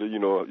you got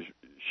to,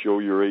 show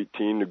you're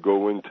 18 to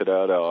go into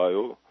that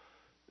aisle.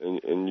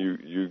 And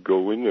you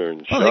go in there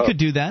and shop. Well, they could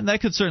do that.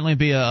 That could certainly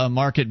be a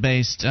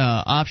market-based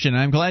option.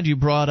 I'm glad you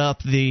brought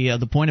up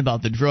the point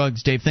about the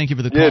drugs, Dave. Thank you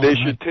for the call. Yeah, they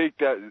should take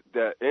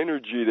that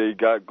energy they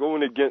got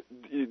going against.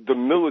 The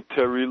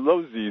military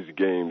loves these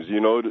games,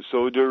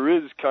 so there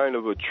is kind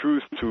of a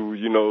truth to,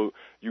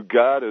 you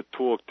got to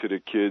talk to the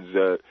kids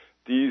that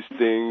these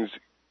things,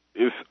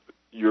 if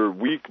you're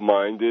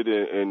weak-minded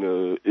and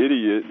an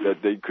idiot,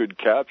 that they could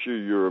capture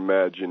your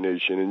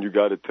imagination, and you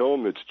got to tell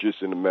them it's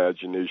just an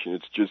imagination,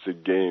 it's just a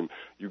game.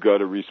 You got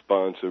a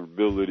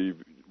responsibility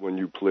when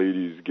you play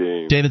these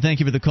games. David, thank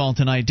you for the call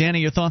tonight.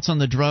 Danny, your thoughts on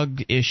the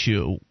drug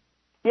issue?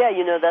 Yeah,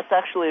 that's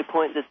actually a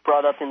point that's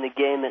brought up in the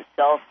game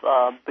itself,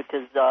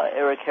 because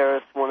Eric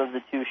Harris, one of the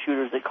two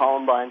shooters at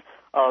Columbine,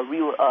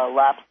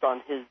 lapsed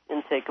on his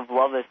intake of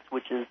Lovix,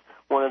 which is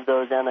one of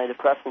those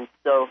antidepressants.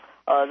 So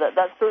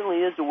that certainly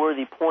is a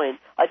worthy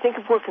point. I think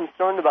if we're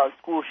concerned about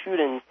school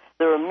shootings,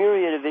 there are a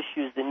myriad of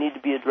issues that need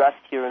to be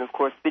addressed here, and of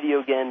course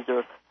video games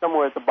are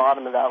somewhere at the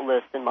bottom of that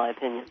list, in my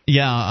opinion.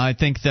 Yeah, I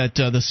think that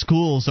the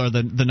schools are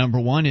the number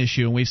one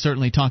issue, and we've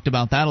certainly talked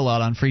about that a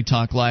lot on Free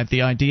Talk Live.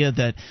 The idea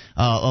that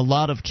a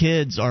lot of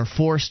kids are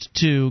forced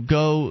to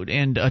go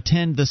and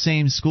attend the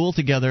same school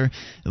together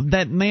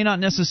that may not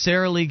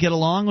necessarily get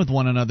along with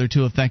one another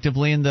too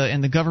effectively, and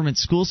the government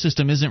school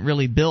system isn't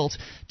really built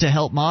to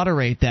help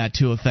moderate that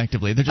too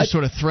effectively. They're just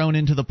sort of thrown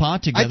into the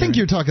pot together. I think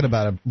you're talking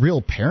about a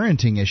real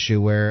parenting issue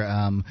where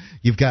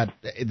you've got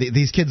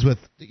these kids with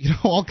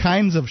all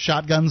kinds of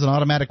shotguns and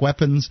automatic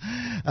weapons,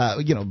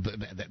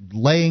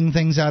 laying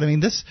things out. I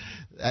mean,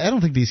 I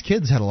don't think these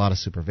kids had a lot of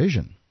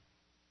supervision.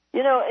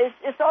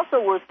 It's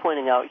also worth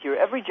pointing out here,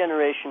 every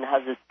generation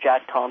has its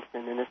Jack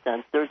Thompson, in a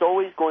sense. There's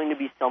always going to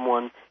be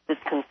someone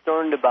that's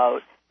concerned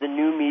about the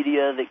new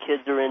media that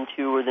kids are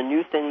into or the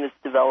new thing that's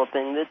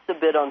developing that's a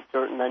bit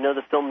uncertain. I know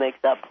the film makes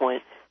that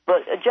point.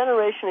 But a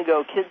generation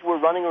ago, kids were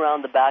running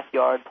around the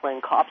backyard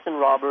playing cops and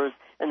robbers,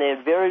 and they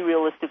had very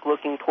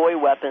realistic-looking toy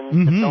weapons.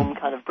 Mm-hmm. The film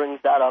kind of brings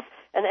that up.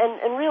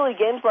 And really,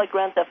 games like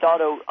Grand Theft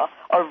Auto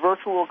are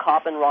virtual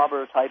cop and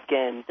robber type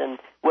games. And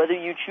whether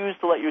you choose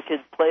to let your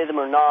kids play them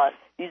or not,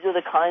 these are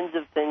the kinds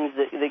of things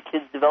that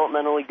kids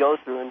developmentally go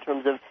through in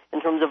terms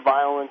of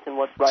violence and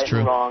what's right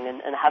and wrong.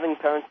 And having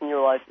parents in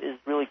your life is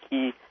really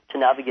key to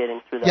navigating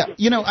through that.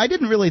 Yeah, I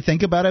didn't really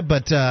think about it,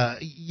 but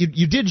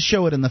you did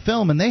show it in the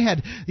film, and they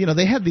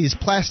had these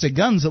plastic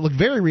guns that looked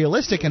very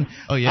realistic, and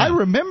I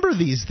remember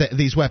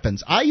these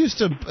weapons. I used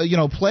to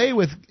play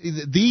with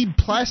the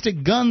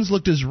plastic guns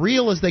looked as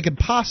real as they could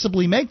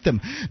possibly make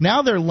them.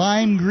 Now they're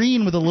lime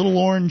green with a little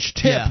orange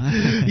tip.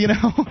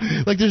 Yeah.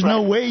 Like there's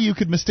no way you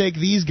could mistake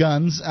these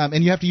guns,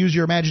 and you have to use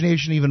your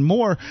imagination even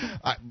more.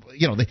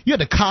 You had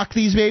to cock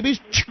these babies.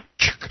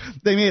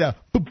 They made a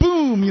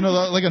boom,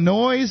 like a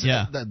noise.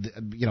 Yeah.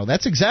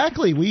 That's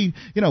exactly we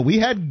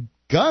had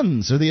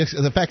guns or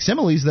the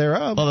facsimiles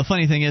thereof. Well, the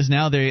funny thing is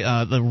now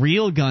the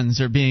real guns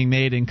are being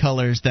made in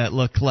colors that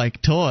look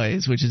like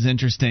toys, which is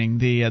interesting.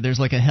 There's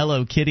like a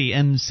Hello Kitty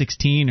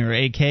M16 or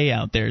AK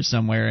out there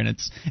somewhere, and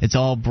it's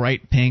all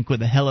bright pink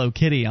with a Hello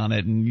Kitty on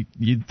it, and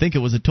you'd think it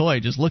was a toy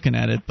just looking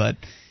at it, but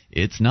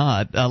it's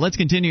not. Let's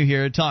continue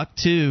here. Talk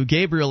to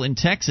Gabriel in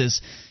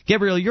Texas.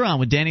 Gabriel, you're on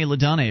with Danny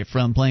Ladonne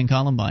from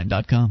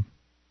PlayingColumbine.com.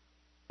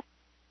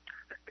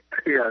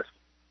 Yes.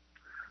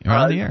 You're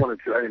on the air.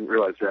 I didn't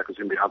realize Jack was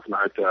going to be on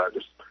tonight.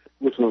 Just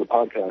listening to the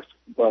podcast.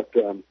 But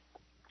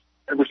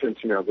ever since,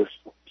 this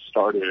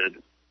started,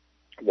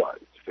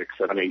 6,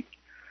 7, 8,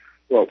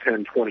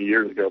 10, 20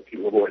 years ago,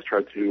 people have always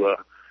tried to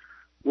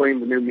blame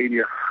the new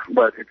media.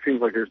 But it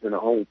seems like there's been a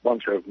whole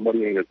bunch of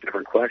muddying of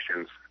different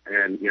questions.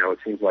 And, it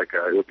seems like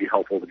it would be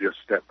helpful to just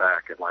step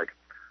back and,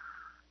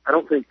 I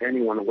don't think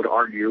anyone would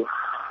argue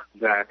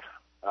that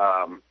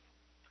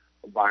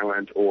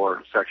violent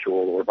or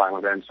sexual or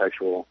violent and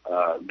sexual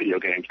video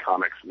games,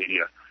 comics,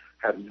 media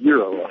have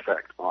zero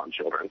effect on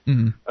children.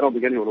 Mm-hmm. I don't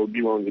think anyone would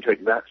be willing to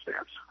take that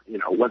stance.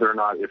 Whether or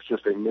not it's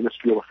just a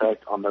minuscule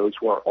effect on those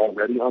who are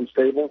already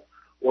unstable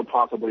or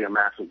possibly a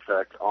massive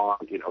effect on,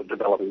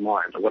 developing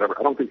minds or whatever.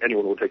 I don't think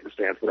anyone would take the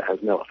stance that it has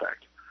no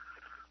effect.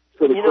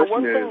 So the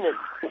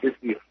question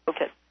is,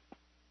 okay.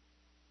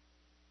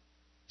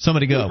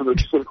 Somebody go.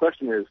 So the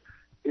question is,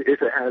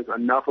 if it has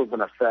enough of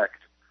an effect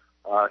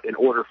in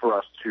order for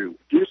us to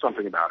do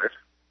something about it.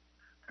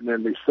 And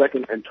then the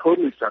second and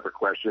totally separate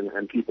question,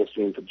 and people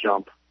seem to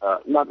jump,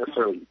 not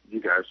necessarily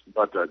you guys,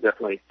 but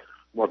definitely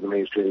more of the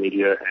mainstream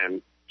media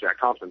and Jack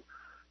Thompson,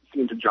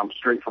 seem to jump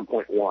straight from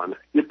point one,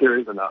 if there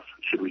is enough,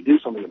 should we do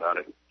something about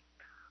it,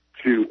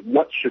 to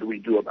what should we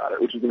do about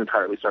it, which is an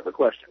entirely separate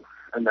question.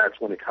 And that's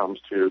when it comes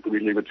to, do we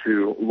leave it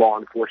to law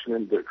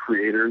enforcement, the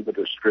creator, the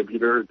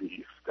distributor, the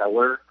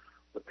seller,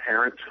 the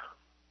parent,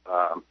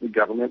 the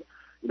government?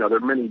 There are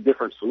many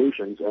different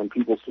solutions, and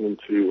people seem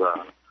to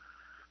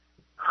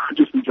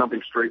just be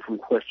jumping straight from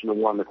question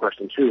one to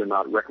question two and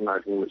not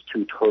recognizing them as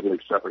two totally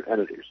separate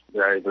entities. They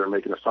either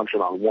make an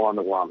assumption on one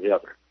or on the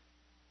other.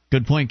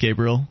 Good point,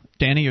 Gabriel.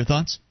 Danny, your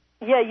thoughts?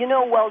 Yeah,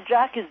 while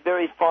Jack is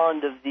very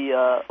fond of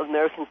the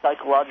American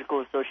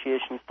Psychological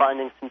Association's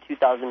findings from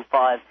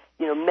 2005,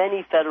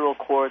 many federal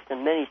courts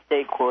and many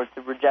state courts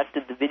have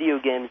rejected the video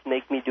games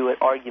make me do it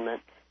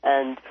argument.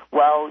 And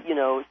while,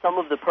 some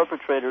of the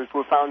perpetrators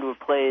were found to have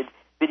played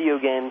video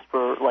games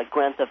for, like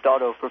Grand Theft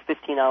Auto, for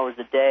 15 hours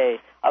a day,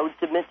 I would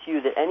submit to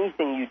you that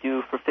anything you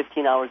do for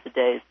 15 hours a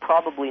day is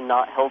probably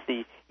not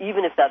healthy,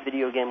 even if that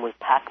video game was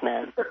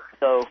Pac-Man.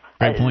 So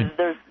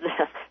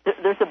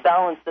there's a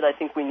balance that I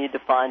think we need to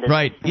find.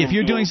 Right. If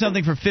you're doing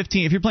something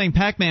if you're playing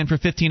Pac-Man for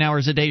 15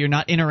 hours a day, you're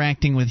not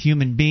interacting with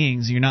human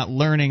beings. You're not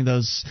learning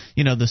those,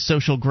 the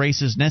social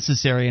graces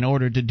necessary in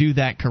order to do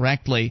that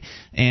correctly.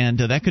 And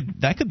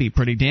that could be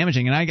pretty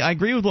damaging. And I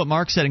agree with what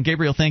Mark said. And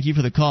Gabriel, thank you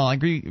for the call. I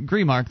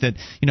agree, Mark, that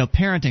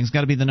parenting's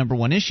got to be the number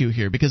one issue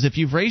here, because if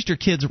you've raised your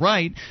kids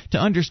right to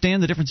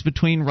understand the difference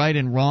between right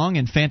and wrong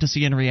and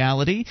fantasy and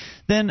reality,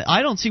 then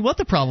I don't see what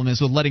the problem is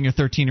with letting your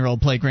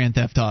 13-year-old play Grand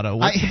Theft Auto.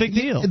 What's the big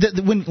deal?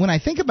 When I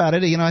think about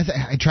it,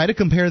 I try to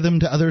compare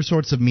them to other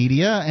sorts of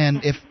media,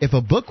 and if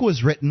a book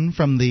was written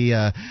from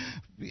the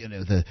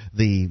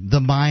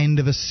mind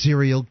of a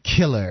serial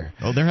killer.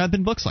 Oh, there have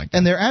been books like that.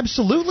 And there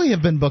absolutely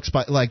have been books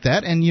like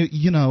that, and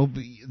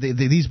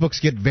these books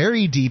get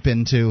very deep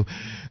into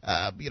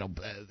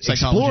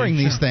exploring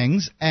these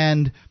things,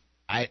 and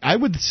I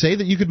would say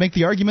that you could make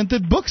the argument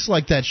that books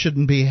like that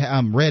shouldn't be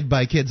read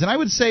by kids. And I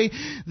would say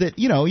that,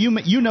 you know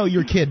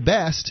your kid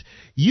best.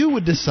 You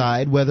would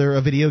decide whether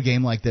a video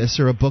game like this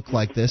or a book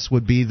like this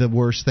would be the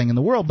worst thing in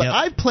the world. But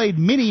I've played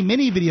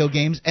many video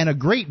games, and a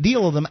great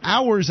deal of them,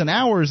 hours and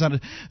hours at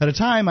a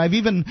time. I've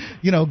even,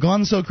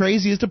 gone so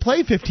crazy as to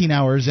play 15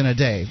 hours in a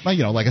day,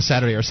 like a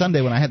Saturday or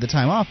Sunday when I had the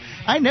time off.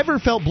 I never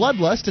felt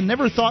bloodlust and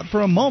never thought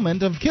for a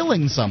moment of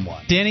killing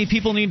someone. Danny,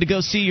 people need to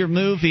go see your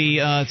movie.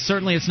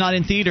 Certainly it's not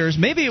in theaters.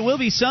 Maybe it will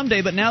be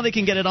someday, but now they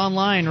can get it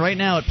online right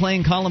now at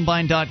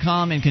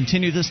playingcolumbine.com and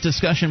continue this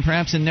discussion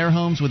perhaps in their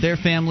homes with their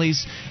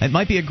families. It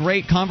might be a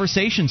great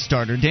conversation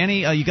starter.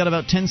 Danny, you got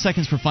about 10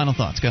 seconds for final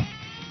thoughts. Go.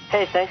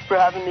 Hey, thanks for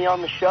having me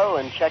on the show,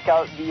 and check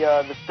out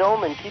the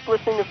film and keep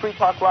listening to Free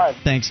Talk Live.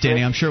 Thanks,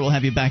 Danny. I'm sure we'll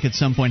have you back at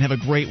some point. Have a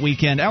great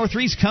weekend. Hour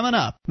 3's coming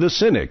up. The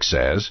cynic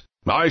says,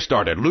 I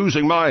started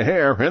losing my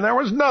hair, and there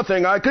was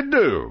nothing I could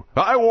do.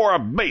 I wore a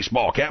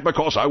baseball cap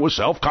because I was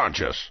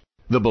self-conscious.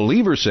 The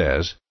believer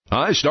says,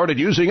 I started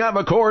using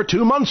Avacor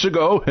 2 months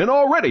ago, and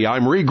already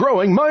I'm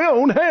regrowing my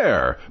own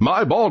hair.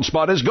 My bald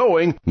spot is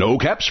going. No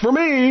caps for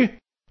me.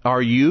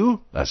 Are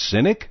you a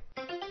cynic?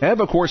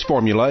 Avacor's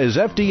formula is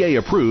FDA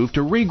approved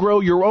to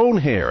regrow your own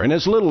hair in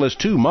as little as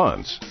 2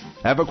 months.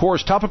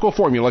 Avacor's topical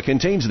formula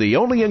contains the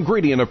only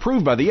ingredient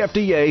approved by the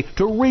FDA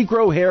to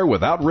regrow hair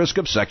without risk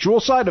of sexual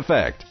side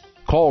effect.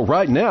 Call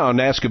right now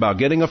and ask about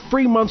getting a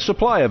free month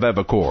supply of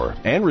Avacor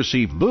and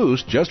receive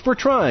Boost just for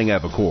trying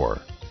Avacor.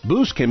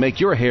 Boost can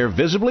make your hair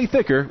visibly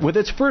thicker with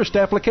its first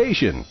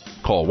application.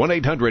 Call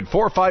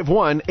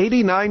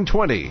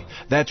 1-800-451-8920.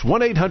 That's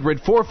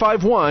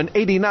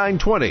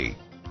 1-800-451-8920.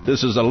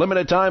 This is a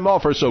limited time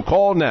offer, so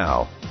call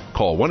now.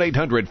 Call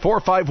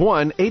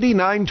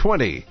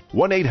 1-800-451-8920.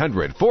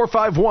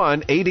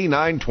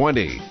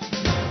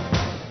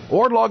 1-800-451-8920.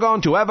 Or log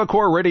on to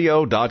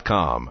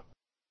avacorradio.com.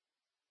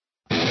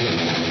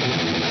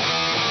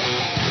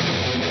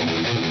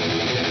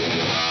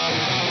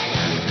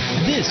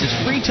 This is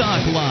Free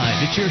Talk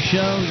Live. It's your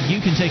show.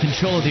 You can take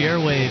control of the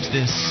airwaves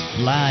this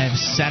live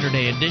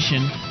Saturday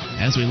edition.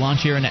 As we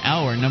launch here in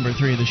hour number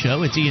 3 of the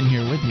show, it's Ian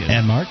here with you.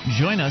 And Mark.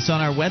 Join us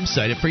on our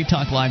website at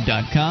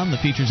freetalklive.com. The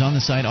features on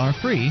the site are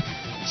free,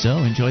 so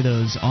enjoy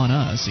those on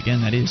us.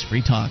 Again, that is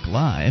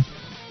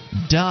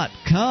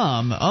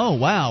freetalklive.com. Oh,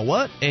 wow.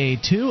 What a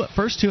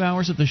first 2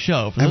 hours of the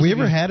show. Have we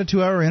ever had a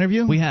 2-hour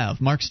interview? We have.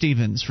 Mark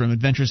Stevens from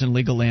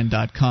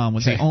adventuresinlegalland.com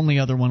was the only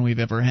other one we've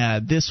ever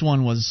had. This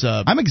one was...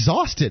 I'm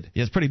exhausted.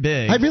 Yeah, it's pretty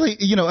big. I really,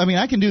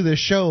 I can do this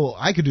show.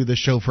 I could do this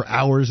show for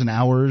hours and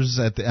hours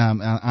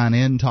on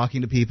end,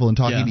 talking to people and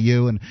talking to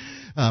you and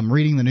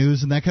reading the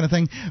news and that kind of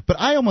thing. But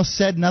I almost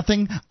said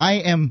nothing. I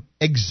am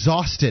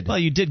exhausted. Well,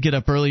 you did get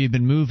up early. You've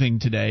been moving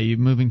today. You're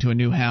moving to a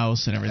new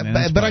house and everything.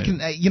 But I can,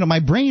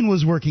 my brain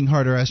was working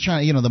harder. I was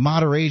trying, the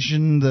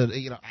moderation,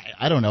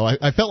 I don't know.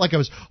 I felt like I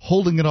was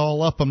holding it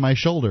all up on my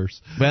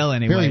shoulders. Well,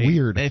 anyway. Very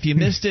weird. If you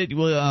missed it,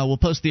 we'll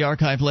post the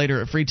archive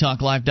later at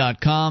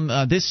freetalklive.com.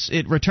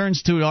 It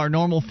returns to our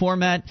normal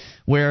format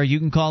where you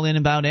can call in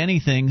about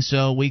anything.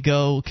 So we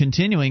go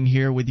continuing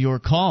here with your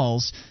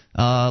calls.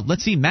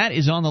 Let's see. Matt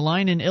is on the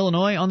line in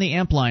Illinois on the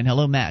amp line.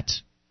 Hello, Matt.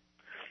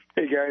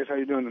 Hey, guys. How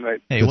you doing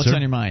tonight? Hey, what's on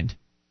your mind?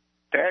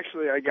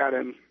 Actually, I got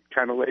in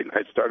kind of late, and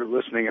I started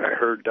listening, and I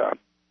heard,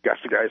 guess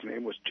the guy's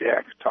name was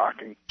Jack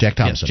talking. Jack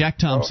Thompson. Yes, Jack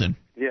Thompson.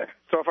 Yeah.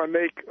 So if I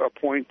make a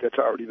point that's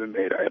already been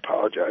made, I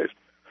apologize.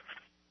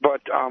 But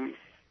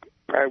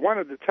I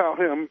wanted to tell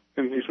him,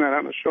 and he's not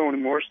on the show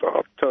anymore, so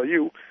I'll tell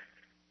you,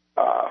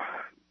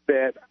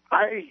 that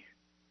I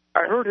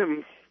heard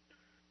him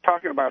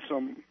talking about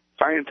some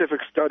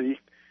scientific study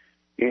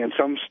and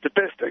some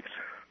statistics.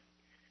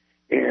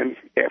 And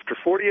after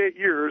 48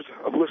 years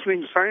of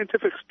listening to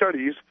scientific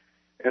studies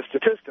and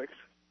statistics,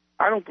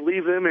 I don't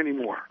believe them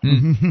anymore.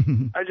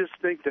 I just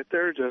think that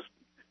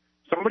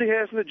somebody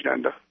has an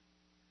agenda.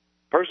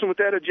 Person with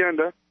that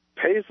agenda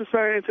pays the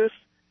scientists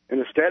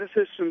and the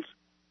statisticians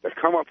that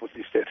come up with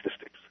these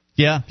statistics.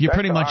 Yeah, you're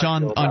pretty much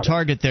on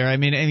target there. I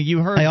mean, and you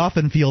heard. I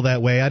often feel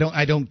that way. I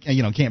don't,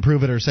 can't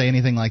prove it or say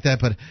anything like that,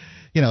 but.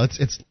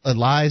 It's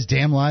lies,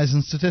 damn lies,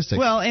 and statistics.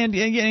 Well, and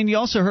you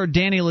also heard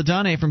Danny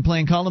LaDonne from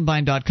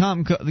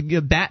playingcolumbine.com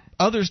bat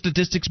other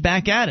statistics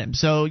back at him.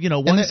 So,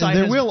 one side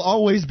there will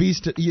always be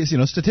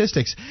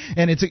statistics,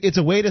 and it's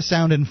a way to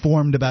sound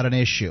informed about an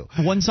issue.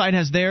 One side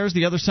has theirs,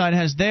 the other side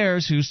has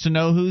theirs. Who's to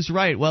know who's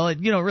right? Well,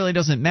 it really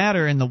doesn't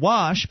matter in the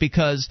wash,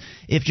 because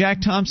if Jack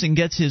Thompson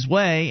gets his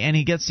way and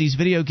he gets these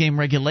video game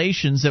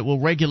regulations that will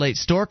regulate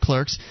store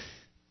clerks,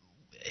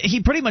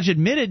 he pretty much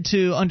admitted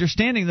to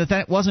understanding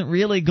that wasn't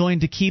really going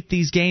to keep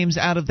these games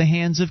out of the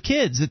hands of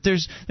kids, that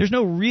there's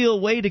no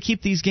real way to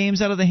keep these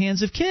games out of the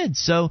hands of kids.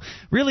 So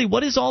really,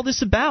 what is all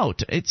this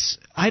about?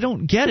 I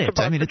don't get it.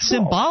 I mean, it's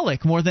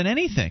symbolic more than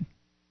anything.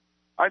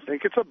 I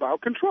think it's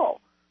about control.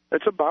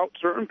 It's about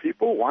certain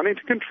people wanting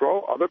to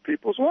control other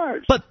people's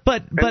lives. But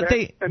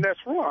and that's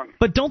wrong.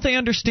 But don't they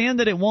understand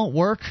that it won't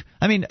work?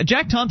 I mean,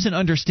 Jack Thompson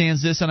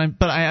understands this,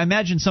 but I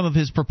imagine some of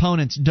his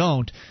proponents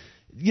don't.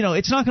 You know,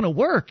 it's not going to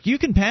work. You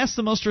can pass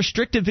the most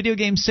restrictive video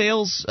game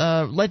sales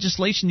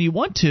legislation you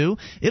want to.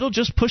 It'll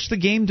just push the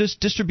game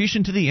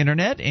distribution to the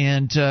internet,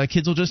 and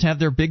kids will just have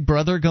their big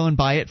brother go and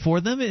buy it for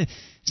them.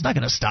 It's not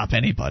going to stop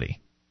anybody.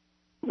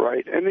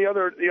 Right. And the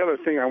other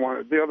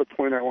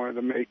point I wanted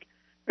to make,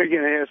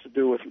 again, it has to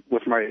do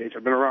with my age.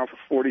 I've been around for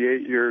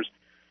 48 years.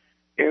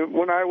 And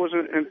when I was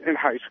in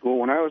high school,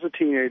 when I was a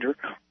teenager,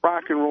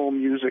 rock and roll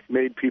music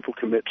made people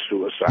commit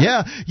suicide.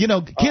 Yeah, you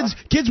know,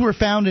 kids were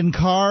found in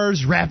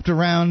cars wrapped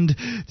around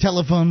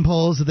telephone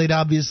poles that they'd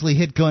obviously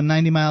hit going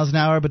 90 miles an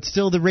hour, but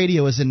still the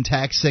radio was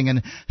intact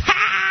singing,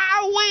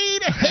 "Highway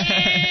to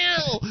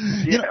Hell!"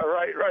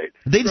 Right.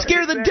 They'd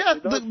scare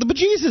the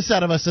bejesus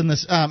out of us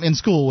in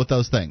school with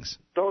those things.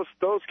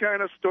 Those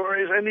kind of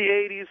stories. In the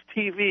 80s,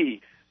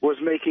 TV was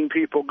making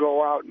people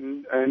go out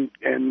and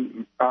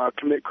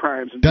commit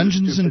crimes. And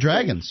Dungeons and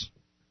Dragons.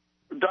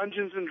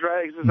 Dungeons and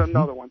Dragons is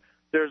another one.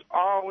 There's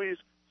always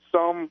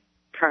some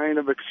kind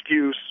of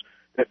excuse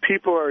that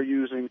people are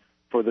using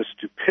for the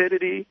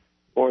stupidity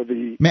or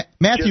the...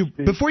 Matthew,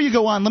 before you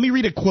go on, let me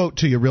read a quote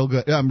to you real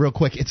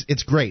quick.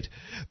 It's great.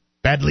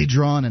 Badly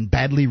drawn and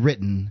badly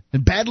written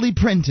and badly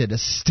printed, a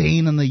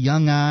stain on the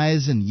young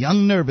eyes and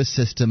young nervous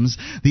systems,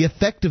 the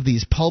effect of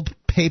these pulp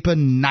paper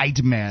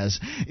nightmares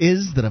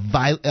is that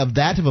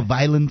of a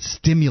violent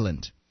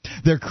stimulant.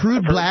 Their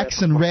crude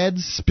blacks and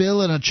reds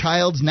spill in a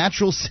child's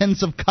natural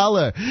sense of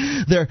color.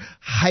 Their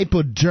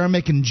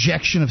hypodermic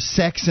injection of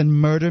sex and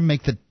murder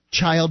make the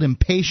child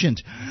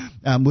impatient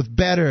with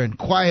better and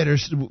quieter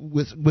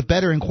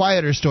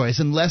stories.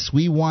 Unless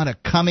we want a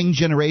coming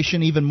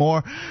generation even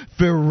more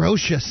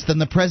ferocious than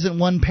the present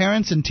one,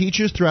 parents and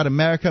teachers throughout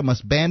America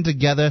must band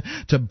together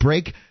to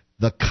break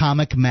the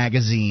comic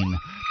magazine.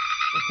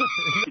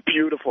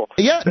 Beautiful.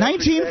 Yeah,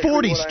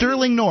 1940, exactly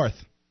Sterling North.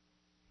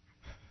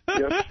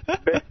 Yes.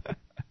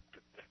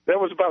 That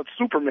was about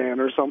Superman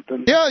or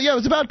something. Yeah, it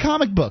was about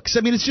comic books.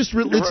 I mean, it's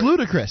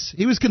ludicrous.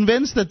 He was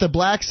convinced that the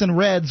blacks and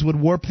reds would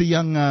warp the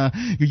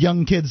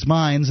young kids'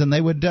 minds, and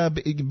they would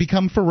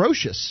become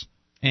ferocious.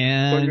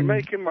 And well, you're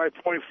making my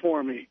point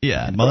for me.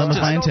 Yeah, well, that was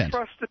my intent. I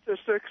don't trust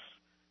statistics,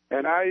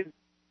 and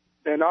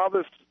all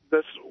this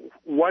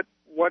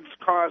what's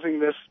causing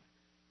this?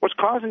 What's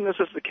causing this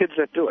is the kids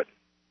that do it.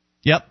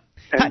 Yep.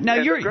 And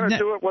they're going to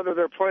do it whether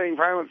they're playing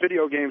violent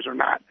video games or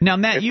not. Now,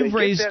 Matt, if you've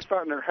raised that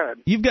thought in their head.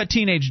 You've got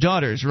teenage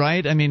daughters,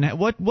 right? I mean,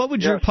 what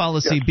would your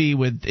policy be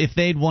with if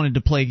they'd wanted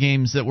to play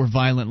games that were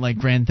violent like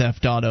Grand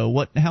Theft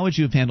Auto? How would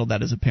you have handled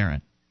that as a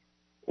parent?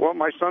 Well,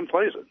 my son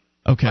plays it.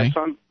 Okay.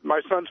 My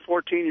son's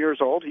 14 years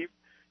old.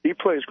 He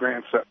plays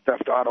Grand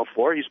Theft Auto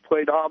 4. He's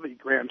played all the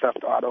Grand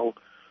Theft Auto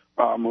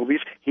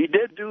movies. He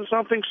did do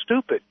something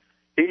stupid.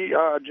 He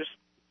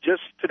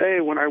just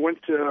today when I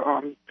went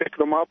to pick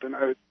them up and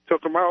I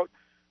took them out,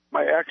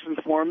 my ex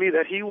informed me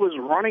that he was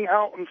running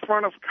out in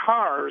front of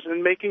cars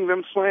and making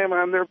them slam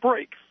on their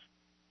brakes.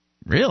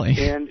 Really?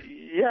 And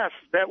yes,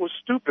 that was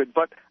stupid,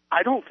 but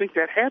I don't think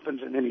that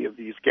happens in any of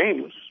these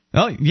games.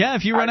 Oh, yeah,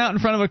 if you run out in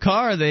front of a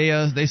car,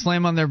 they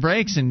slam on their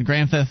brakes in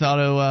Grand Theft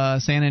Auto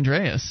San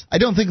Andreas. I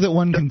don't think that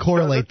one can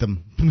correlate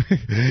them.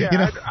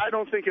 Yeah, I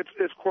don't think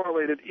it's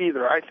correlated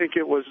either. I think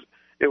it was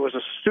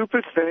a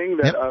stupid thing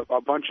that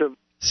a bunch of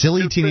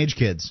silly teenage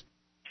kids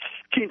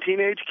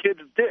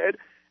did.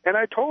 And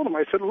I told him,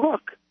 I said,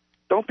 look,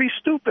 don't be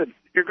stupid.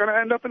 You're going to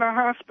end up in a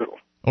hospital.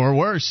 Or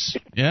worse.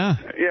 Yeah.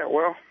 Yeah,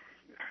 well,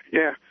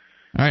 yeah.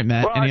 All right,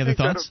 Matt, any other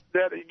thoughts? thoughts?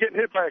 That getting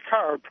hit by a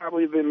car would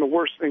probably have been the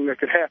worst thing that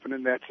could happen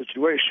in that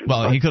situation.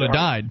 Well, he could have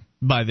died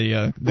by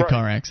the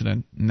car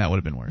accident, and that would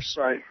have been worse.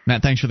 Right.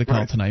 Matt, thanks for the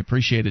call tonight.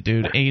 Appreciate it,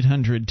 dude.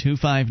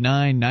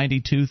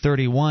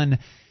 800-259-9231.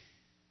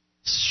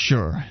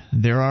 Sure,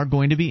 there are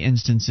going to be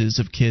instances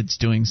of kids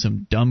doing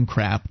some dumb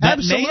crap that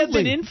may have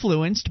been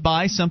influenced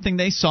by something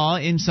they saw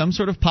in some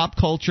sort of pop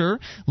culture,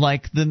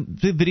 like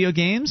the video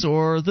games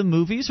or the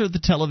movies or the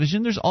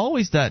television. There's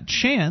always that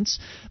chance,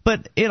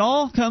 but it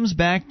all comes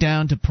back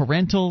down to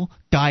parental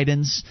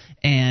guidance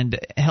and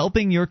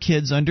helping your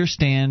kids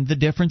understand the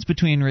difference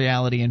between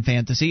reality and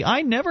fantasy.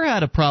 I never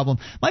had a problem.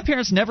 My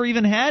parents never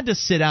even had to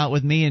sit out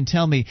with me and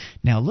tell me,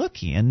 now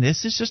look, Ian,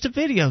 this is just a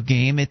video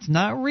game. It's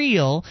not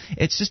real.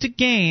 It's just a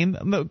game.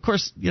 Of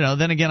course,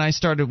 then again, I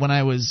started when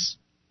I was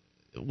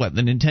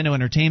the Nintendo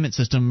Entertainment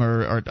System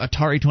or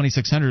Atari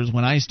 2600 is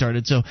when I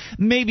started, so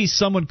maybe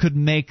someone could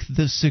make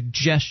the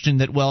suggestion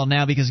that, well,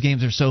 now because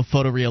games are so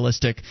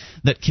photorealistic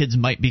that kids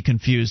might be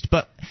confused.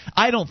 But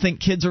I don't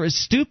think kids are as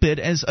stupid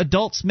as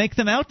adults make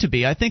them out to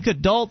be. I think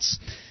adults,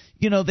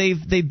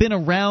 they've been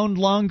around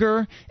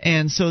longer,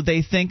 and so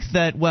they think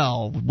that,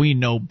 well, we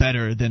know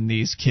better than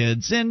these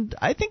kids. And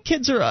I think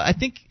kids are, I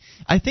think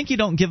you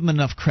don't give them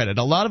enough credit.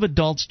 A lot of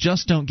adults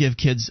just don't give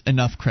kids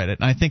enough credit.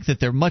 And I think that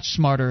they're much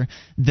smarter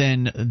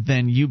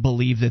than you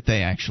believe that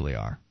they actually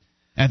are.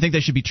 I think they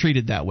should be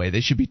treated that way.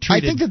 They should be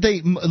treated. I think that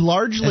they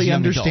largely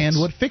understand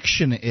adults. what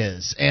fiction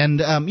is, and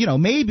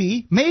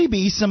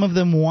maybe some of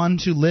them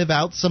want to live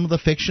out some of the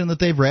fiction that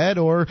they've read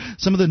or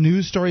some of the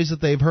news stories that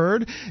they've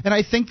heard. And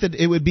I think that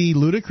it would be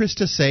ludicrous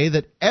to say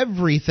that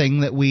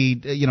everything that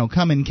we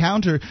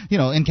encounter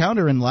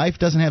in life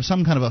doesn't have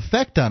some kind of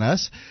effect on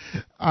us.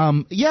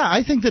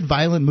 I think that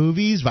violent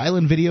movies,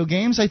 violent video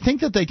games, I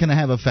think that they can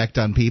have effect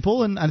on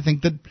people, and I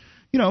think that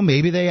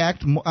maybe they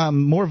act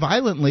more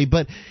violently,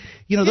 but.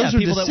 Those are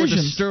people decisions that were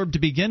disturbed to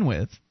begin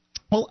with.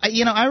 Well,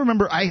 I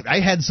remember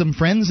I had some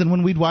friends, and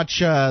when we'd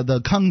watch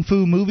the kung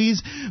fu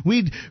movies,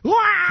 we'd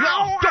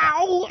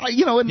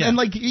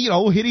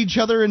hit each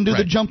other and do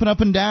the jumping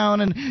up and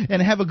down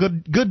and have a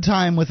good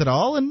time with it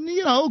all. And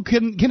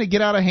can it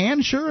get out of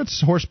hand? Sure,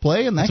 it's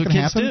horseplay, and that can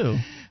happen. Do.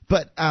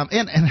 But I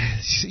think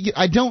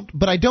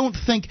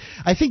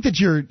that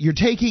you're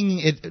taking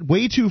it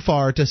way too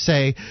far to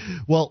say,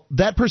 well,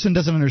 that person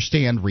doesn't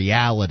understand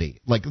reality.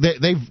 Like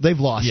they've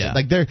lost it.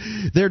 Like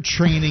they're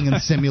training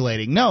and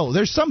simulating. No,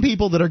 there's some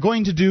people that are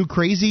going to do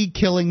crazy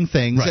killing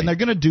things, and they're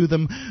going to do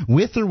them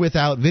with or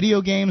without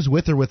video games,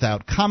 with or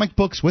without comic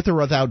books, with or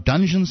without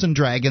Dungeons and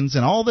Dragons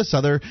and all this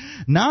other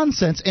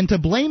nonsense. And to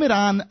blame it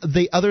on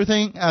the other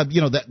thing,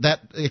 that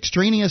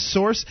extraneous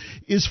source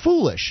is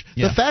foolish.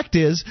 Yeah. The fact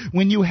is,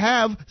 when you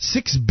have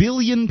 6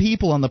 billion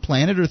people on the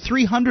planet or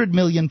 300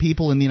 million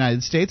people in the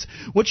United States,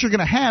 what you're going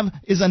to have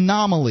is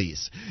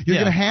anomalies. You're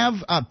going to have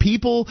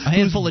people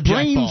whose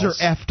brains are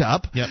effed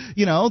up,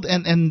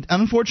 and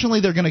unfortunately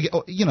they're going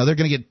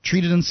to get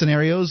treated in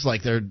scenarios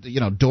like they're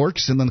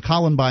dorks in the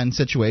Columbine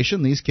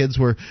situation. These kids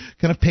were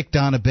kind of picked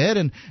on a bit,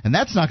 and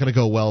that's not going to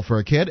go well for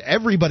a kid.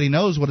 Everybody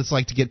knows what it's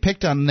like to get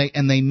picked on,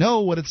 and they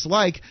know what it's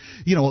like,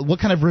 what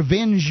kind of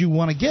revenge you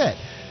want to get.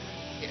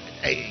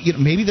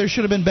 Maybe there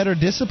should have been better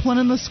discipline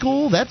in the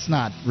school. That's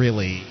not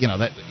really,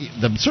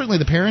 certainly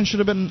the parents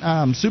should have been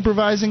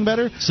supervising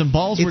better. Some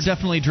balls were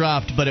definitely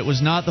dropped, but it was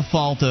not the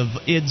fault of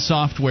id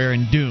Software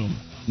and Doom.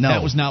 No.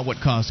 That was not what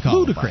caused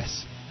Columbine.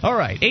 Ludicrous. All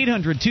right,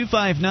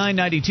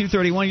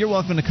 800-259-9231. You're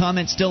welcome to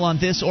comment still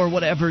on this or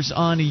whatever's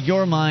on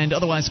your mind.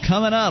 Otherwise,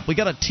 coming up, we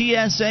got a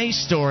TSA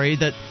story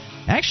that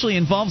actually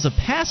involves a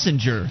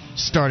passenger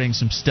starting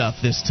some stuff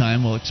this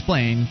time. We'll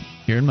explain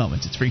here in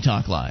moments. It's Free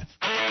Talk Live.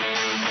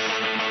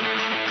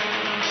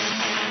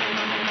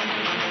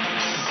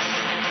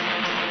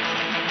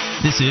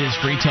 This is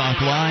Free Talk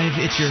Live.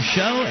 It's your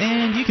show,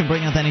 and you can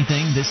bring up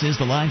anything. This is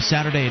the live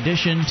Saturday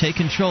edition. Take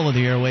control of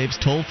the airwaves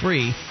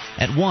toll-free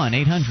at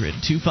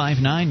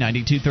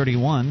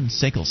 1-800-259-9231.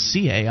 SACL's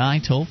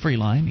CAI toll-free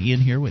line. Ian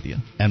here with you.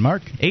 And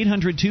Mark.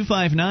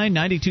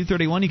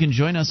 800-259-9231. You can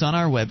join us on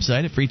our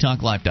website at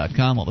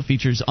freetalklive.com. All the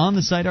features on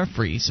the site are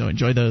free, so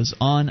enjoy those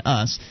on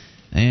us.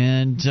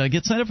 And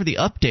get signed up for the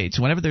updates.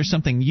 Whenever there's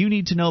something you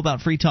need to know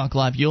about Free Talk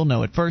Live, you'll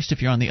know it first.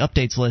 If you're on the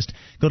updates list,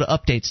 go to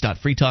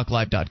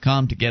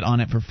updates.freetalklive.com to get on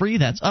it for free.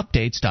 That's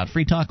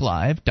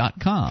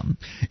updates.freetalklive.com.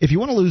 If you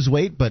want to lose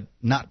weight but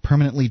not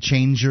permanently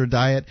change your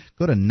diet,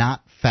 go to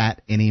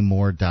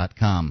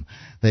notfatanymore.com.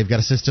 They've got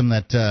a system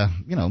that,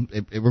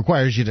 it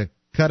requires you to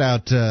cut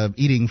out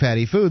eating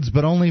fatty foods,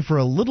 but only for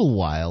a little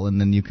while, and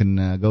then you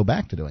can go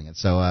back to doing it.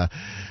 So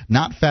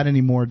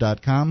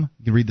notfatanymore.com.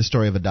 You can read the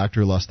story of a doctor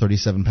who lost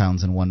 37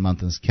 pounds in 1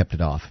 month and has kept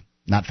it off.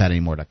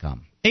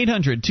 Notfatanymore.com.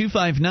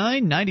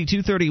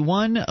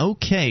 800-259-9231.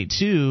 Okay,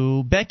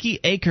 to Becky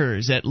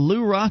Akers at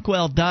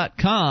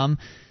LouRockwell.com.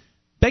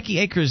 Becky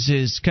Akers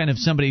is kind of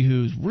somebody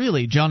who's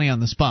really Johnny on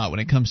the spot when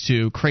it comes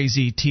to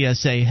crazy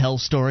TSA hell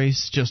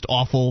stories, just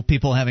awful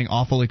people having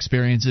awful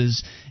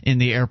experiences in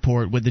the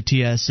airport with the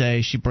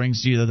TSA. She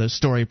brings you the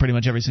story pretty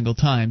much every single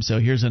time, so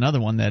here's another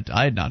one that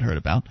I had not heard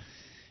about.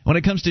 When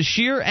it comes to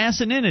sheer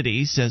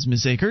asininity, says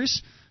Ms.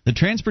 Akers, the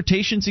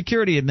Transportation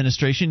Security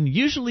Administration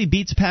usually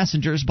beats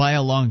passengers by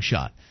a long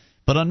shot.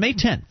 But on May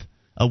 10th,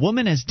 a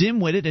woman as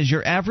dim-witted as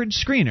your average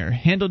screener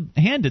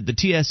handed the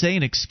TSA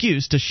an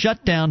excuse to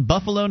shut down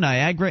Buffalo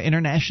Niagara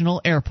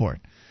International Airport.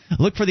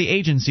 Look for the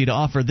agency to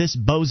offer this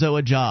bozo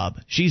a job.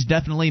 She's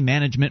definitely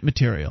management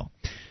material.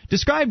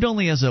 Described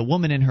only as a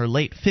woman in her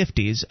late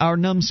 50s, our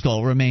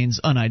numbskull remains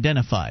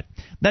unidentified.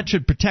 That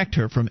should protect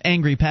her from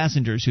angry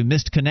passengers who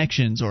missed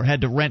connections or had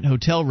to rent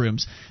hotel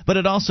rooms, but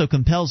it also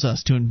compels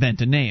us to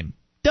invent a name.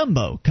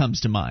 Dumbo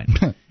comes to mind.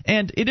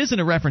 And it isn't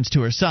a reference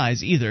to her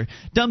size either.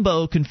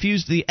 Dumbo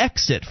confused the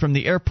exit from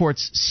the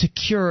airport's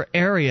secure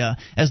area,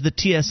 as the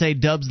TSA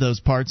dubs those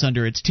parts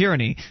under its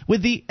tyranny,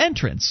 with the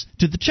entrance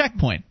to the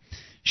checkpoint.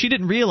 She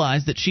didn't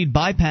realize that she'd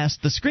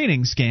bypassed the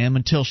screening scam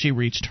until she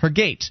reached her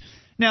gate.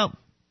 Now,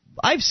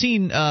 I've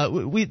seen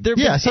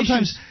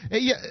sometimes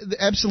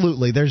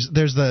absolutely. There's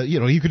the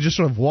you could just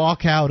sort of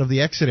walk out of the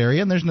exit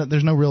area, and there's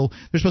no real.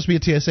 There's supposed to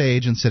be a TSA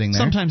agent sitting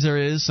there. Sometimes there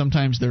is,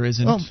 sometimes there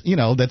isn't. Well,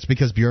 that's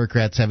because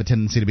bureaucrats have a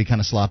tendency to be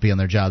kind of sloppy on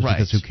their jobs,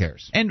 because who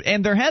cares?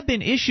 And there have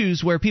been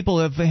issues where people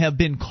have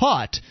been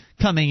caught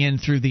coming in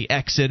through the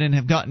exit and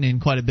have gotten in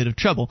quite a bit of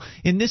trouble.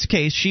 In this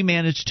case, she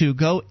managed to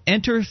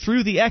enter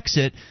through the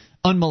exit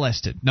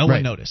unmolested. No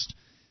one noticed.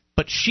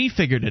 But she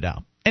figured it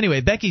out.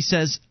 Anyway, Becky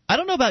says, I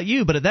don't know about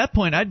you, but at that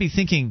point I'd be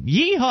thinking,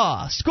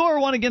 yeehaw, score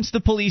one against the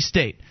police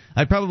state.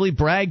 I'd probably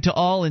brag to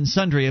all and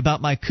sundry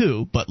about my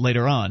coup, but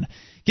later on.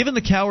 Given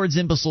the cowards,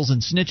 imbeciles,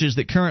 and snitches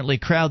that currently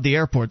crowd the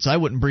airports, I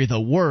wouldn't breathe a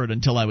word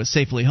until I was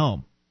safely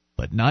home.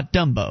 But not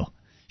Dumbo.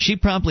 She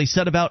promptly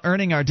set about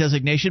earning our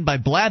designation by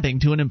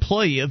blabbing to an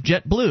employee of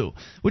JetBlue,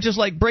 which is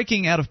like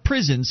breaking out of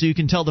prison so you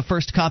can tell the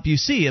first cop you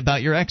see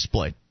about your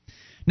exploit.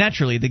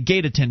 Naturally, the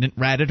gate attendant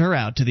ratted her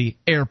out to the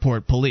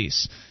airport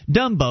police.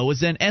 Dumbo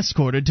was then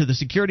escorted to the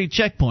security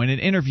checkpoint and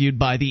interviewed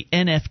by the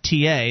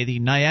NFTA, the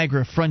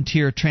Niagara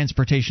Frontier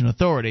Transportation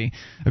Authority,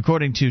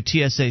 according to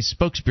TSA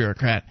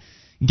spokesbureaucrat.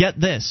 Get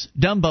this,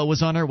 Dumbo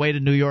was on her way to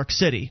New York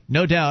City.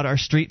 No doubt our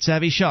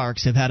street-savvy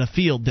sharks have had a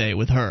field day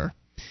with her.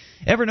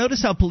 Ever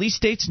notice how police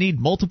states need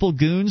multiple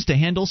goons to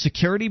handle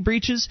security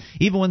breaches,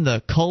 even when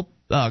the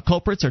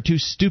culprits are too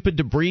stupid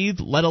to breathe,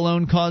 let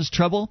alone cause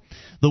trouble?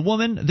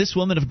 This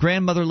woman of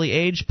grandmotherly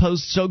age,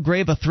 posed so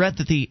grave a threat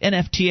that the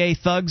NFTA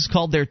thugs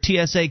called their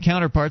TSA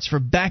counterparts for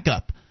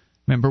backup.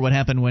 Remember what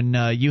happened when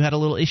you had a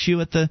little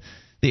issue at the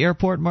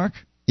airport, Mark?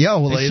 Yeah,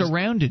 well, they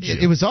surrounded you.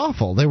 It was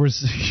awful. There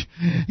was,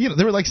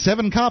 there were like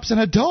 7 cops and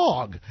a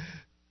dog.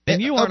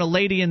 And you aren't a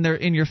lady in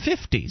your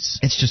 50s.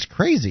 It's just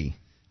crazy.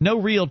 No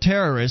real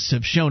terrorists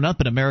have shown up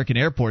at American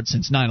airports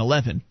since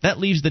 9/11. That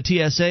leaves the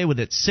TSA with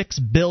its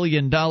 $6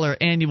 billion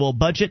annual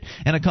budget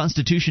and a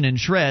constitution in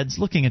shreds,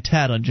 looking a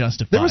tad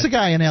unjustified. There was a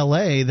guy in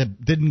L.A.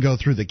 that didn't go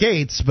through the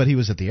gates, but he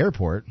was at the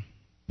airport.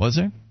 Was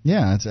there?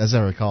 Yeah, as I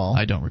recall.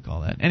 I don't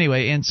recall that.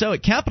 Anyway, and so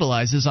it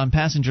capitalizes on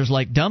passengers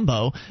like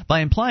Dumbo by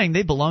implying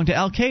they belong to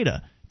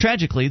Al-Qaeda.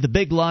 Tragically, the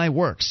big lie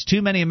works.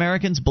 Too many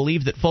Americans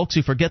believe that folks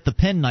who forget the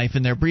penknife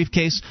in their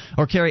briefcase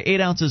or carry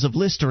 8 ounces of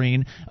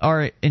Listerine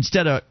are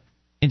instead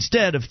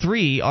of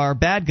 3 are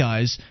bad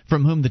guys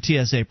from whom the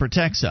TSA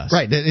protects us.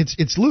 Right.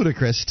 It's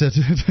ludicrous.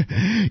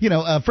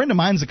 A friend of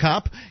mine's a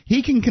cop.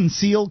 He can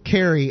conceal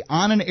carry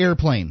on an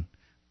airplane,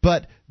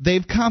 but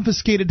they've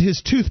confiscated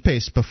his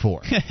toothpaste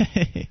before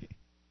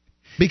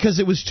because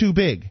it was too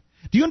big.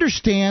 Do you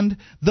understand?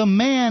 The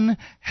man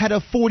had a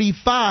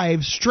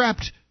 .45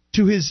 strapped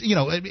to his,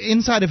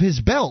 inside of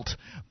his belt,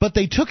 but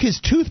they took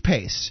his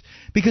toothpaste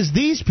because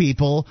these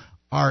people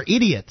are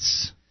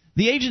idiots.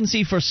 The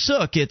agency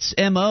forsook its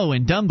M.O.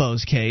 in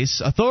Dumbo's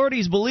case.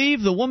 Authorities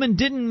believe the woman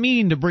didn't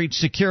mean to breach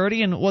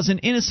security and it was an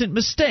innocent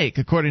mistake,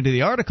 according to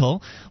the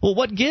article. Well,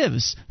 what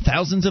gives?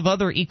 Thousands of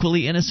other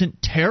equally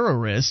innocent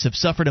terrorists have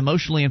suffered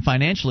emotionally and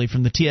financially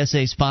from the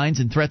TSA's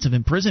fines and threats of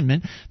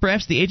imprisonment.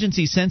 Perhaps the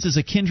agency senses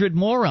a kindred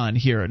moron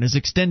here and is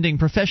extending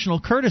professional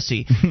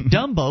courtesy.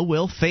 Dumbo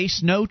will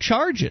face no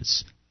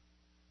charges.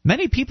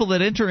 Many people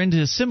that enter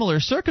into similar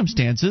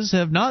circumstances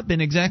have not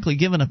been exactly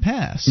given a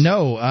pass.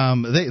 No,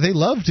 they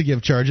love to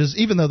give charges,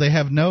 even though they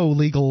have no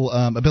legal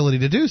ability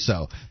to do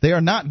so. They are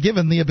not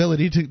given the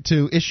ability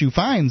to issue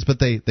fines, but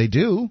they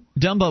do.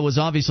 Dumbo was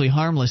obviously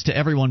harmless to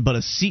everyone but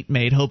a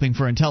seatmate hoping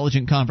for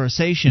intelligent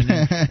conversation.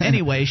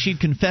 Anyway,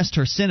 she'd confessed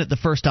her sin at the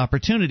first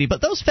opportunity,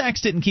 but those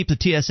facts didn't keep the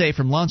TSA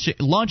from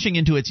launching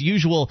into its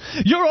usual,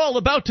 "You're all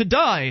about to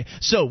die,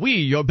 so we,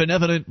 your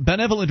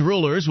benevolent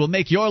rulers, will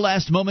make your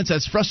last moments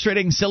as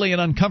frustrating, silly,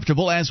 and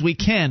uncomfortable as we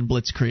can,"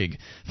 blitzkrieg.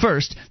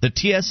 First, the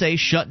TSA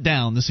shut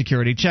down the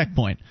security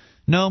checkpoint.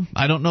 No,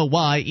 I don't know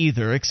why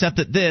either, except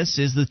that this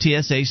is the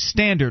TSA's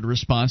standard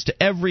response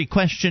to every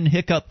question,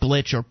 hiccup,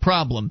 glitch, or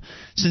problem.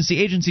 Since the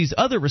agency's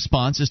other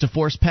response is to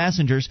force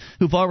passengers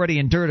who've already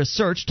endured a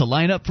search to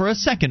line up for a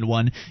second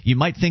one, you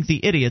might think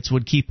the idiots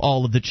would keep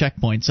all of the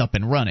checkpoints up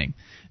and running.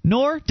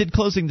 Nor did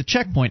closing the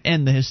checkpoint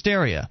end the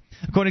hysteria.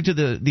 According to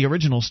the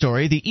original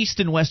story, the east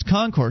and west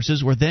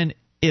concourses were then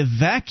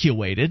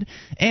evacuated,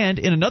 and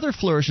in another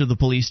flourish of the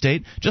police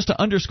state, just to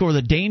underscore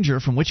the danger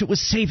from which it was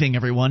saving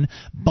everyone,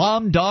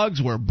 bomb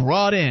dogs were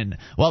brought in,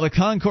 while the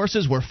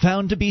concourses were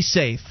found to be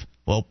safe.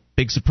 Well,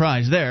 big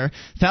surprise there.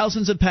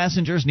 Thousands of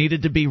passengers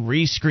needed to be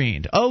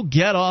re-screened. Oh,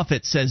 get off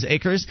it, says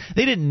Akers.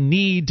 They didn't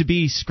need to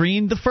be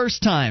screened the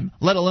first time,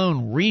 let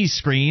alone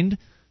re-screened.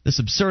 This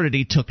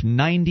absurdity took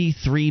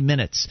 93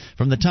 minutes,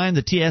 from the time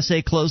the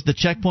TSA closed the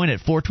checkpoint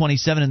at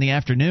 4:27 in the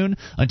afternoon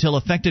until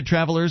affected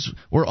travelers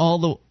were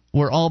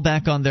all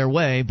back on their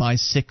way by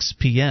 6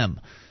 p.m.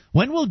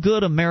 When will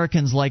good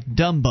Americans like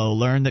Dumbo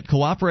learn that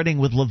cooperating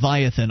with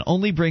Leviathan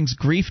only brings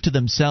grief to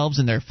themselves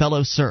and their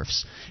fellow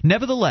serfs?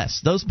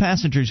 Nevertheless, those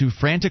passengers who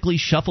frantically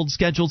shuffled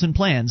schedules and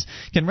plans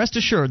can rest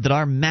assured that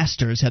our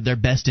masters had their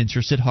best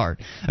interests at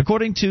heart.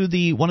 According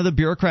to one of the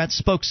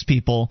bureaucrats'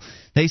 spokespeople,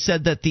 they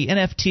said that the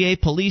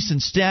NFTA police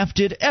and staff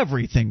did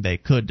everything they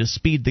could to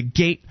speed the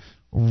gate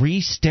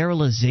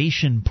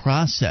re-sterilization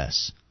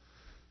process.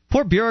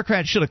 Poor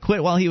bureaucrat should have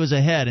quit while he was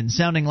ahead and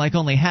sounding like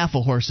only half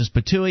a horse's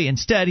patooey.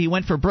 Instead, he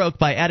went for broke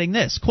by adding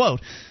this, quote,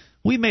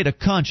 "We made a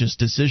conscious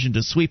decision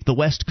to sweep the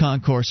West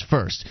Concourse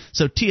first,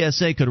 so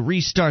TSA could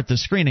restart the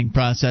screening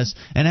process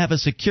and have a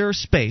secure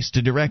space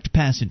to direct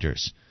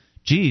passengers."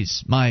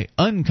 Geez, my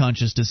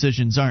unconscious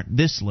decisions aren't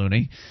this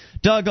loony.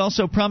 Doug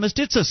also promised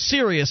it's a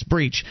serious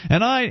breach,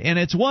 and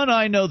it's one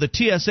I know the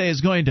TSA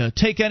is going to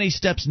take any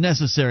steps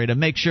necessary to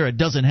make sure it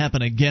doesn't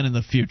happen again in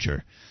the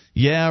future.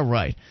 Yeah,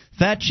 right.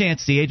 Fat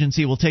chance the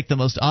agency will take the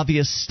most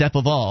obvious step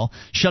of all,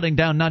 shutting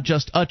down not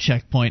just a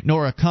checkpoint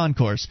nor a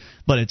concourse,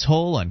 but its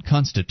whole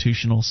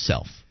unconstitutional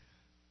self.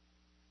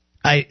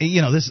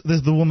 This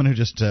the woman who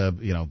just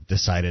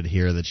decided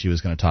here that she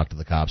was going to talk to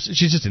the cops.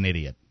 She's just an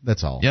idiot.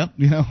 That's all. Yep.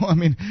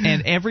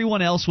 And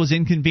everyone else was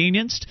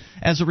inconvenienced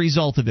as a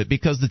result of it,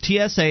 because the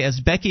TSA, as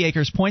Becky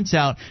Akers points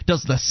out,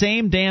 does the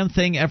same damn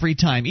thing every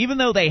time. Even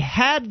though they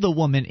had the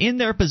woman in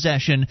their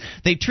possession,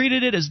 they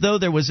treated it as though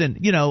there was an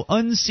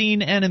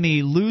unseen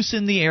enemy loose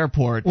in the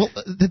airport. Well,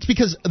 that's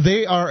because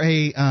they are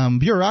a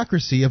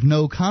bureaucracy of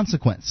no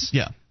consequence.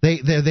 Yeah.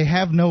 They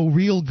have no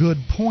real good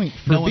point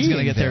for being there. No one's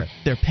going to get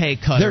their pay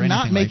cut. They're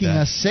not making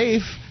us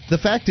safe. The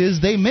fact is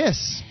they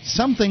miss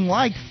something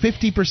like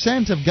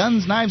 50% of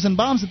guns, knives, and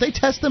bombs that they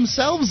test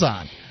themselves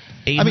on.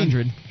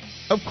 800.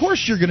 Of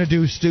course you're going to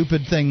do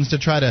stupid things to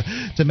try to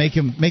make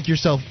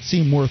yourself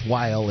seem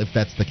worthwhile if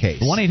that's the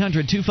case.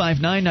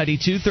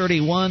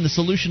 1-800-259-9231. The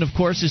solution, of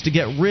course, is to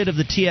get rid of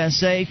the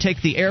TSA,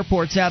 take the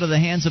airports out of the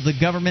hands of the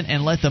government,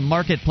 and let the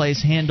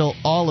marketplace handle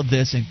all of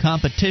this, and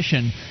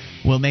competition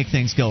will make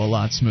things go a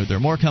lot smoother.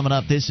 More coming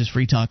up. This is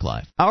Free Talk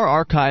Live. Our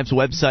archives,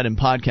 website, and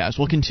podcast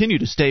will continue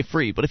to stay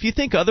free, but if you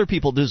think other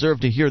people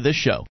deserve to hear this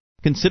show,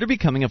 consider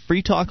becoming a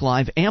Free Talk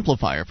Live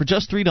amplifier for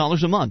just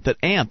 $3 a month at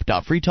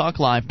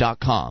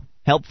amp.freetalklive.com.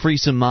 Help free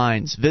some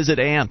minds. Visit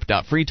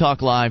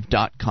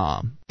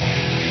amp.freetalklive.com.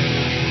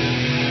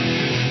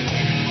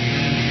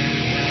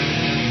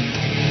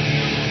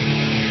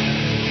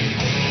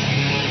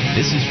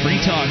 This is Free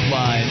Talk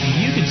Live.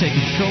 You can take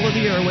control of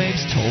the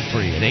airwaves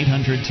toll-free at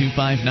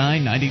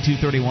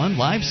 800-259-9231.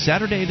 Live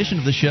Saturday edition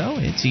of the show.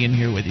 It's Ian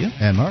here with you.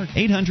 And Mark.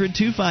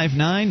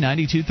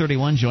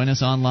 800-259-9231. Join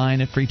us online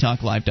at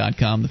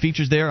freetalklive.com. The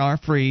features there are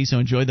free, so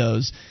enjoy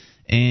those.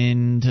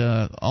 And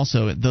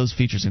also, those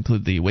features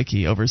include the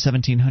wiki, over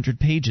 1,700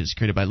 pages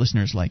created by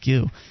listeners like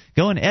you.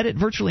 Go and edit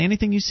virtually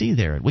anything you see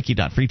there at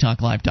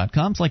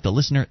wiki.freetalklive.com. It's like the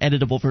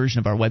listener-editable version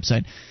of our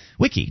website,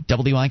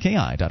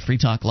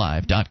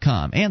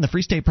 wiki.freetalklive.com. And the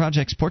Free State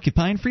Project's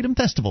Porcupine Freedom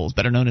Festival is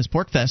better known as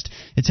PorcFest.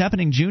 It's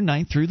happening June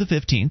 9th through the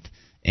 15th.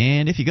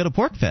 And if you go to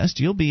PorcFest,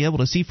 you'll be able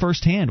to see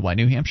firsthand why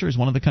New Hampshire is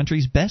one of the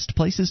country's best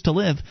places to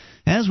live,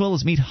 as well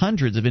as meet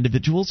hundreds of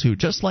individuals who,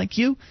 just like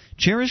you,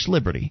 cherish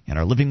liberty and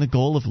are living the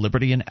goal of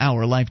liberty in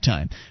our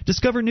lifetime.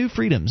 Discover new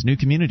freedoms, new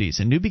communities,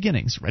 and new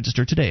beginnings.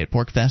 Register today at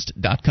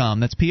porcfest.com.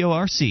 That's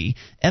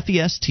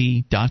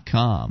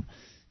PORCFEST.com.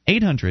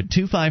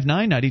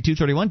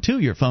 800-259-9231. To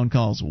your phone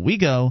calls we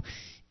go.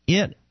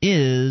 It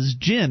is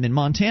Jim in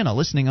Montana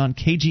listening on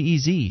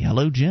KGEZ.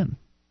 Hello, Jim.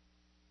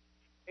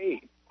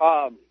 Hey,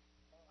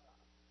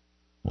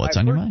 what's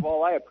on your mind? First of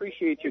all, I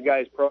appreciate you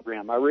guys'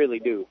 program. I really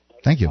do.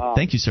 Thank you.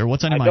 Thank you, sir.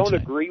 What's on your mind I don't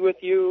tonight? agree with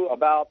you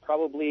about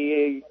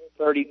probably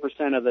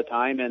 30% of the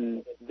time,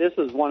 and this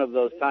is one of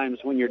those times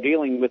when you're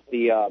dealing with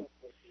the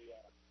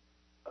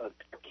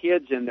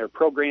kids and their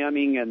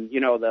programming and,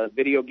 the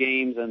video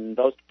games and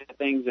those kind of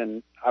things.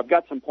 And I've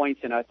got some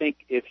points, and I think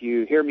if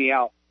you hear me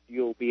out,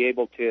 you'll be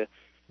able to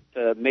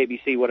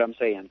maybe see what I'm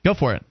saying. Go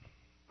for it.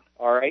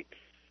 All right.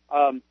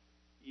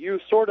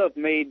 You sort of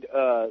made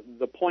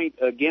the point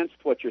against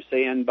what you're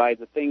saying by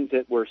the things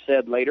that were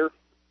said later,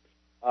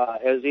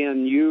 as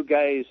in you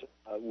guys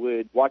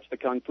would watch the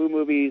Kung Fu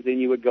movies, then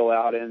you would go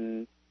out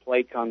and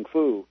play Kung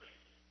Fu.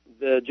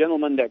 The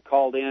gentleman that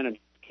called in and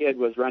kid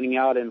was running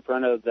out in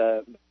front of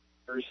the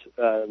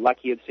like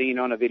he had seen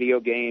on a video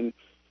game.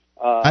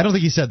 I don't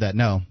think he said that.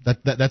 No,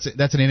 that's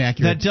an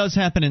inaccurate. That does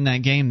happen in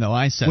that game, though.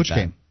 I said Which that.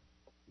 game?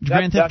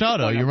 Grand Theft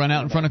Auto. You run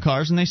out in front of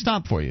cars and they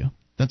stop for you.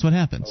 That's what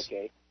happens.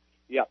 Okay.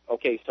 Yeah,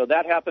 okay, so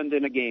that happened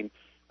in a game.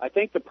 I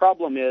think the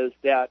problem is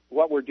that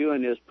what we're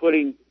doing is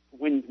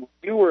when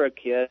you were a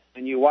kid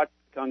and you watched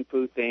the Kung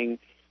Fu thing,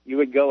 you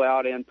would go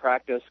out and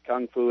practice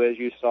Kung Fu as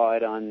you saw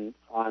it on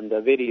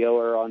the video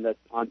or on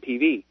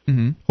TV.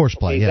 Mm-hmm.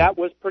 Horseplay, okay, yeah.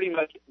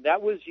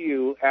 That was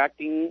you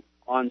acting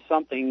on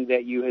something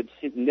that you had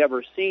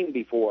never seen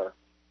before,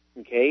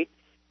 okay?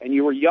 And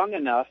you were young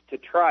enough to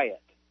try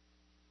it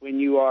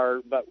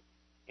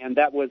and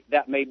that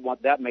made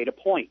a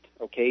point,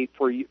 okay,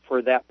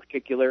 for that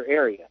particular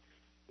area.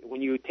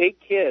 When you take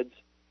kids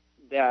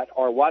that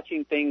are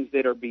watching things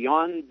that are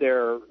beyond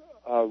their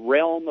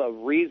realm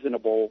of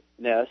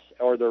reasonableness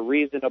or their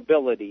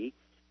reasonability,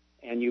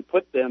 and you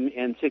put them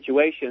in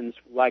situations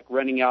like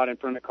running out in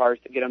front of cars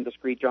to get them to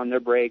screech on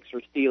their brakes,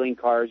 or stealing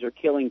cars, or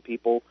killing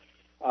people,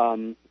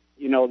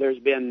 there's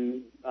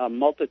been a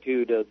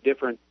multitude of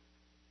different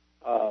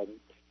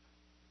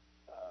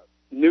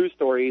news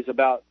stories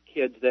about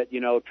kids that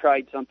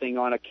tried something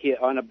on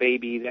a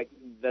baby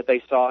that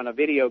they saw in a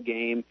video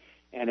game,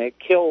 and it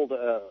killed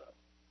the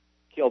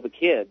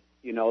kid.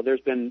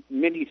 There's been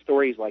many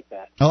stories like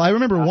that. Well, I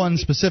remember one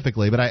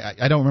specifically, but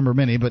I don't remember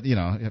many. But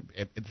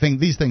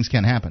these things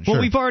can happen. Well,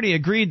 sure. We've already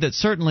agreed that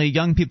certainly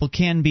young people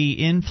can be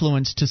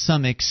influenced to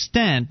some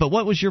extent. But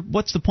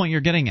what's the point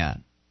you're getting at?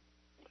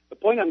 The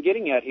point I'm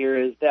getting at here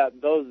is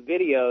that those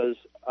videos,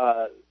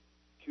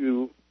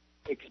 to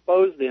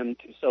expose them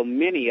to so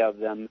many of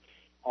them,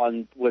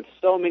 with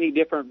so many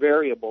different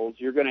variables.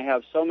 You're going to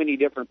have so many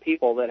different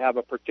people that have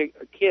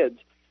kids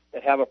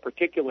that have a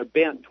particular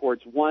bent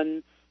towards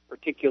one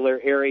particular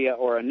area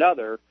or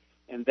another,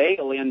 and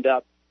they'll end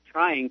up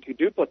trying to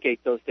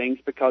duplicate those things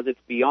because it's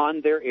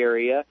beyond their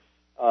area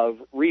of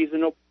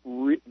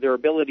their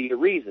ability to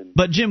reason.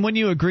 But, Jim, wouldn't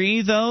you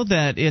agree, though,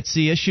 that it's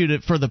the issue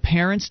for the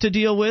parents to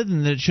deal with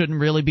and that it shouldn't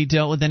really be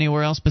dealt with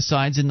anywhere else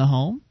besides in the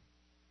home?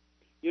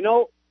 You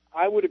know,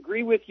 I would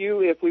agree with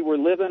you if we were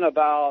living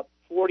about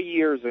 40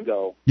 years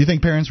ago. You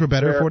think parents were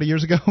better 40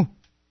 years ago?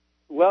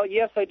 Well,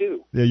 yes, I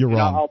do. Yeah, you're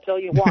wrong. I'll tell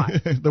you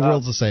why. The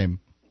world's the same.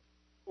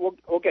 Well,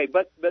 okay,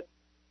 but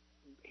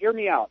hear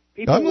me out.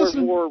 People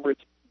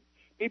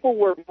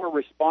were more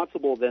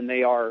responsible than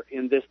they are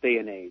in this day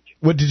and age.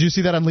 What, did you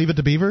see that on Leave It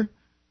to Beaver?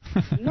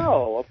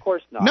 No, of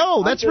course not.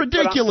 No, that's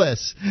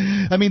ridiculous.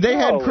 I mean, they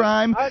had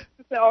crime.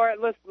 All right,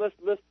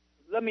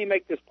 let me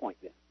make this point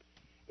then.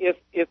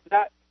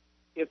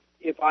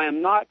 If I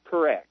am not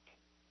correct,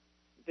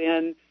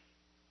 then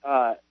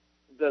I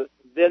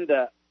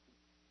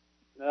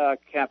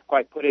can't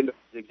quite put into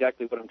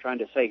exactly what I'm trying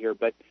to say here,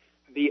 but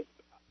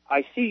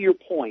I see your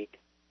point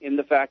in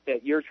the fact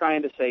that you're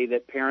trying to say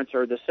that parents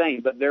are the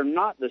same, but they're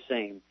not the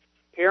same.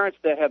 Parents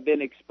that have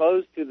been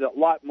exposed to a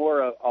lot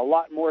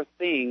more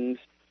things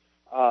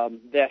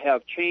that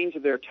have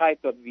changed their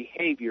type of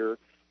behavior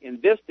in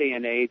this day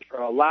and age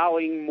are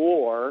allowing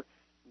more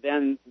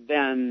than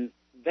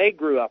they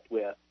grew up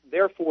with.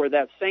 Therefore,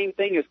 that same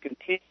thing is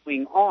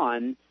continuing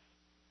on,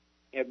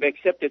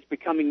 except it's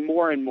becoming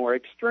more and more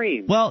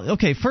extreme. Well,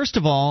 okay, first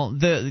of all,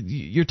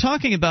 you're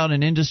talking about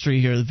an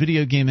industry here, the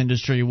video game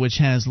industry, which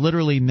has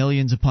literally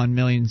millions upon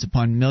millions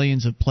upon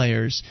millions of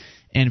players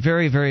and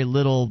very, very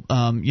little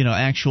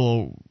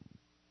actual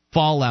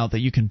fallout that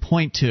you can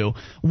point to.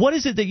 What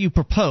is it that you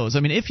propose?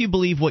 I mean, if you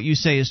believe what you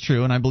say is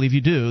true, and I believe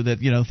you do, that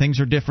things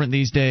are different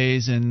these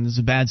days and it's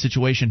a bad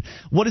situation,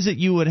 what is it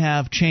you would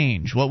have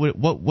change?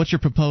 What's your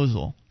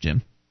proposal,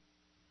 Jim?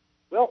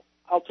 Well,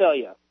 I'll tell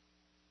you.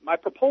 My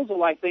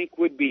proposal, I think,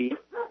 would be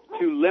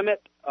to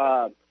limit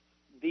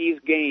these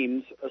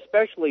games,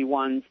 especially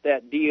ones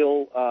that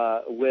deal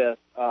with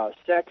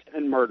sex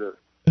and murder.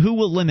 Who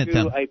will limit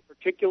them?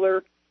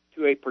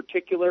 To a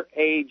particular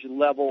age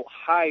level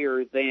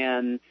higher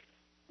than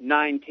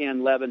 9,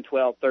 10, 11,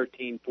 12,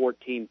 13,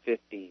 14,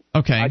 15.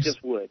 Okay. I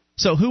just would.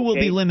 So who will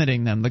be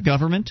limiting them? The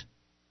government?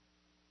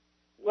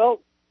 Well,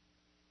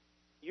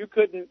 you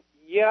couldn't.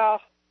 Yeah,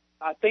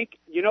 I think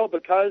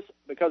because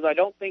I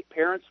don't think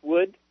parents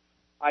would.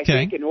 I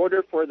think in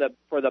order for the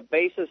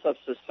basis of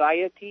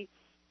society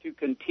to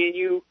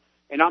continue,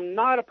 and I'm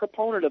not a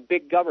proponent of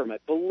big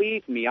government.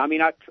 Believe me. I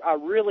mean, I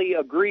really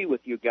agree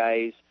with you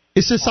guys.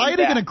 Is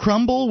society going to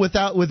crumble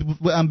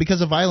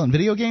because of violent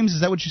video games?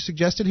 Is that what you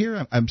suggested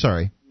here? I'm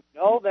sorry.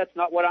 No, that's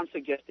not what I'm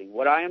suggesting.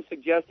 What I am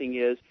suggesting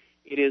is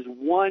it is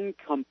one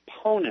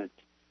component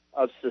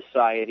of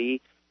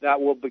society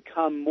that will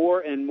become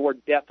more and more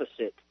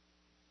deficit,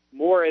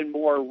 more and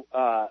more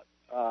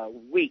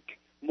weak,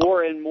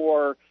 more and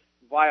more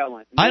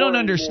violent. I don't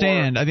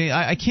understand. I mean,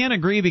 I can't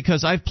agree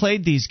because I've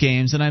played these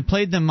games and I've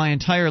played them my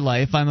entire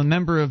life. I'm a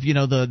member of,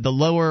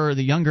 the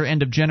younger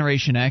end of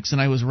Generation X, and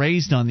I was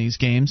raised on these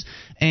games.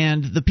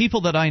 And the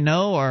people that I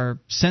know are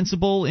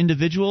sensible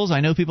individuals.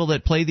 I know people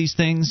that play these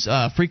things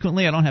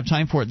frequently. I don't have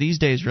time for it these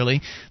days,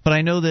 really. But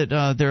I know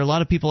that there are a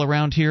lot of people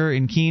around here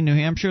in Keene, New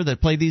Hampshire, that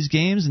play these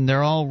games, and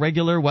they're all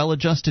regular,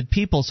 well-adjusted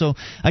people. So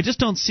I just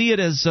don't see it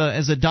as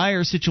a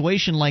dire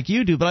situation like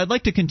you do. But I'd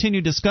like to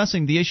continue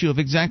discussing the issue of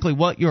exactly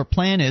what your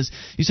plan is.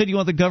 You said you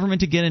want the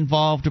government to get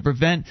involved to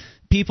prevent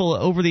people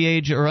over the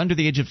age or under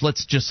the age of,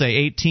 let's just say,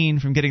 18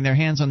 from getting their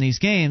hands on these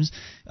games.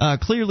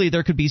 Clearly,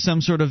 there could be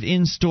some sort of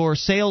in-store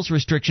sales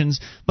restrictions,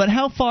 but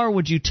how far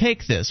would you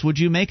take this? Would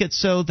you make it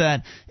so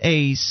that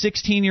a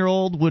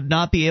 16-year-old would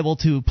not be able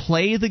to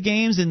play the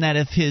games, and that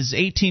if his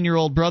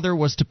 18-year-old brother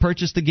was to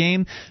purchase the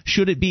game,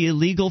 should it be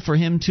illegal for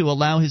him to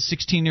allow his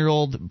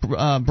 16-year-old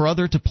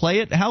brother to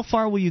play it? How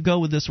far will you go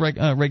with this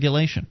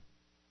regulation?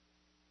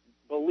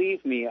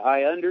 Believe me,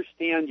 I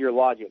understand your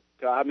logic.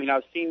 I mean,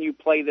 I've seen you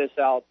play this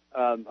out.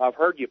 I've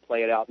heard you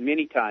play it out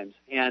many times,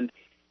 and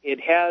it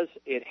has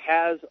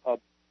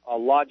a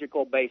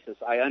logical basis.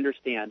 I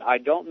understand. I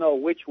don't know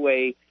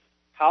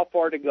how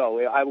far to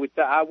go.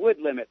 I would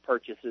limit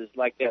purchases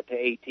like that to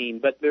 18,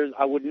 but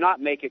I would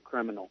not make it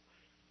criminal.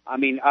 I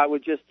mean, I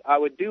would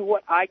do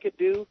what I could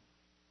do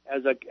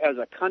as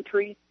a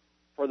country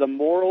for the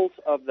morals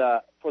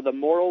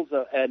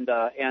and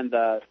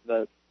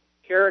the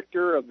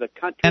character of the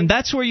country. And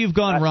that's where you've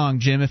gone wrong,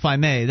 Jim, if I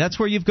may. That's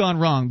where you've gone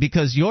wrong,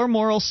 because your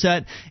moral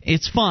set,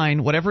 it's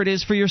fine, whatever it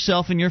is for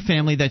yourself and your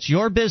family, that's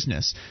your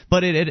business.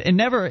 But it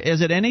never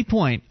is at any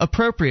point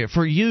appropriate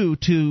for you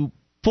to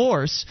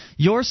force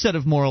your set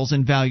of morals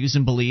and values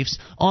and beliefs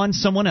on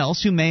someone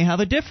else who may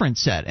have a different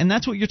set. And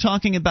that's what you're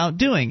talking about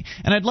doing.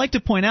 And I'd like to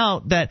point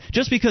out that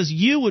just because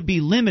you would be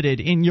limited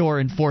in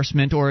your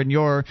enforcement or in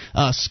your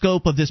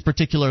scope of this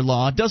particular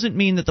law doesn't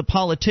mean that the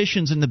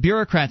politicians and the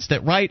bureaucrats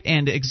that write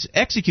and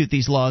execute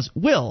these laws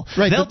will.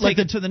 Right, they'll like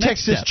take it to the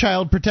next Texas step.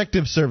 Child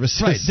Protective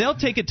Services. Right, they'll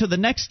take it to the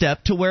next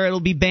step to where it'll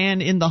be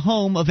banned in the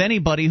home of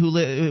anybody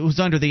who's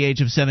under the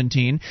age of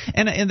 17.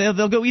 And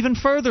they'll go even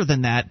further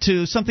than that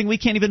to something we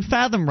can't even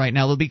fathom right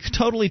now. They'll be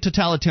totally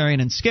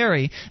totalitarian and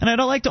scary. And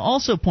I'd like to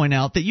also point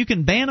out that you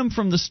can ban them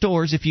from the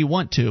stores if you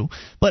want to,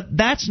 but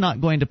that's not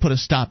going to put a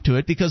stop to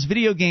it because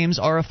video games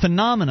are a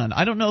phenomenon.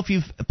 I don't know if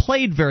you've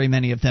played very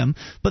many of them,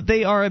 but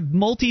they are a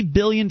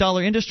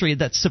multi-billion-dollar industry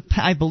that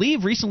I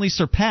believe recently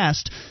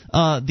surpassed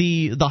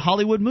the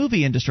Hollywood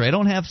movie industry. I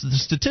don't have the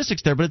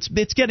statistics there, but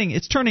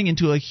it's turning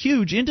into a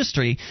huge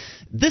industry.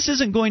 This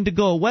isn't going to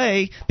go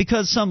away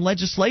because some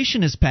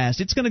legislation is passed.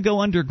 It's going to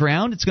go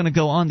underground. It's going to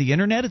go on the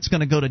internet. It's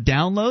going to go to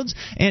downloads.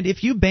 And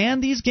if you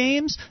ban these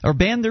games or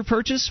ban their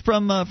purchase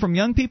from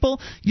young people,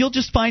 you'll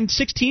just find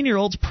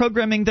 16-year-olds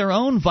programming their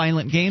own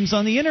violent games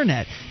on the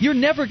internet. You're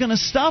never going to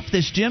stop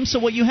this, Jim. So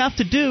what you have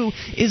to do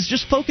is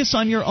just focus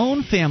on your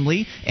own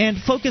family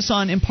and focus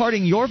on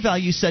imparting your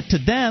value set to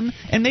them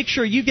and make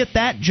sure you get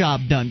that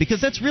job done because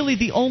that's really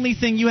the only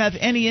thing you have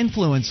any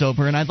influence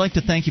over. And I'd like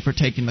to thank you for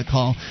taking the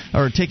call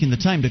or taking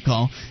the time to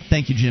call.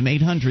 Thank you, Jim.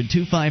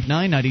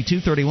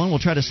 800-259-9231. We'll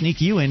try to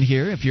sneak you in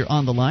here if you're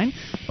on the line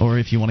or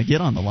if you want to get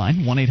on the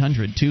line.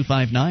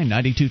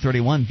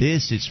 1-800-259-9231.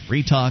 This is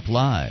Free Talk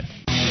Live.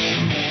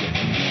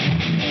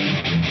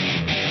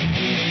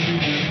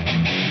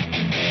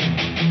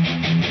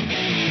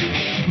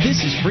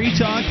 This is Free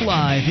Talk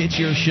Live. It's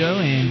your show,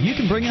 and you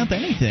can bring up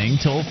anything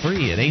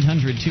toll-free at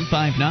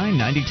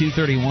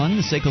 800-259-9231,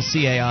 the SACL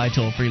CAI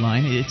toll-free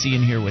line. It's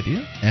Ian here with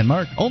you. And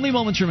Mark. Only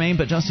moments remain,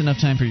 but just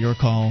enough time for your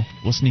call.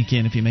 We'll sneak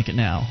in if you make it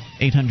now.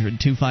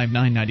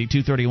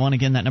 800-259-9231.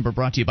 Again, that number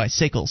brought to you by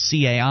SACL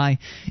CAI.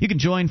 You can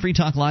join Free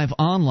Talk Live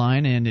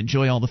online and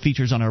enjoy all the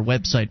features on our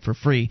website for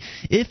free.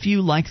 If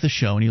you like the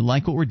show and you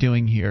like what we're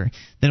doing here,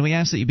 then we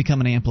ask that you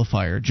become an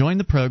amplifier. Join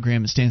the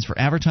program. It stands for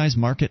Advertise,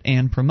 Market,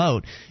 and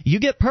Promote. You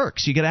get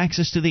perks. You get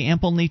access to the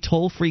AMP-only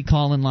toll-free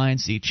call-in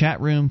lines, the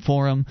chat room,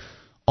 forum.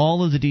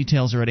 All of the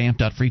details are at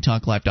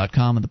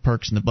amp.freetalklive.com and the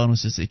perks and the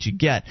bonuses that you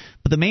get.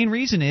 But the main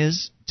reason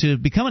is to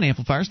become an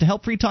amplifier is to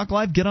help Free Talk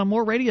Live get on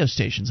more radio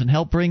stations and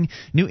help bring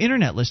new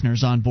Internet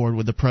listeners on board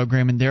with the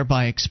program and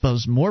thereby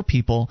expose more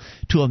people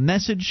to a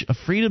message of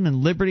freedom and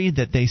liberty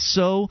that they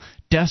so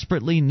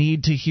desperately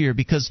need to hear,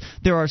 because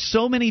there are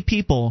so many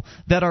people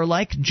that are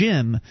like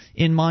Jim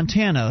in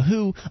Montana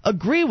who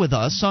agree with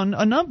us on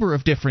a number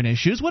of different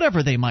issues,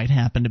 whatever they might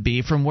happen to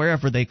be, from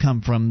wherever they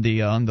come from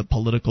on the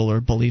political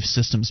or belief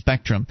system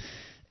spectrum.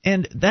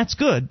 And that's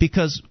good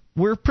because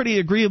we're pretty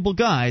agreeable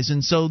guys,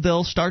 and so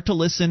they'll start to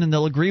listen and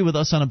they'll agree with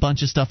us on a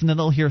bunch of stuff, and then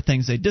they'll hear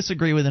things they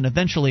disagree with, and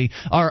eventually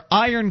our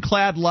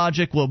ironclad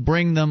logic will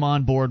bring them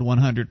on board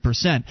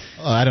 100%.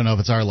 I don't know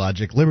if it's our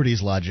logic.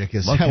 Liberty's logic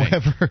is, okay,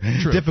 however,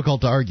 difficult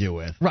to argue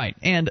with. Right.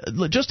 And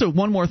just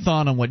one more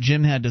thought on what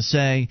Jim had to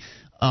say.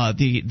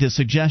 The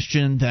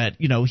suggestion that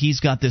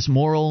he's got these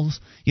morals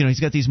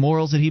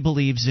that he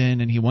believes in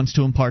and he wants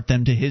to impart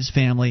them to his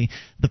family.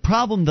 The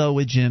problem though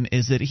with Jim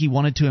is that he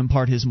wanted to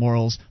impart his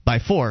morals by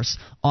force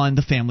on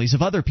the families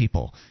of other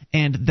people,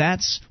 and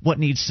that's what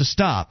needs to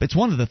stop. It's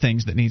one of the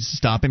things that needs to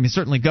stop. I mean,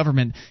 certainly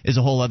government is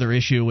a whole other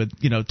issue with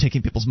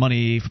taking people's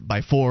money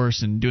by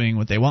force and doing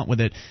what they want with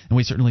it, and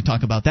we certainly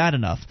talk about that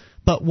enough.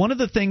 But one of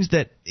the things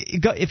that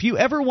if you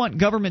ever want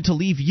government to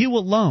leave you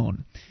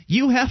alone,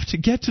 you have to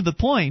get to the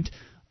point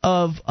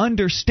of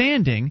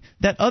understanding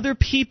that other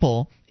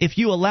people, if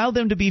you allow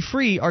them to be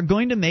free, are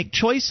going to make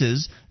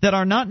choices that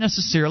are not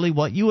necessarily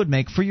what you would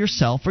make for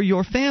yourself or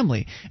your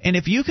family. And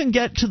if you can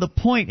get to the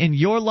point in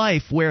your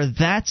life where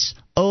that's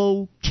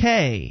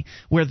okay,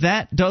 where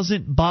that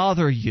doesn't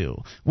bother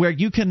you, where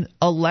you can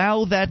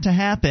allow that to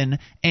happen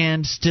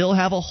and still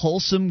have a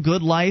wholesome,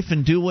 good life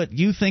and do what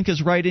you think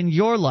is right in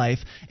your life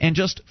and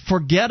just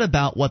forget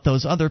about what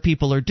those other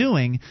people are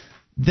doing,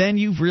 then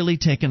you've really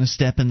taken a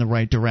step in the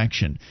right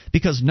direction.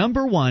 Because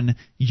number one,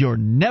 you're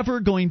never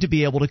going to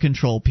be able to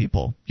control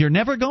people. You're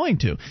never going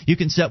to. You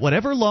can set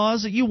whatever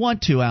laws that you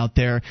want to out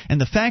there,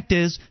 and the fact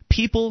is,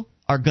 people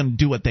are going to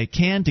do what they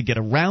can to get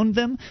around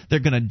them. They're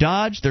going to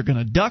dodge, they're going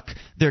to duck,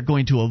 they're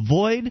going to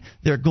avoid,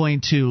 they're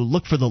going to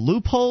look for the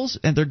loopholes,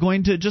 and they're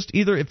going to just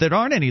either, if there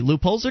aren't any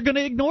loopholes, they're going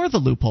to ignore the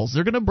loopholes.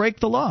 They're going to break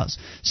the laws.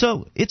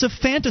 So it's a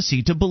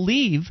fantasy to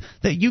believe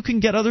that you can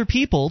get other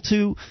people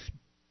to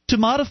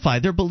modify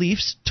their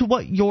beliefs to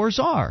what yours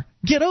are.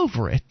 Get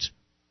over it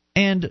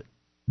and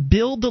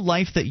build the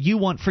life that you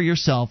want for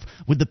yourself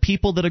with the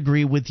people that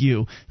agree with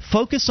you.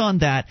 Focus on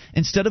that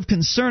instead of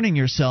concerning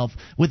yourself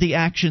with the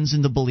actions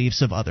and the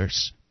beliefs of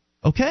others.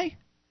 Okay?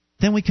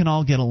 Then we can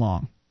all get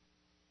along.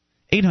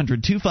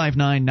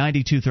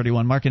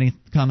 800-259-9231. Mark, any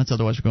comments?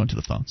 Otherwise, we're going to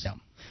the phones. Yeah.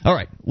 All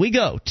right. We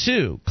go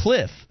to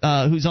Cliff,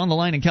 who's on the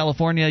line in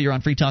California. You're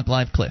on Free Talk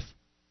Live. Cliff.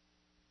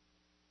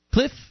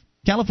 Cliff,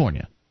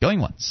 California. Going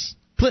once.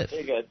 Cliff.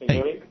 Hey, guys. Can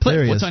you hear me?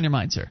 Cliff, what's on your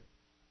mind, sir?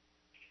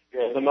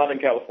 Yes, I'm not in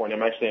California.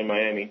 I'm actually in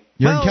Miami.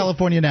 You're in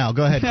California now.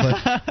 Go ahead, Cliff.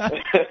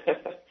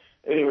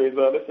 Anyways,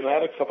 listen, I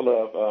had a couple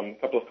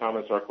of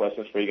comments or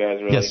questions for you guys,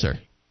 really. Yes, sir.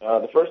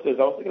 The first is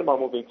I was thinking about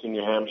moving to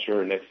New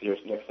Hampshire next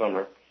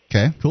summer.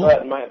 Okay, cool.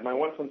 But my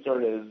one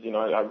concern is,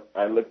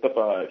 I looked up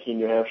Keene,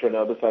 New Hampshire, and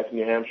other sites in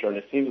New Hampshire, and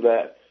it seems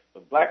that the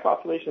black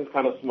population is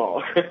kind of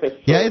small.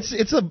 Yeah,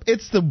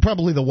 it's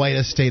probably the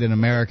whitest state in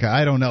America.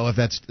 I don't know if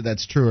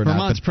that's true or not.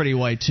 Vermont's pretty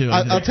white too.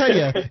 I'll tell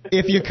you,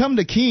 if you come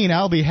to Keene,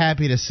 I'll be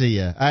happy to see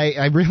you.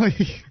 I really,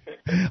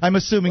 I'm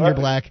assuming you're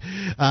black.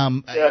 Yeah,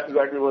 that's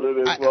exactly what it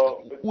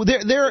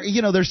is.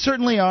 There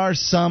certainly are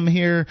some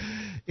here.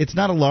 It's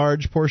not a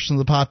large portion of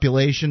the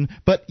population,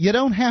 but you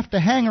don't have to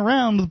hang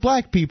around with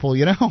black people, I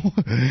have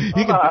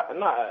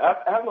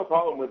no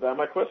problem with that.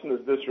 My question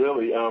is this,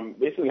 really.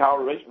 Basically, how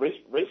race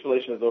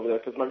relations over there,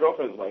 because my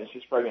girlfriend is white and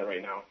she's pregnant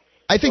right now.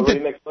 I think that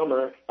next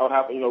summer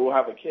we'll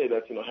have a kid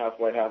that's half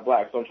white, half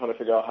black. So I'm trying to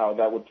figure out how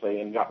that would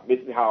play and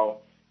basically how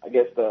I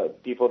guess the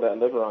people that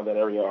live around that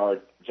area are,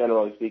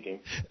 generally speaking.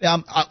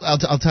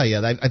 I'll tell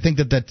you. I think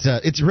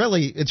that it's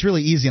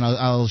really easy, and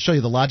I'll show you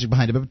the logic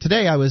behind it. But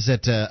today I was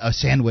at a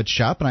sandwich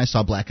shop, and I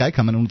saw a black guy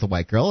coming in with a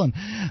white girl,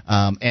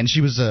 and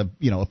she was a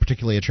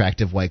particularly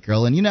attractive white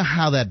girl, and you know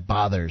how that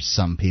bothers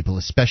some people,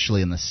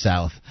 especially in the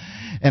South.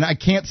 And I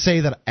can't say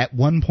that at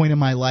one point in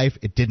my life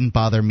it didn't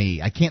bother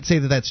me. I can't say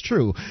that that's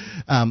true,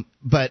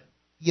 but.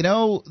 I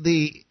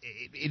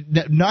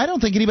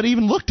don't think anybody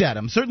even looked at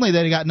him. Certainly,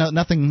 they got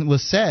nothing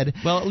was said.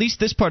 Well, at least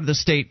this part of the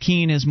state,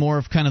 Keene, is more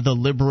of kind of the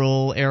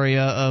liberal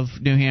area of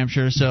New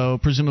Hampshire, so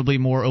presumably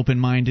more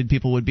open-minded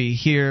people would be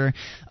here.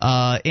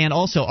 And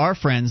also, our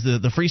friends,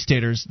 the Free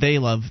Staters, they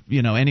love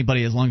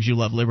anybody as long as you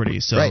love liberty.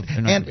 So right.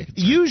 And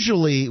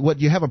usually,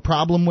 what you have a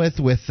problem with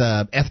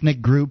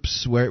ethnic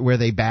groups where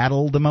they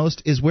battle the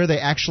most is where they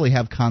actually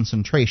have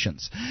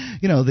concentrations.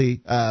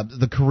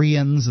 The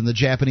Koreans and the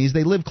Japanese,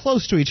 they live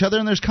close to each other,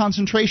 and there's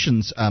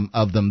concentrations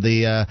of them.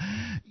 The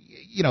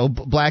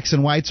blacks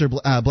and whites or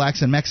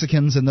blacks and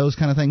Mexicans and those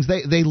kind of things.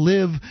 They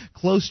live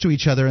close to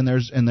each other, and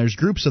there's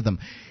groups of them.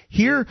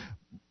 Here,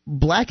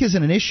 black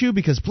isn't an issue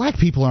because black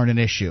people aren't an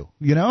issue.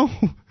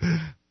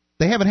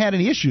 They haven't had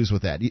any issues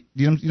with that. You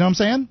know what I'm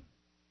saying?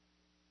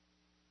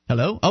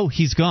 Hello? Oh,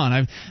 he's gone.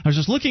 I was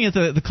just looking at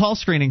the call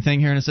screening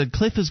thing here, and it said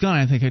Cliff is gone.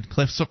 I think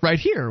Cliff's right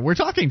here. We're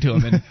talking to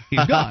him, and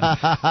he's gone.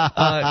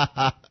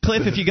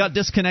 Cliff, if you got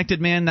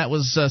disconnected, man, that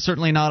was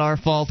certainly not our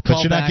fault.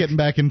 But you're not getting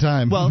back in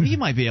time. Well, you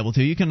might be able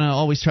to. You can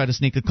always try to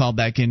sneak a call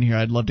back in here.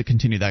 I'd love to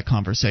continue that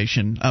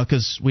conversation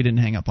because we didn't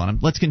hang up on him.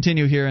 Let's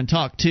continue here and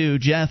talk to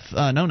Jeff.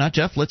 No, not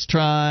Jeff. Let's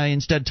try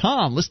instead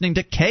Tom, listening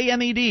to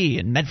KMED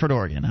in Medford,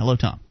 Oregon. Hello,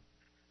 Tom.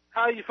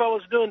 How are you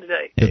fellas doing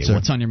today? Hey,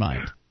 what's on your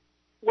mind?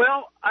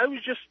 Well, I was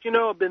just,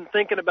 I've been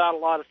thinking about a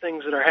lot of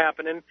things that are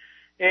happening.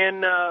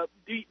 And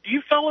do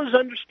you fellas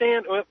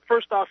understand? Well,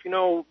 first off, the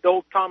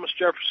old Thomas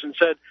Jefferson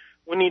said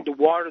we need to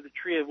water the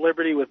tree of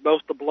liberty with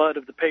both the blood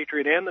of the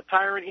patriot and the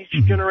tyrant each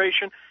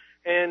generation.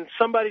 And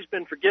somebody's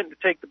been forgetting to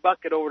take the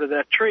bucket over to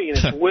that tree, and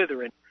it's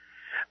withering.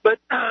 But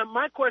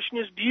my question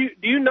is, do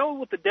you know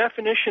what the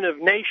definition of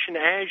nation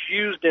as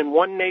used in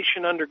One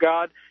Nation Under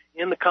God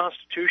in the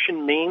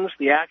Constitution means?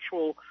 The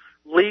actual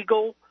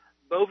legal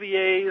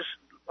Bovier's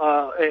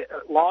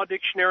law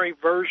dictionary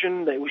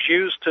version that was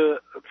used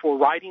for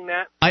writing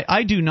that?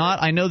 I do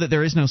not. I know that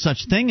there is no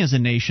such thing as a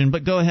nation,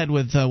 but go ahead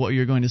with what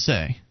you're going to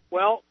say.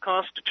 Well,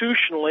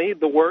 constitutionally,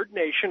 the word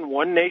nation,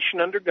 one nation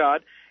under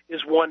God,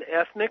 is one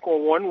ethnic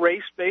or one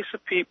race base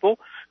of people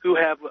who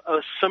have a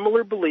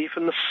similar belief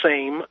in the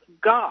same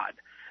God.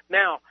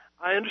 Now,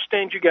 I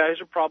understand you guys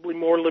are probably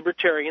more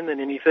libertarian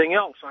than anything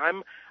else.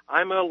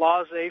 I'm a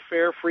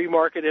laissez-faire, free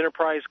market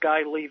enterprise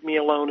guy. Leave me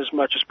alone as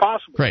much as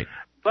possible. Great.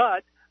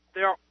 But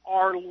there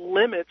are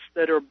limits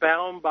that are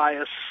bound by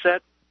a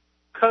set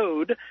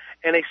code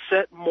and a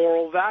set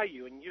moral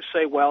value. And you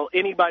say, well,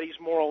 anybody's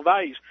moral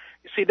values.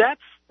 You see,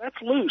 that's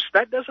loose.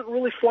 That doesn't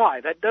really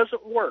fly. That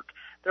doesn't work.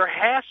 There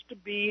has to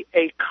be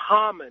a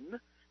common,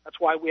 that's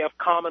why we have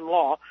common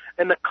law,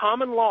 and the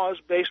common law is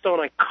based on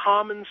a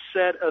common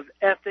set of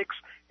ethics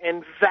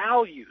and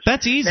values.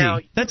 That's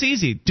easy. That's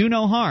easy. Do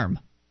no harm.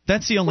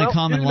 That's the only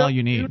common law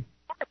you need.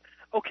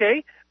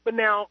 Okay, but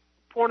now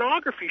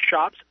pornography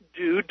shops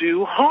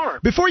do harm.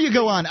 Before you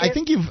go on, I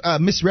think you've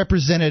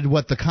misrepresented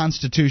what the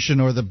Constitution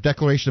or the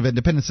Declaration of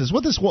Independence is.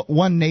 What this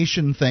one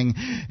nation thing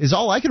is,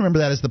 all I can remember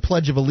that is the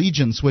Pledge of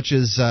Allegiance, which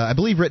is, I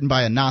believe, written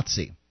by a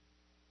Nazi.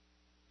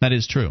 That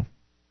is true.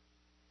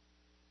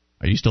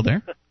 Are you still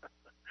there?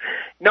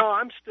 No,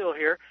 I'm still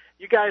here.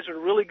 You guys are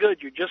really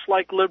good. You're just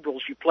like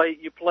liberals. You play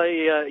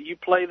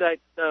that,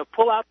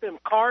 pull out them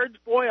cards.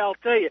 Boy, I'll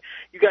tell you,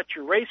 you got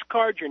your race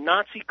card, your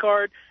Nazi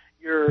card.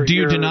 Do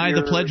you deny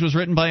the pledge was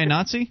written by a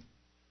Nazi?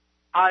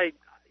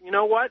 You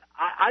know what?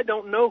 I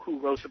don't know who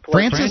wrote the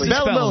pledge. Francis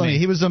Bellamy.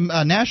 He was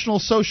a National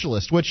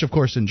Socialist, which, of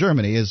course, in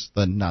Germany is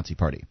the Nazi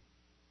Party.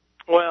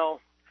 Well,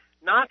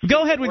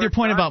 Go ahead with your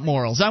point about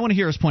morals. I want to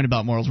hear his point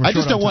about morals. I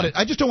just don't want it.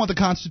 I just don't want the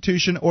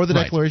Constitution or the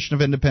Declaration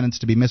of Independence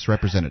to be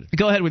misrepresented.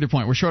 Go ahead with your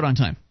point. We're short on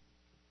time.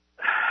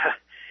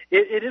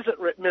 It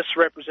isn't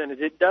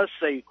misrepresented. It does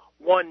say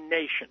one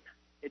nation.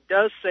 It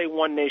does say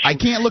one nation. I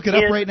can't look it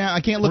up right now.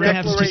 I can't look it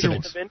up.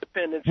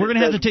 We're going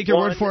to have to take your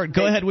word for it.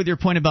 Go ahead with your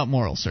point about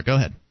morals, sir. Go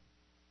ahead.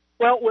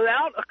 Well,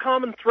 without a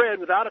common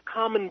thread, without a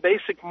common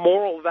basic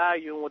moral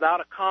value, and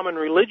without a common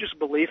religious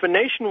belief, a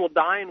nation will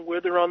die and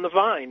wither on the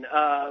vine.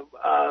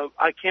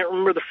 I can't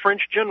remember the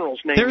French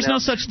general's name. There's no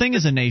such thing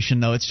as a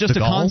nation, though. It's just a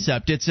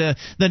concept. It's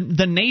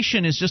the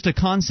nation is just a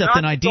concept,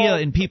 an idea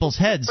in people's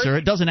heads, sir.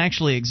 It doesn't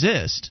actually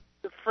exist.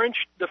 The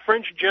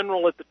French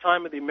general at the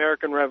time of the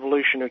American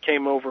Revolution who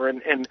came over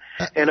and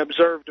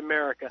observed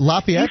America.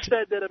 Lafayette? He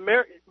said that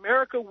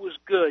America was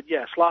good.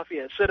 Yes,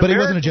 Lafayette said but America he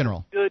wasn't a general.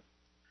 Was good.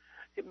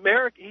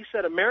 He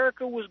said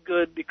America was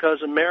good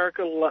because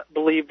America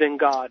believed in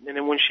God, and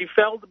then when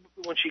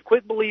she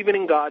quit believing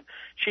in God,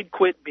 she'd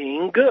quit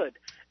being good.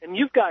 And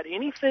you've got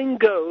anything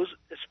goes,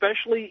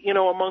 especially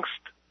amongst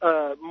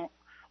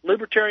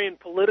libertarian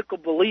political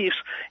beliefs.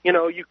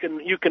 You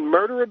can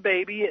murder a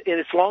baby, and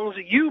as long as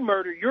you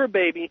murder your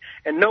baby,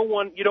 and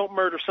you don't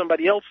murder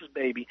somebody else's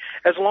baby.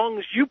 As long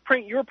as you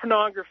print your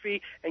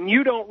pornography and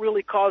you don't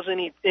really cause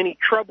any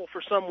trouble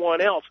for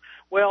someone else,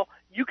 well,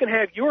 you can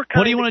have your kind.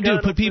 What do you want to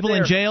do? Put people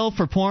in jail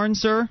for porn,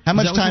 sir? How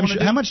much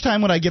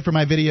time would I get for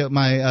my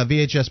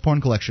VHS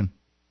porn collection?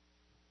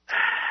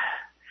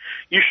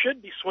 You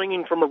should be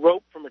swinging from a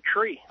rope from a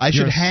tree. I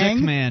should hang?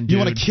 Sick man, dude. You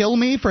want to kill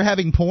me for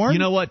having porn? You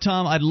know what,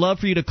 Tom? I'd love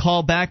for you to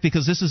call back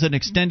because this is an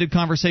extended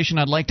conversation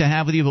I'd like to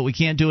have with you, but we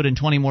can't do it in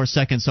 20 more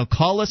seconds. So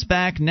call us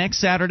back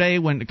next Saturday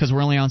because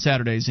we're only on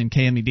Saturdays in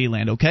KMED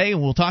land, okay?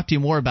 And we'll talk to you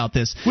more about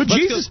this.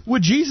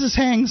 Would Jesus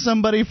hang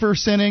somebody for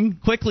sinning?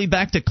 Quickly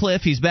back to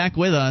Cliff. He's back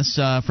with us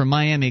from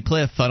Miami.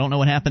 Cliff, I don't know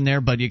what happened there,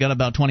 but you got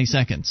about 20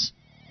 seconds.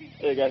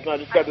 Hey guys, no, I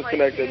just got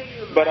disconnected.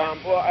 But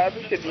well, I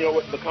appreciate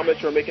what the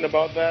comments you were making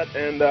about that,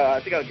 and I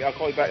think I'll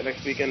call you back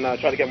next week and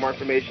try to get more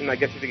information. I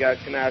guess if you guys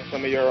can ask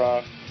some of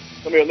your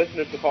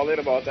listeners to call in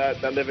about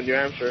that live in New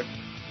Hampshire.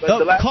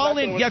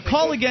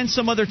 Call again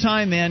some other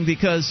time, man,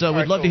 because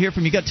we'd love to hear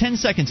from you. You got 10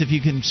 seconds if you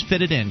can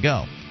fit it in.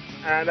 Go.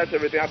 And that's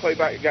everything. I'll call you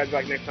guys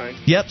back next time.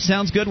 Yep,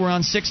 sounds good. We're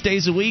on 6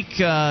 days a week.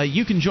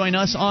 You can join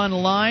us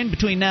online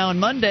between now and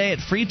Monday at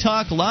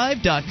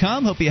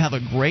freetalklive.com. Hope you have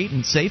a great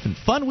and safe and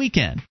fun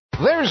weekend.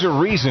 There's a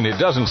reason it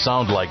doesn't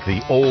sound like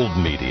the old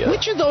media.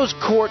 Which of those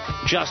court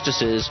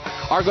justices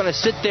are going to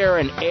sit there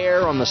and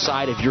err on the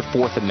side of your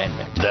Fourth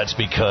Amendment? That's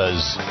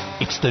because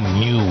it's the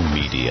new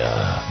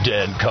media.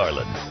 Dan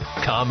Carlin,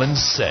 Common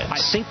Sense.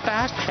 I think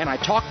fast and I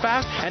talk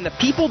fast, and the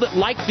people that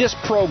like this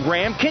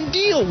program can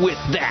deal with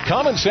that.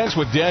 Common Sense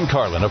with Dan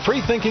Carlin, a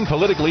free-thinking,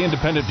 politically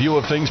independent view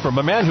of things from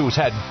a man who's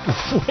had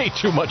way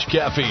too much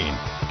caffeine.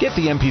 Get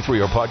the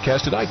MP3 or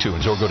podcast at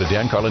iTunes or go to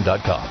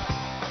dancarlin.com.